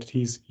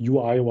functionalities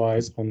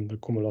UI-wise on the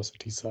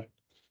Comulosity side.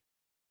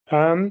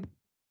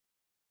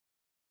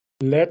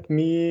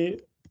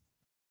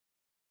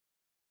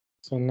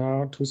 So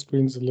now two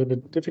screens a little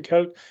bit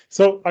difficult.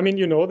 So, I mean,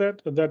 you know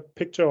that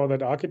picture or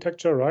that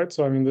architecture, right?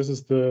 So, I mean, this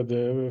is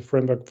the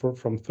framework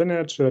from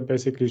ThinEdge that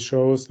basically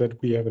shows that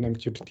we have an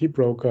MQTT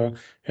broker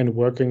and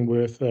working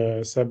with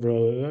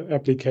several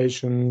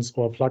applications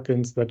or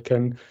plugins that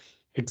can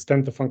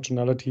extend the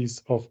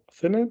functionalities of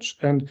ThinEdge.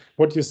 And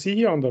what you see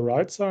here on the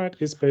right side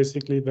is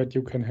basically that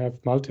you can have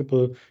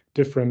multiple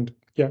different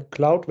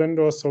cloud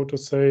vendors, so to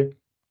say,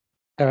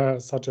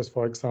 such as,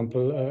 for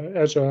example,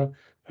 Azure,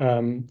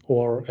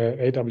 or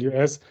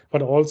AWS,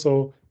 but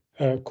also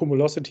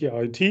Comulosity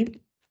IoT.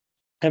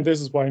 And this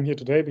is why I'm here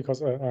today,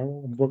 because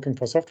I'm working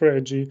for Software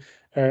AG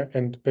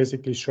and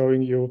basically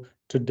showing you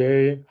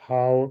today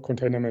how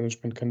container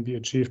management can be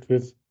achieved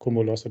with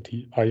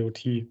Comulosity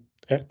IoT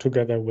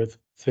together with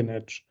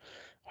ThinEdge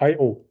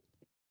IO.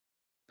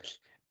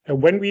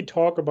 When we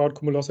talk about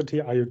Comulosity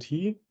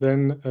IoT,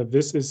 then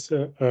this is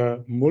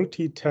a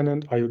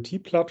multi-tenant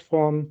IoT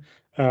platform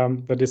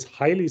that is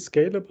highly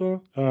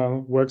scalable,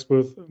 works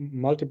with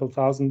multiple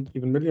thousand,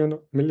 even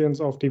millions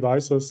of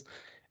devices,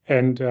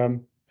 and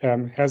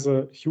has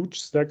a huge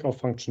stack of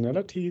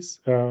functionalities,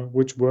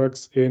 which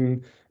works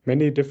in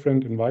many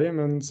different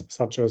environments,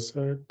 such as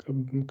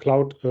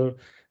clouds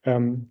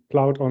on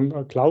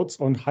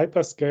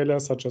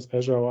hyperscalers such as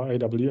Azure or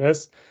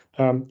AWS,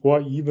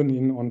 or even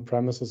in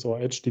on-premises or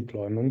edge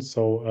deployments.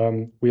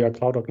 So we are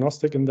cloud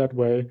agnostic in that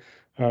way,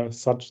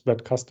 such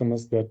that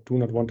customers that do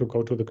not want to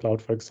go to the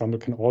cloud, for example,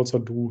 can also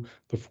do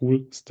the full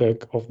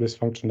stack of these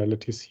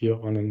functionalities here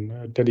on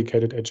a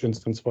dedicated edge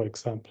instance, for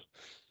example.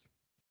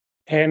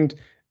 And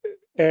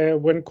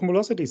when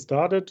Comulosity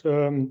started,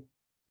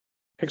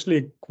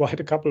 actually quite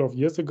a couple of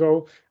years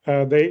ago,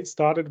 they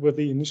started with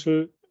the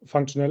initial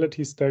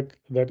functionality stack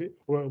that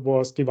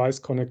was device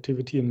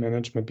connectivity and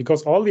management,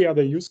 because all the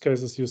other use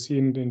cases you see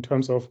in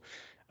terms of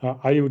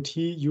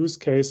IoT use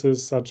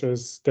cases such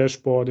as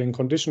dashboarding,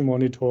 condition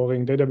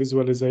monitoring, data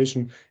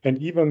visualization, and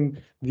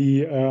even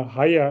the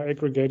higher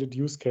aggregated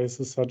use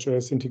cases such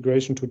as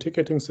integration to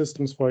ticketing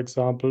systems, for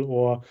example,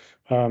 or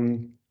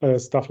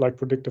stuff like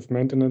predictive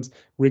maintenance,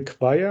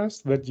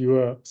 requires that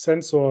your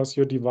sensors,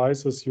 your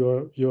devices,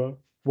 your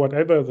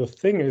whatever the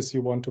thing is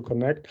you want to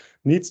connect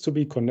needs to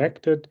be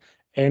connected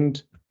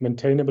and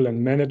maintainable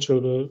and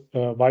manageable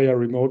via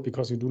remote,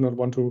 because you do not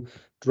want to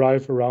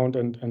drive around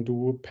and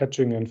do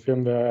patching and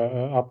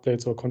firmware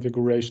updates or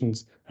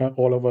configurations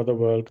all over the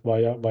world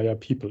via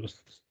people.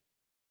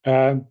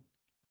 And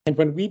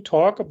when we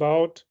talk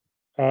about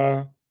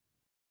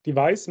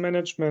device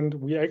management,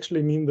 we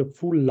actually mean the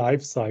full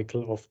life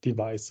cycle of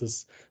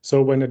devices.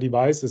 So when a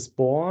device is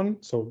born,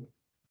 so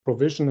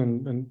provision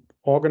and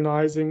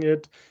organizing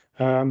it.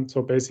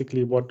 So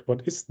basically,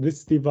 what is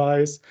this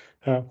device?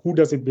 Who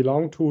does it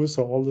belong to?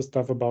 So all the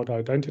stuff about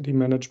identity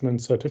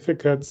management,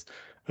 certificates.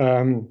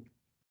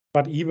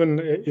 But even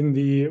in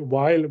the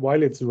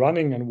while it's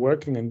running and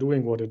working and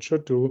doing what it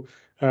should do,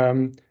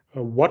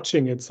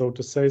 watching it, so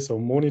to say, so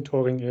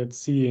monitoring it,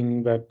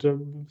 seeing that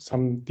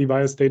some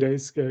device data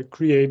is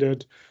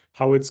created,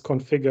 how it's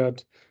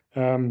configured,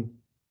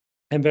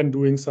 and then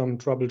doing some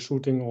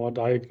troubleshooting or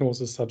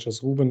diagnosis, such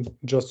as Ruben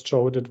just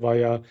showed it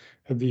via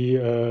the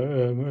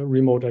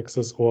remote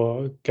access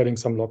or getting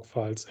some log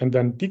files, and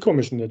then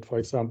decommission it. For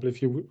example,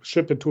 if you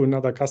ship it to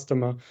another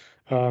customer,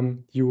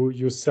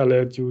 you sell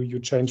it, you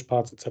change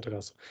parts, etc.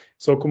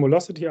 So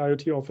Cumulocity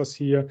IoT offers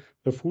here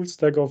the full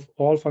stack of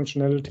all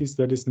functionalities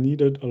that is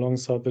needed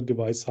alongside the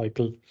device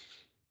cycle,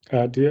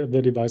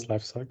 the device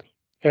life cycle.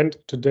 And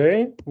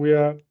today we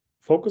are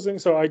focusing,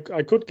 so I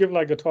could give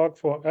like a talk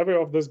for every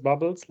of these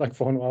bubbles, like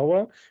for an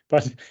hour,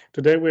 but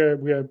today we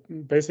are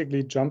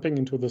basically jumping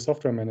into the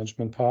software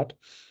management part,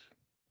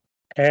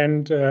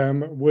 and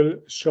we'll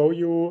show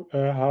you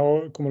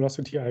how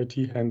Cumulocity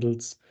IoT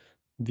handles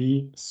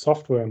the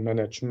software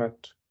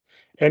management.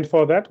 And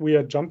for that, we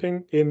are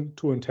jumping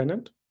into a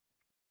tenant.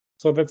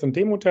 So that's a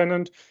demo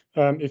tenant.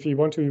 If you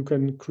want to, you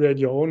can create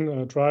your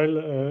own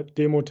trial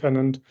demo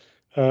tenant.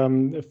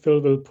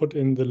 Phil will put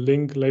in the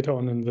link later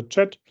on in the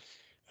chat.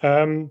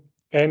 And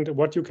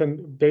what you can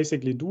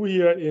basically do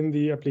here in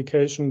the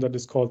application that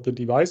is called the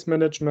device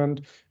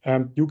management,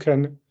 you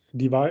can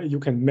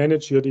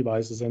manage your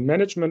devices, and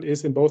management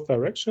is in both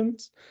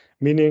directions,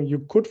 meaning you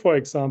could, for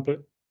example,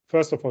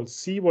 first of all,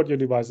 see what your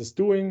device is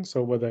doing,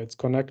 so whether it's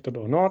connected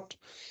or not,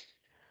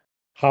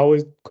 how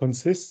it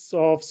consists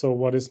of, so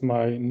what's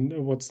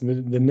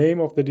the name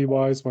of the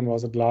device, when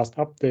was it last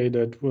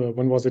updated,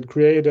 when was it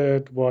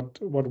created, what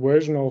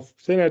version of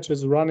ThinEdge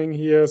is running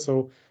here.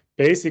 So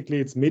basically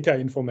it's meta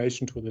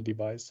information to the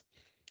device.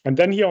 And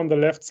then here on the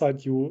left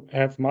side, you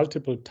have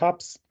multiple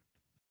tabs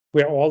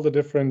where all the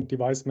different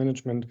device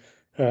management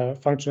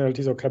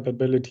functionalities or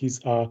capabilities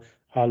are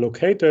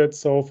located.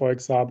 So for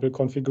example,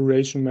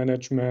 configuration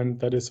management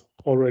that is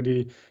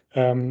already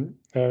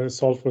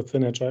solved with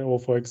ThinEdge.io,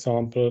 for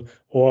example,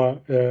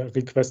 or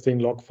requesting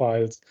log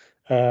files,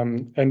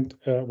 and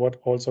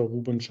what also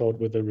Ruben showed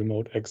with the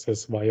remote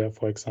access via,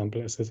 for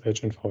example,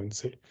 SSH and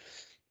VNC.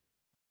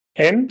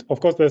 And of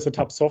course, there's a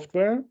tab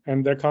software,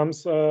 and there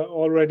comes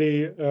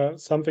already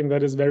something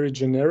that is very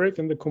generic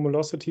in the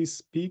Cumulocity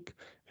speak,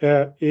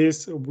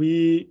 is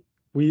we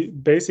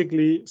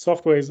basically,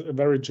 software is a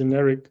very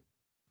generic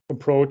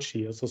approach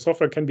here. So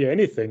software can be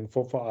anything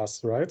for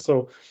us, right?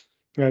 So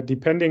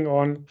depending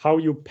on how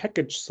you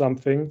package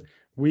something,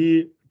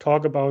 we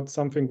talk about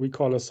something we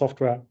call a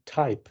software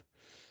type.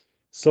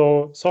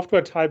 So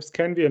software types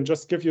can be, and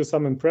just give you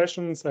some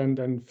impressions,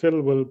 and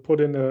Phil will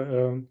put in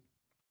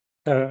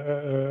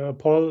a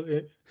poll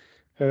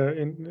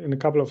in a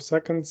couple of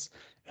seconds.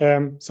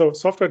 So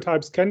software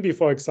types can be,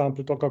 for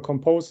example, Docker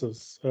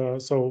Composes.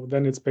 So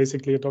then it's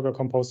basically a Docker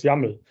Compose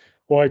YAML,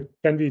 or it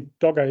can be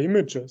Docker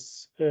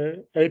images,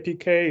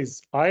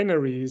 APKs,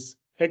 binaries,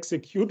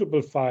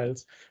 executable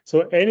files.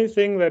 So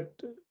anything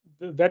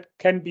that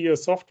can be a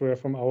software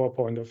from our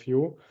point of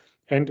view,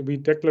 and we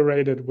declare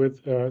it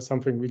with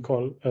something we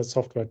call a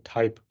software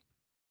type.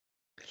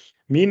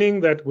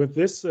 Meaning that with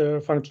this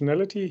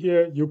functionality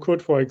here, you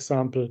could, for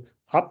example,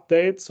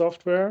 update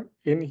software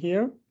in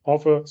here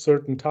of a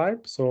certain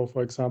type. So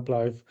for example,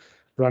 I've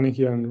running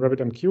here in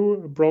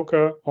RabbitMQ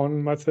broker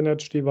on my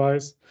ThinEdge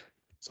device.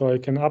 So I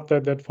can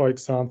update that, for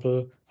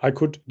example. I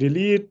could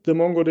delete the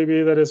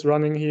MongoDB that is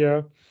running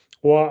here,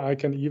 or I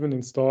can even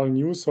install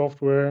new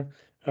software.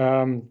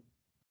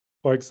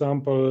 For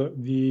example,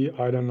 the,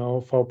 I don't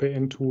know,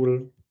 VPN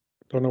tool,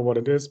 don't know what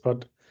it is,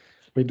 but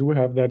we do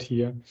have that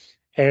here.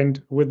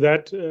 And with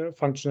that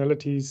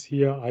functionalities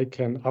here, I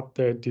can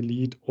update,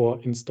 delete, or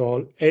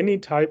install any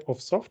type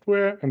of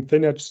software. And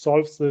ThinEdge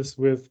solves this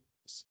with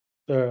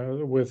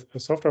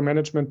software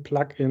management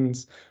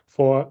plugins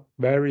for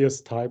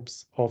various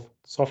types of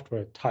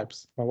software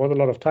types. There was a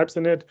lot of types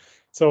in it.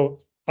 So,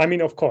 I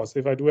mean, of course,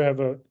 if I do have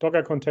a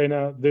Docker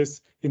container,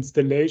 this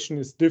installation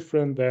is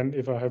different than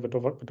if I have a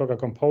Docker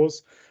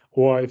Compose,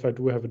 or if I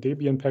do have a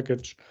Debian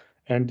package.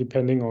 And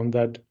depending on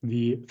that,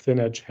 the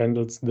ThinEdge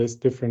handles this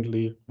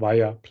differently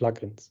via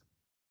plugins.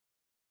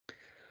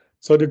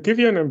 So to give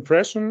you an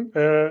impression,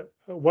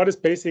 what is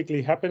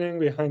basically happening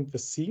behind the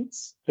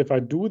scenes, if I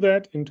do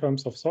that in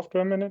terms of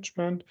software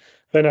management,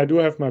 then I do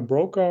have my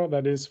broker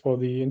that is for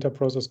the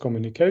inter-process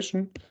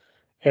communication.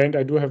 And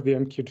I do have the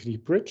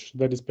MQTT bridge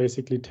that is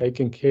basically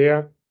taking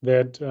care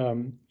that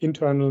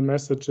internal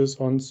messages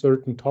on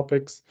certain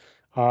topics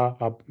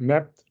are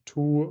mapped to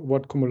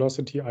what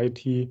Cumulocity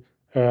IT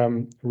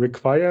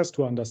requires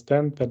to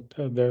understand that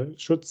there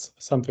should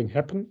something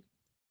happen.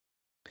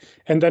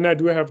 And then I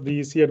do have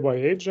the CLY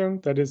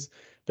agent that is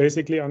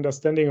basically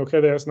understanding, okay,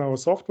 there's now a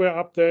software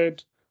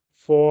update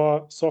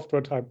for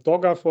software type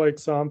Docker, for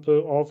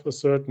example, of a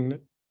certain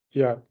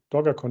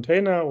Docker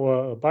container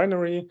or a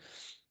binary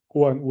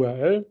or an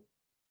URL.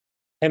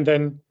 And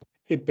then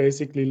it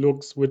basically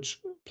looks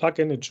which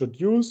plugin it should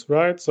use,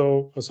 right?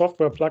 So a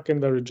software plugin,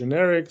 very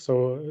generic.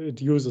 So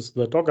it uses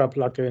the Docker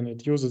plugin,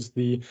 it uses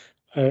the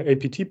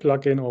APT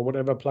plugin or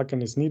whatever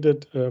plugin is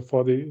needed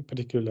for the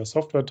particular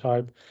software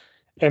type.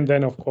 And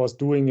then, of course,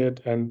 doing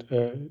it and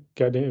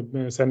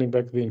sending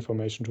back the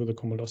information to the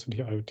Cumulocity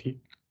IoT.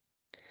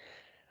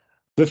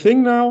 The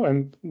thing now,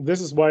 and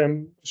this is why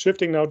I'm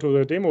shifting now to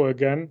the demo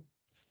again,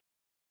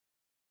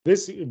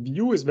 this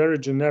view is very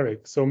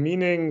generic. So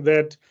meaning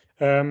that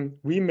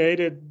we made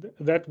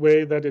it that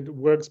way that it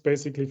works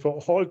basically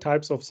for all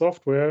types of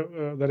software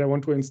that I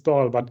want to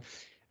install. But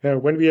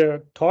when we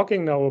are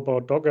talking now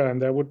about Docker,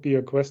 and there would be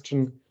a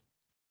question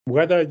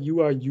whether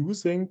you are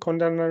using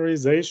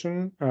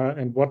containerization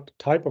and what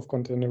type of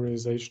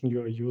containerization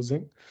you are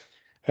using.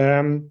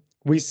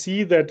 We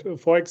see that,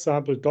 for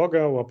example,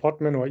 Docker or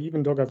Podman or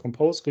even Docker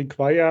Compose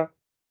require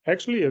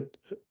actually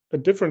a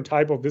different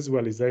type of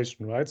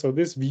visualization, right? So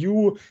this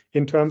view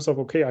in terms of,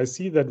 okay, I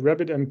see that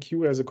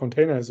RabbitMQ as a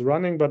container is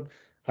running, but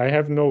I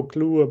have no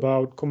clue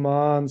about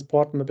commands,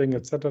 port mapping,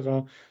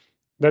 etc.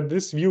 That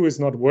this view is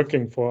not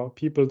working for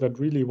people that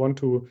really want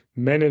to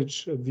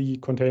manage the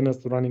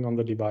containers running on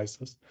the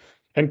devices.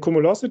 And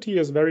Cumulocity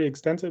is very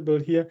extensible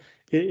here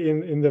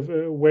in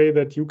the way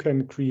that you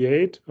can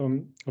create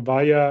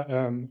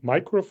via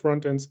micro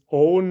frontends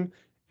own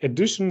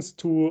additions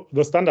to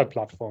the standard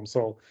platform.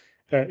 So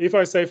if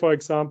I say, for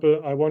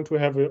example, I want to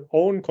have an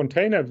own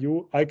container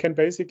view, I can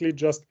basically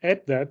just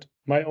add that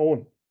my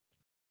own.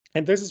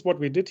 And this is what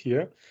we did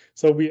here.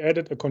 So we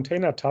added a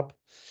container tab.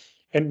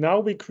 And now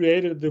we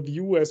created the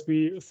view as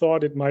we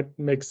thought it might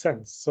make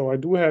sense. So I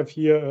do have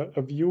here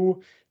a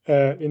view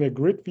in a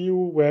grid view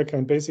where I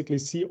can basically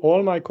see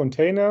all my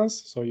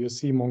containers. So you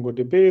see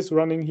MongoDB is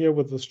running here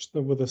with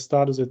the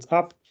status it's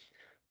up.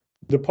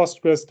 The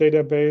Postgres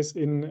database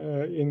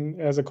in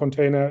as a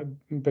container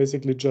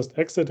basically just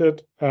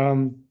exited.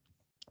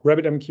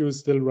 RabbitMQ is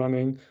still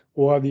running,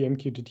 or the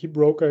MQTT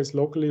broker is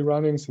locally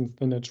running since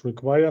Lineage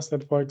requires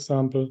that, for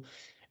example.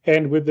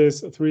 And with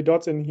this 3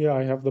 dots in here,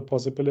 I have the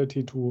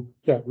possibility to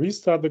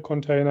restart the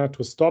container,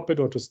 to stop it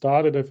or to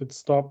start it if it's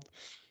stopped,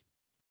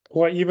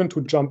 or even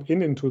to jump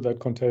into that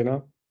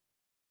container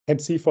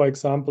and see, for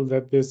example,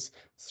 that this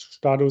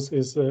status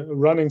is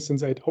running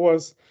since 8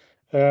 hours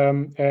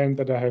and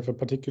that I have a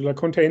particular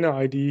container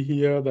ID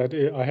here, that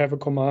I have a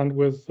command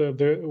with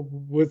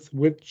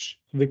which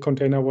the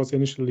container was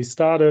initially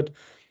started,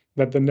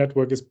 that the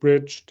network is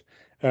bridged,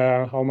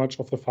 how much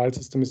of the file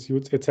system is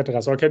used,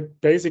 etc. So I can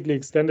basically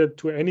extend it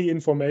to any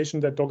information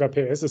that Docker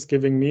PS is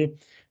giving me.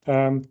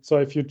 So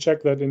if you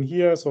check that in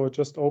here, so I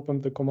just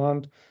opened the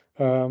command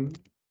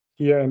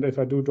here, and if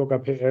I do Docker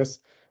PS,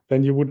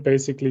 then you would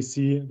basically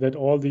see that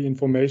all the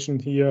information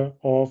here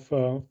of,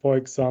 for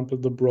example,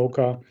 the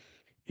broker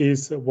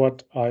is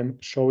what I'm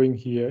showing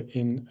here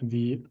in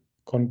the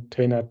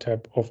container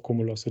tab of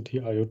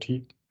Cumulocity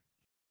IoT.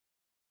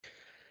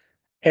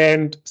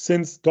 And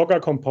since Docker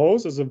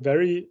Compose is a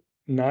very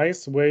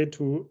nice way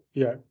to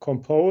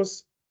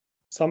compose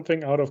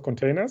something out of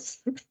containers,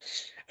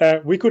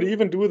 we could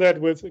even do that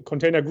with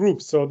container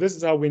groups. So this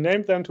is how we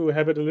named them, to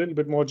have it a little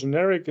bit more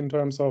generic in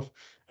terms of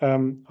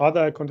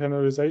other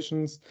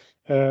containerizations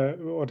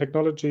or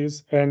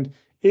technologies. And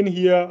in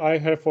here, I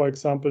have, for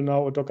example,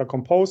 now a Docker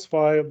Compose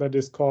file that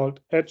is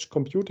called Edge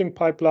Computing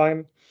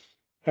Pipeline.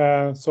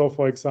 So,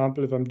 for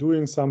example, if I'm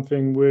doing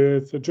something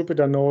with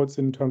Jupyter nodes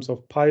in terms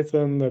of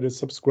Python that is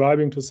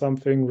subscribing to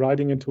something,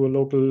 writing into a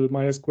local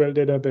MySQL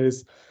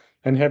database,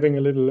 and having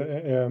a little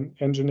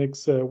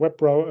Nginx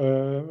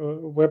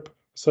web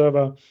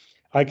server,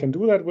 I can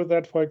do that with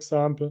that, for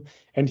example.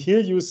 And here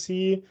you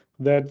see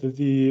that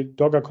the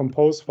Docker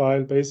Compose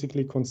file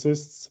basically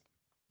consists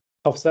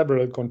of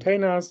several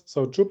containers,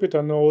 so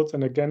Jupyter nodes,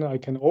 and again, I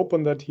can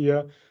open that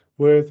here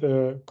with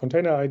a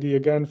container ID,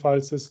 again, file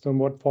system,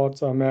 what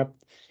ports are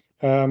mapped,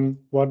 and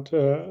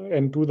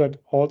do that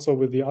also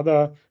with the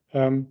other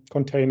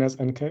containers,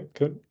 and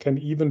can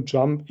even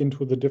jump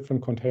into the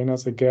different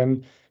containers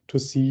again to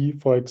see,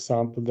 for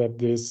example, that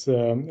this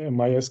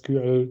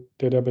MySQL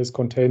database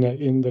container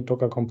in the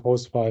Docker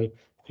Compose file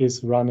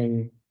is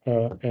running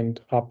and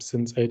up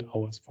since 8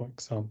 hours, for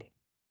example.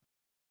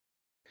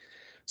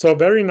 So a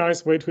very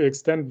nice way to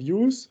extend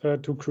views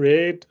to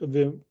create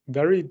the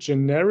very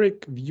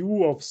generic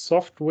view of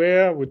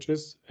software, which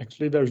is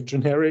actually very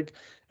generic,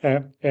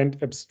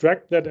 and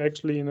abstract that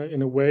actually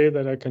in a way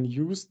that I can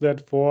use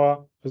that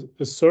for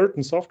a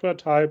certain software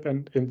type.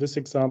 And in this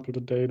example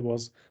today, it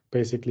was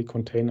basically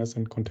containers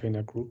and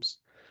container groups.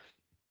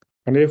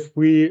 And if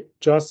we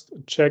just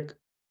check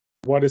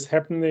what is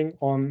happening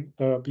on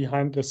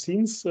behind the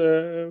scenes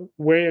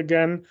way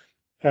again,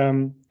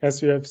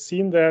 as you have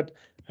seen that,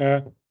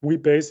 we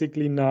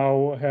basically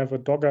now have a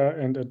Docker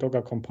and a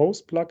Docker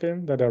Compose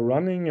plugin that are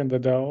running and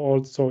that are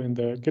also in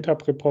the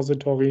GitHub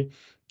repository.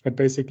 It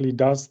basically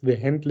does the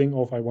handling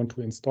of, I want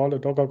to install a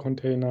Docker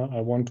container,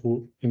 I want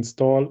to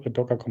install a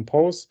Docker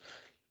Compose,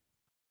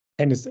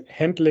 and is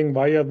handling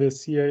via the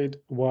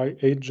CLI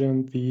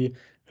agent the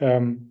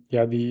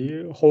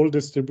whole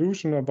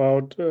distribution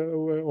about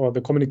or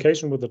the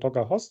communication with the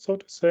Docker host, so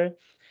to say.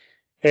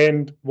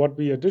 And what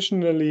we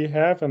additionally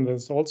have, and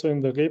that's also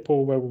in the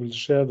repo where we will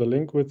share the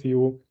link with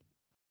you,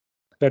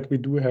 that we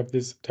do have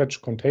this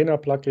attached container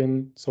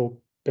plugin.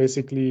 So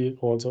basically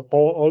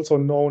also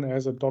known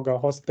as a Docker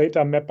host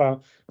data mapper.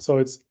 So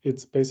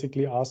it's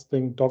basically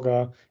asking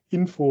Docker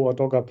info or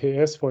Docker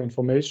PS for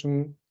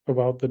information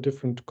about the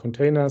different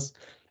containers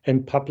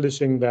and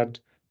publishing that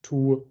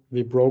to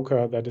the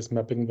broker that is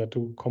mapping that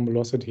to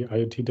Cumulocity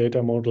IoT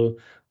data model.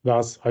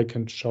 Thus, I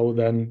can show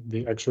then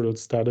the actual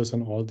status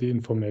and all the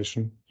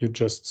information you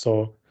just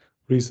saw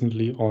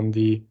recently on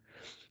the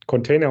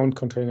container and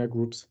container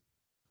groups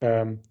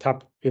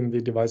tab in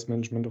the device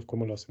management of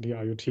Cumulocity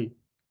IoT.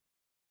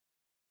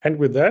 And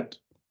with that,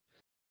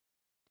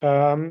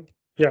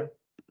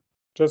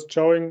 just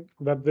showing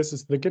that this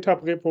is the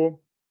GitHub repo.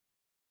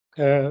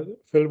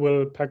 Phil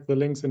will pack the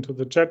links into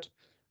the chat,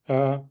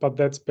 but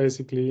that's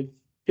basically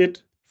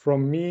it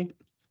from me.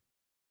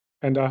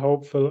 And I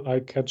hope, Phil, I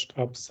catched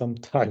up some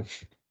time.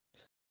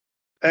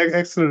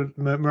 Excellent,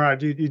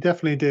 Murad. You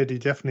definitely did. You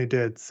definitely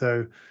did.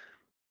 So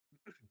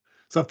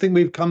I think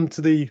we've come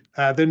to the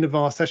end of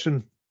our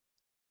session,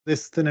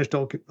 this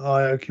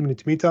ThinEdge.io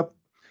community meetup.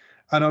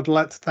 And I'd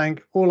like to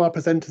thank all our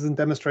presenters and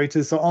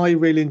demonstrators. So I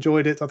really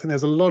enjoyed it. I think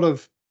there's a lot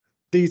of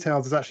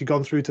details that's actually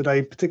gone through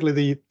today,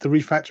 particularly the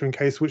refactoring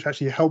case, which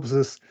actually helps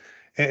us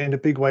in a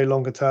big way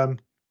longer term.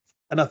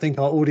 And I think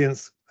our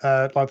audience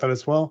like that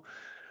as well.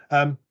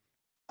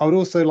 I would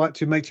also like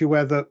to make you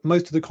aware that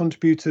most of the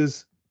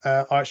contributors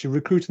are actually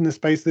recruiting the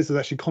space. This is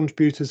actually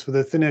contributors for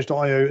the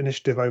ThinEdge.io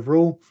initiative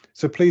overall.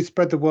 So please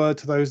spread the word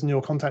to those in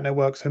your contact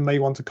networks who may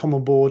want to come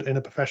on board in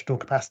a professional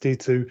capacity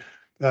to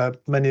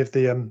many of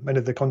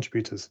the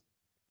contributors.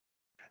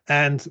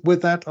 And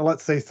with that, I'd like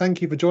to say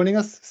thank you for joining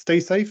us. Stay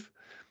safe,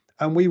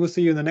 and we will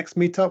see you in the next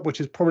meetup,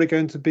 which is probably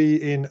going to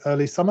be in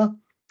early summer.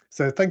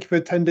 So thank you for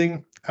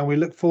attending, and we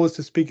look forward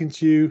to speaking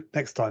to you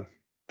next time.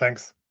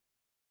 Thanks.